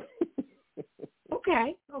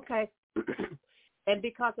 Okay. And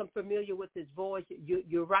because I'm familiar with his voice,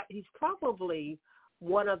 you're right. He's probably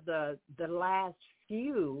one of the last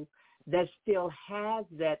few that still has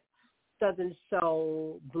that Southern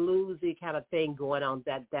soul, bluesy kind of thing going on.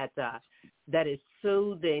 That is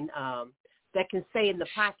soothing. That can stay in the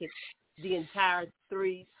pocket the entire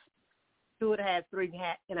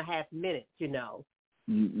 3.5 minutes, You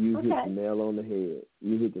hit the nail on the head.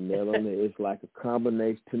 It's like a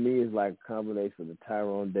combination. To me, it's like a combination of the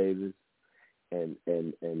Tyrone Davis and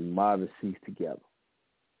Marvin Cease together.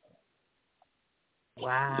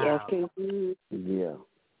 Wow. Yes,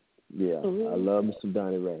 Yeah. I love me some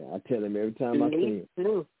Donnie Ray. I tell him every time I see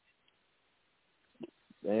him.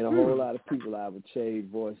 There ain't a whole lot of people I would trade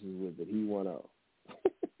voices with, but he one of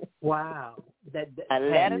them. Wow. A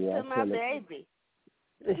letter to my baby.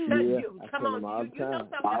 Come on, you know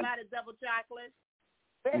something about a double chocolate?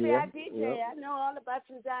 Baby, I did say I know all about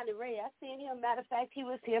some Donnie Ray. I seen him. Matter of fact, he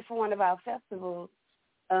was here for one of our festivals.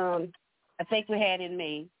 I think we had in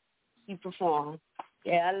May. He performed.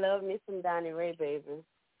 Yeah, I love me some Donnie Ray, baby.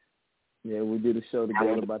 Yeah, we did a show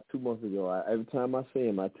together about 2 months ago. Every time I see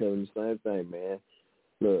him, I tell him the same thing, man.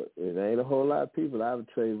 Look, it ain't a whole lot of people I would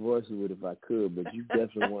trade voices with if I could, but you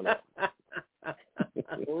definitely one of them.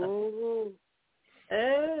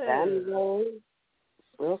 Donnie Ray,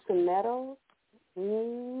 Wilson Meadows.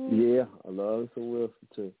 Yeah, I love some Wilson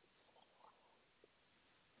too.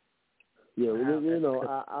 Yeah, you know,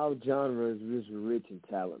 our genre is just rich in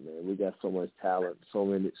talent, man. We got so much talent, so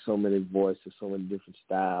many voices, so many different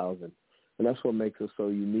styles, and that's what makes us so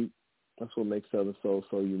unique. That's what makes Southern Soul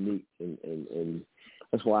so unique, and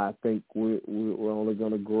that's why I think we're only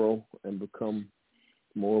going to grow and become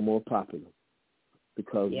more and more popular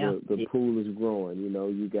because the pool is growing. You know,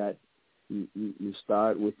 you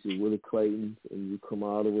start with your Willie Claytons and you come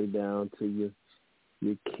all the way down to your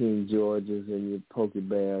King Georges and your Pokey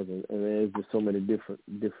Bears, and there's just so many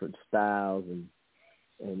different styles,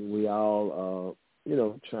 and we all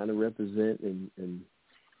trying to represent and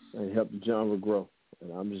help the genre grow,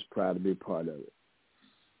 and I'm just proud to be a part of it.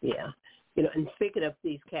 Yeah. You know, and speaking of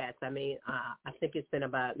these cats, I mean, I think it's been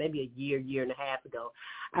about maybe a year and a half ago,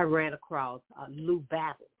 I ran across Lou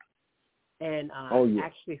Battle, and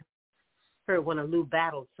actually heard one of Lou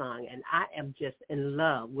Battle's songs, and I am just in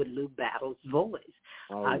love with Lou Battle's voice.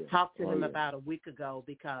 I talked to him about a week ago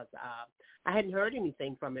because I hadn't heard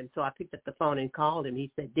anything from him, so I picked up the phone and called him. He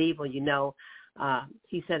said, Diva,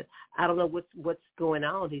 he said, I don't know what's going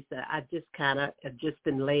on. He said, I just kind of have just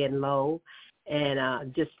been laying low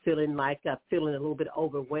and just feeling a little bit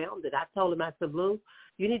overwhelmed. And I told him, I said, Lou,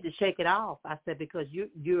 you need to shake it off. I said, because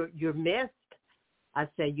you're missed. I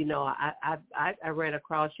said, I ran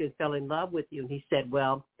across you and fell in love with you. And he said,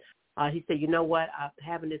 you know what? I'm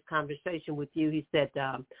having this conversation with you. He said,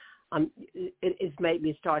 it's made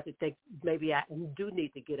me start to think maybe I do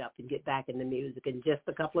need to get up and get back into music. And just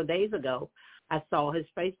a couple of days ago, I saw his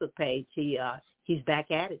Facebook page. He's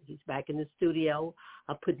back at it. He's back in the studio,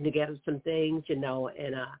 putting together some things, and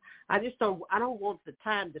I don't want the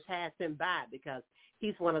time to pass him by because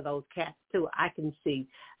he's one of those cats too. I can see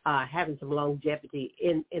having some longevity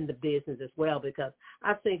in the business as well because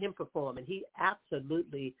I've seen him perform, and he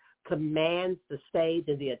absolutely commands the stage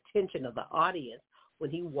and the attention of the audience when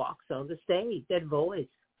he walks on the stage. That voice.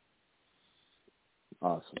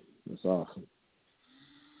 Awesome. That's awesome.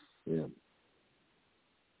 Yeah.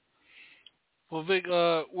 Well, Vic,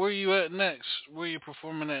 where are you at next? Where are you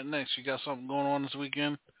performing at next? You got something going on this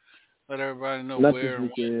weekend? Let everybody know where and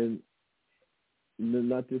when.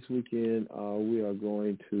 Not this weekend. We are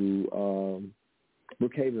going to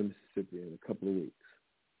Brookhaven, Mississippi in a couple of weeks.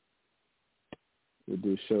 We'll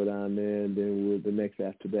do a show down there, and then the next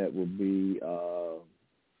after that will be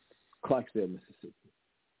Clarksdale, Mississippi.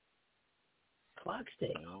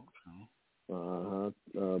 Clarksdale?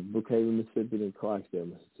 Brookhaven, Mississippi, and Clarksdale,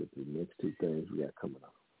 Mississippi. The next two things we got coming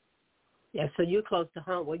up. Yeah, so you're close to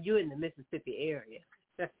home. Well, you're in the Mississippi area.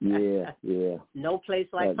 Yeah. No place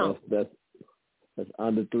like home. That's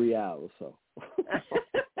under 3 hours, so.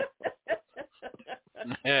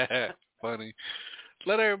 Funny.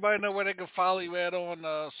 Let everybody know where they can follow you at on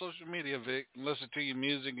social media, Vic, and listen to your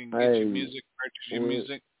music and get your music, purchase your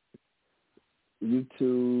music.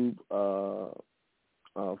 YouTube,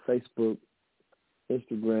 Facebook,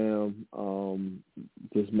 Instagram.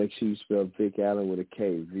 Just make sure you spell Vic Allen with a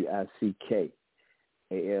K, VICKALLEN.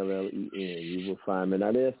 You will find me.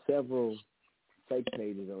 Now, there are several fake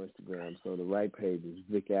pages on Instagram, so the right page is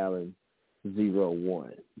Vic Allen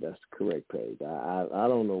 01. That's the correct page. I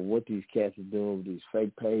don't know what these cats are doing with these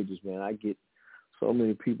fake pages, man. I get so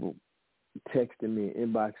many people texting me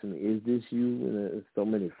and inboxing me, is this you? And so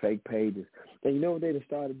many fake pages. And you know what they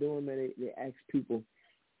started doing, man? They ask people,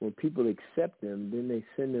 when people accept them, then they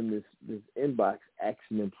send them this inbox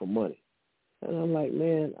asking them for money. And I'm like,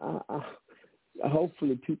 man, I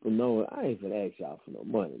hopefully people know I ain't gonna ask y'all for no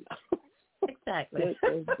money now. Exactly.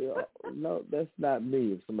 No, that's not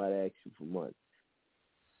me if somebody asks you for money.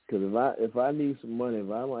 Because if I need some money, if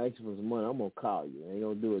I'm going to ask you for some money, I'm going to call you. I ain't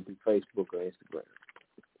going to do it through Facebook or Instagram.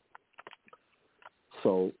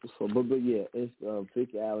 But yeah, it's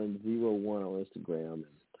Vic Allen 01 on Instagram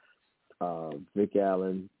and Vic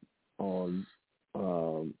Allen on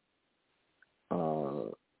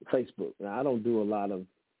Facebook. Now, I don't do a lot of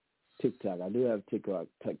TikTok. I do have a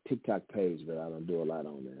TikTok page, but I don't do a lot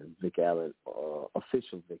on there. Vic Allen,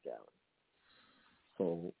 official Vic Allen.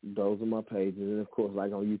 So those are my pages. And, of course,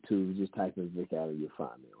 like on YouTube, just type in Vic Allen, you'll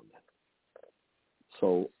find me on that.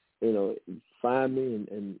 So, find me,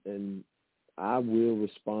 and I will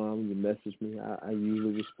respond when you message me. I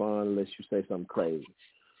usually respond unless you say something crazy.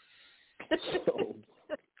 So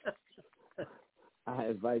I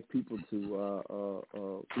invite people to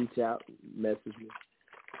reach out, message me,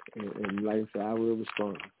 and like I said, I will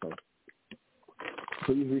respond. So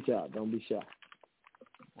please reach out. Don't be shy.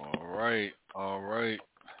 All right.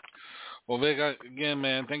 Well, Vic, again,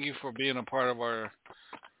 man, thank you for being a part of our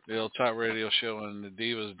Hilltop Radio Show and the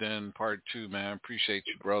Divas Den Part 2, man. Appreciate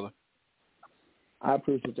you, brother. I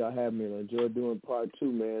appreciate y'all having me. I enjoy doing Part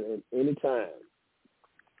 2, man. And anytime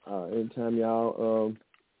y'all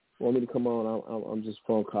want me to come on, I'm just a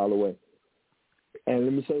phone call away. And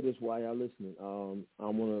let me say this while y'all listening. I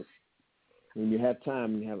want to, when you have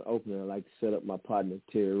time and you have an opening, I like to set up my partner,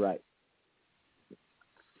 Terry Wright,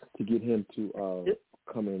 to get him to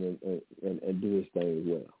come in and do his thing as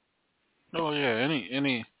well. Oh, yeah.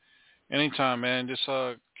 Anytime, man. Just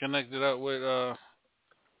connect it up with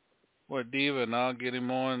Diva, and I'll get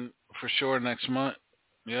him on for sure next month.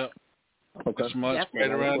 Yep. Okay. This month's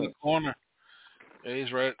right around the corner. Yeah,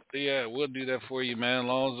 he's right. Yeah, we'll do that for you, man.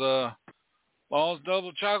 Long as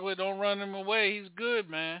Double Chocolate don't run him away, he's good,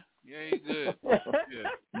 man. Yeah, he's good. Yeah.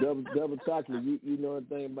 Double Chocolate, you know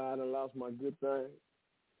anything about I lost my good thing?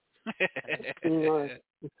 Look,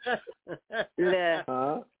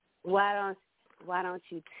 why don't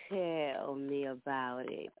you tell me about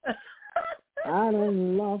it? I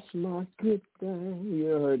done lost my good thing. You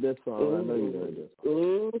heard that song? I know you heard that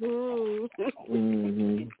song.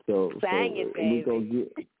 So Sang it, baby.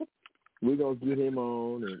 We're gonna get him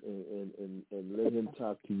on and let him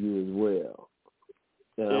talk to you as well.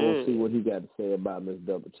 And I want to see what he got to say about Miss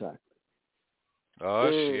Double Chocolate.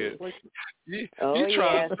 Oh shit! You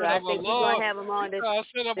yeah. to So I think we're gonna have him on the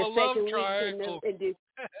set up a love triangle. And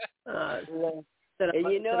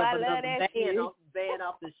you know I love that ban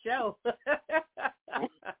off the show.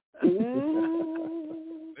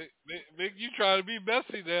 Vic, you trying to be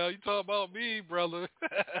messy now. You talk about me, brother.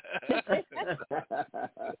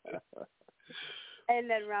 Ain't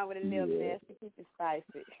nothing wrong with a little mess to keep it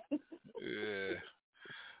spicy. Yeah.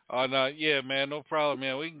 Oh, no, yeah, man, no problem,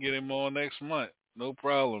 man. We can get him on next month. No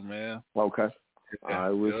problem, man. Okay. Yeah. All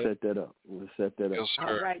right, we'll set that up. Yes, sir.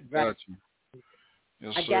 All right, got you.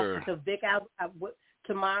 Yes, I sir. got you. So, Vic,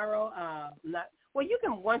 tomorrow, you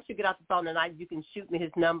can, once you get off the phone tonight, you can shoot me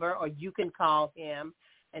his number, or you can call him,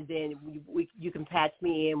 and then you can patch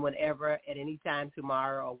me in whenever, at any time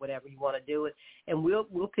tomorrow, or whatever you want to do it, and we'll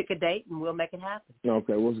pick a date and we'll make it happen.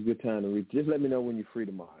 Okay, what's a good time to reach? Just let me know when you're free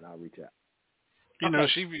tomorrow, and I'll reach out. You know,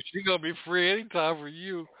 she gonna be free anytime for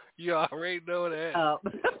you. You already know that.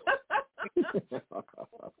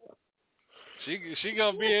 She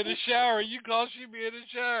gonna be in the shower. You call, she be in the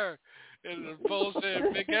shower. And the phone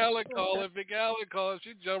said, Vic Allen calling.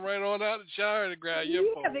 She jump right on out of the shower and grab your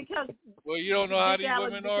phone. Because you don't know how these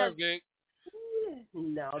women are, Vic.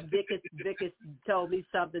 No, Vic has told me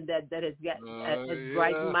something that has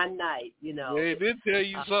brightened my night. You know, they did tell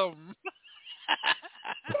you something.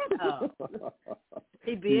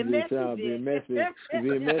 He being messy. Being messy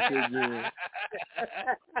again.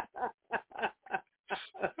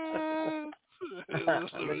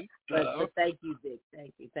 But thank you, Vic.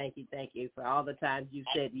 Thank you for all the times you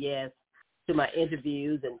said yes to my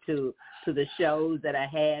interviews and to the shows that I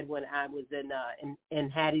had when I was in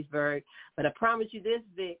Hattiesburg. But I promise you this,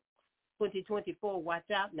 Vic, 2024, watch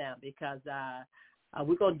out now, because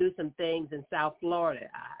we're going to do some things in South Florida.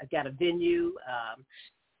 I got a venue.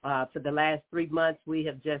 For the last 3 months, we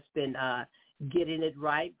have just been getting it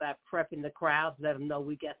right by prepping the crowds, let them know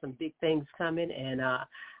we got some big things coming. And I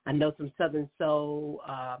know some Southern Soul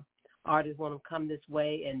artists want to come this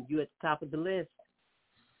way, and you're at the top of the list.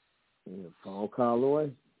 Yeah, phone call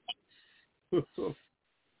away.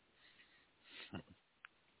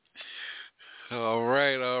 All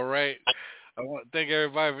right. I want to thank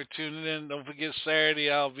everybody for tuning in. Don't forget, Saturday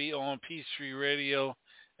I'll be on Peachtree Radio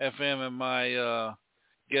FM, and my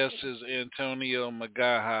guest is Antonio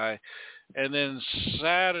Magahai. And then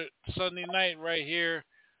Sunday night right here,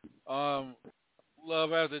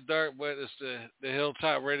 Love After Dark, but it's the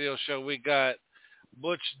Hilltop Radio Show. We got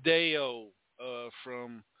Butch Deo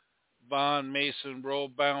from Von Mason, Roll,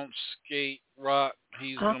 Bounce, Skate, Rock.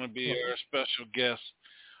 He's going to be our special guest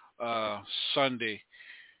Sunday.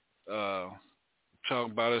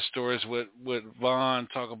 Talk about his stories with Von.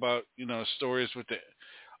 Talk about stories with the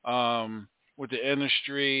the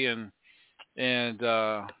industry and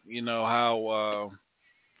you know how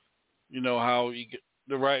you get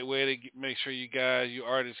the right way to make sure you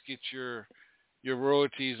artists get your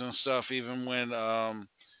royalties and stuff, even when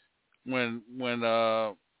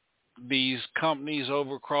these companies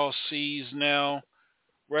over across seas now,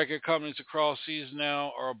 record companies across seas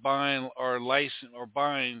now are buying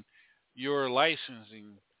your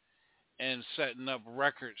licensing and setting up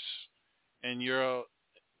records, and you're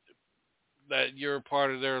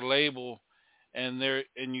part of their label, and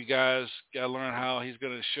you guys gotta learn how he's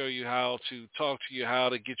gonna show you how to talk to you, how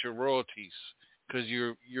to get your royalties, because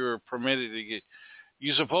you're permitted to get.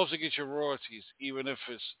 You're supposed to get your royalties, even if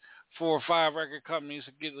it's 4 or 5 record companies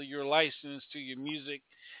to get your license to your music,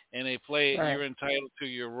 and they play it. Right. You're entitled to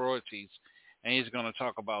your royalties, and he's going to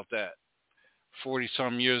talk about that.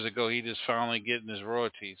 40-some years ago, he just finally getting his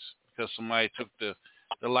royalties because somebody took the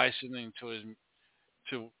licensing to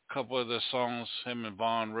a couple of the songs him and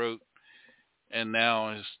Vaughn wrote, and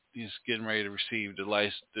now he's getting ready to receive the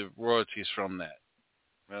royalties from that.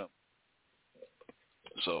 Well,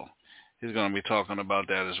 so he's going to be talking about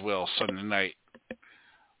that as well Sunday night.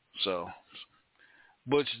 So,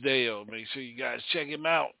 Butch Dale, make sure you guys check him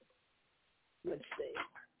out. Butch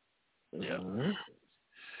Dale. Yeah.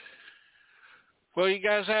 Well, you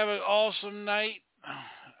guys have an awesome night.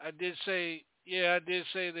 I did say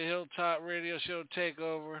the Hilltop Radio Show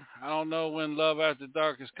takeover. I don't know when Love After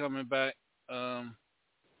Dark is coming back.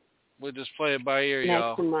 We'll just play it by ear,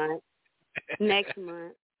 y'all. Next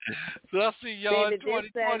month. So I'll see y'all in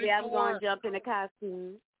 2024. I'm going to jump in the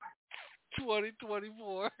costume.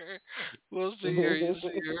 2024. We'll see her. You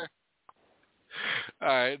see her. All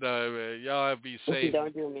right, no, man. Y'all be safe.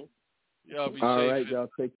 Don't do me. Y'all be All safe. All right, y'all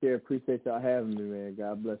take care. Appreciate y'all having me, man.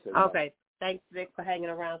 God bless everybody. Okay. Thanks, Vic, for hanging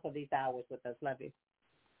around for these hours with us. Love you.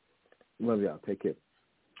 Love y'all. Take care.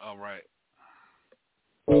 All right.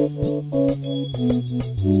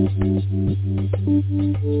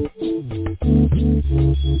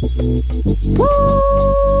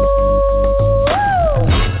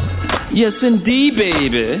 Yes, indeed,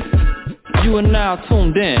 baby. You are now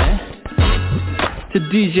tuned in to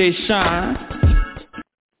DJ Shine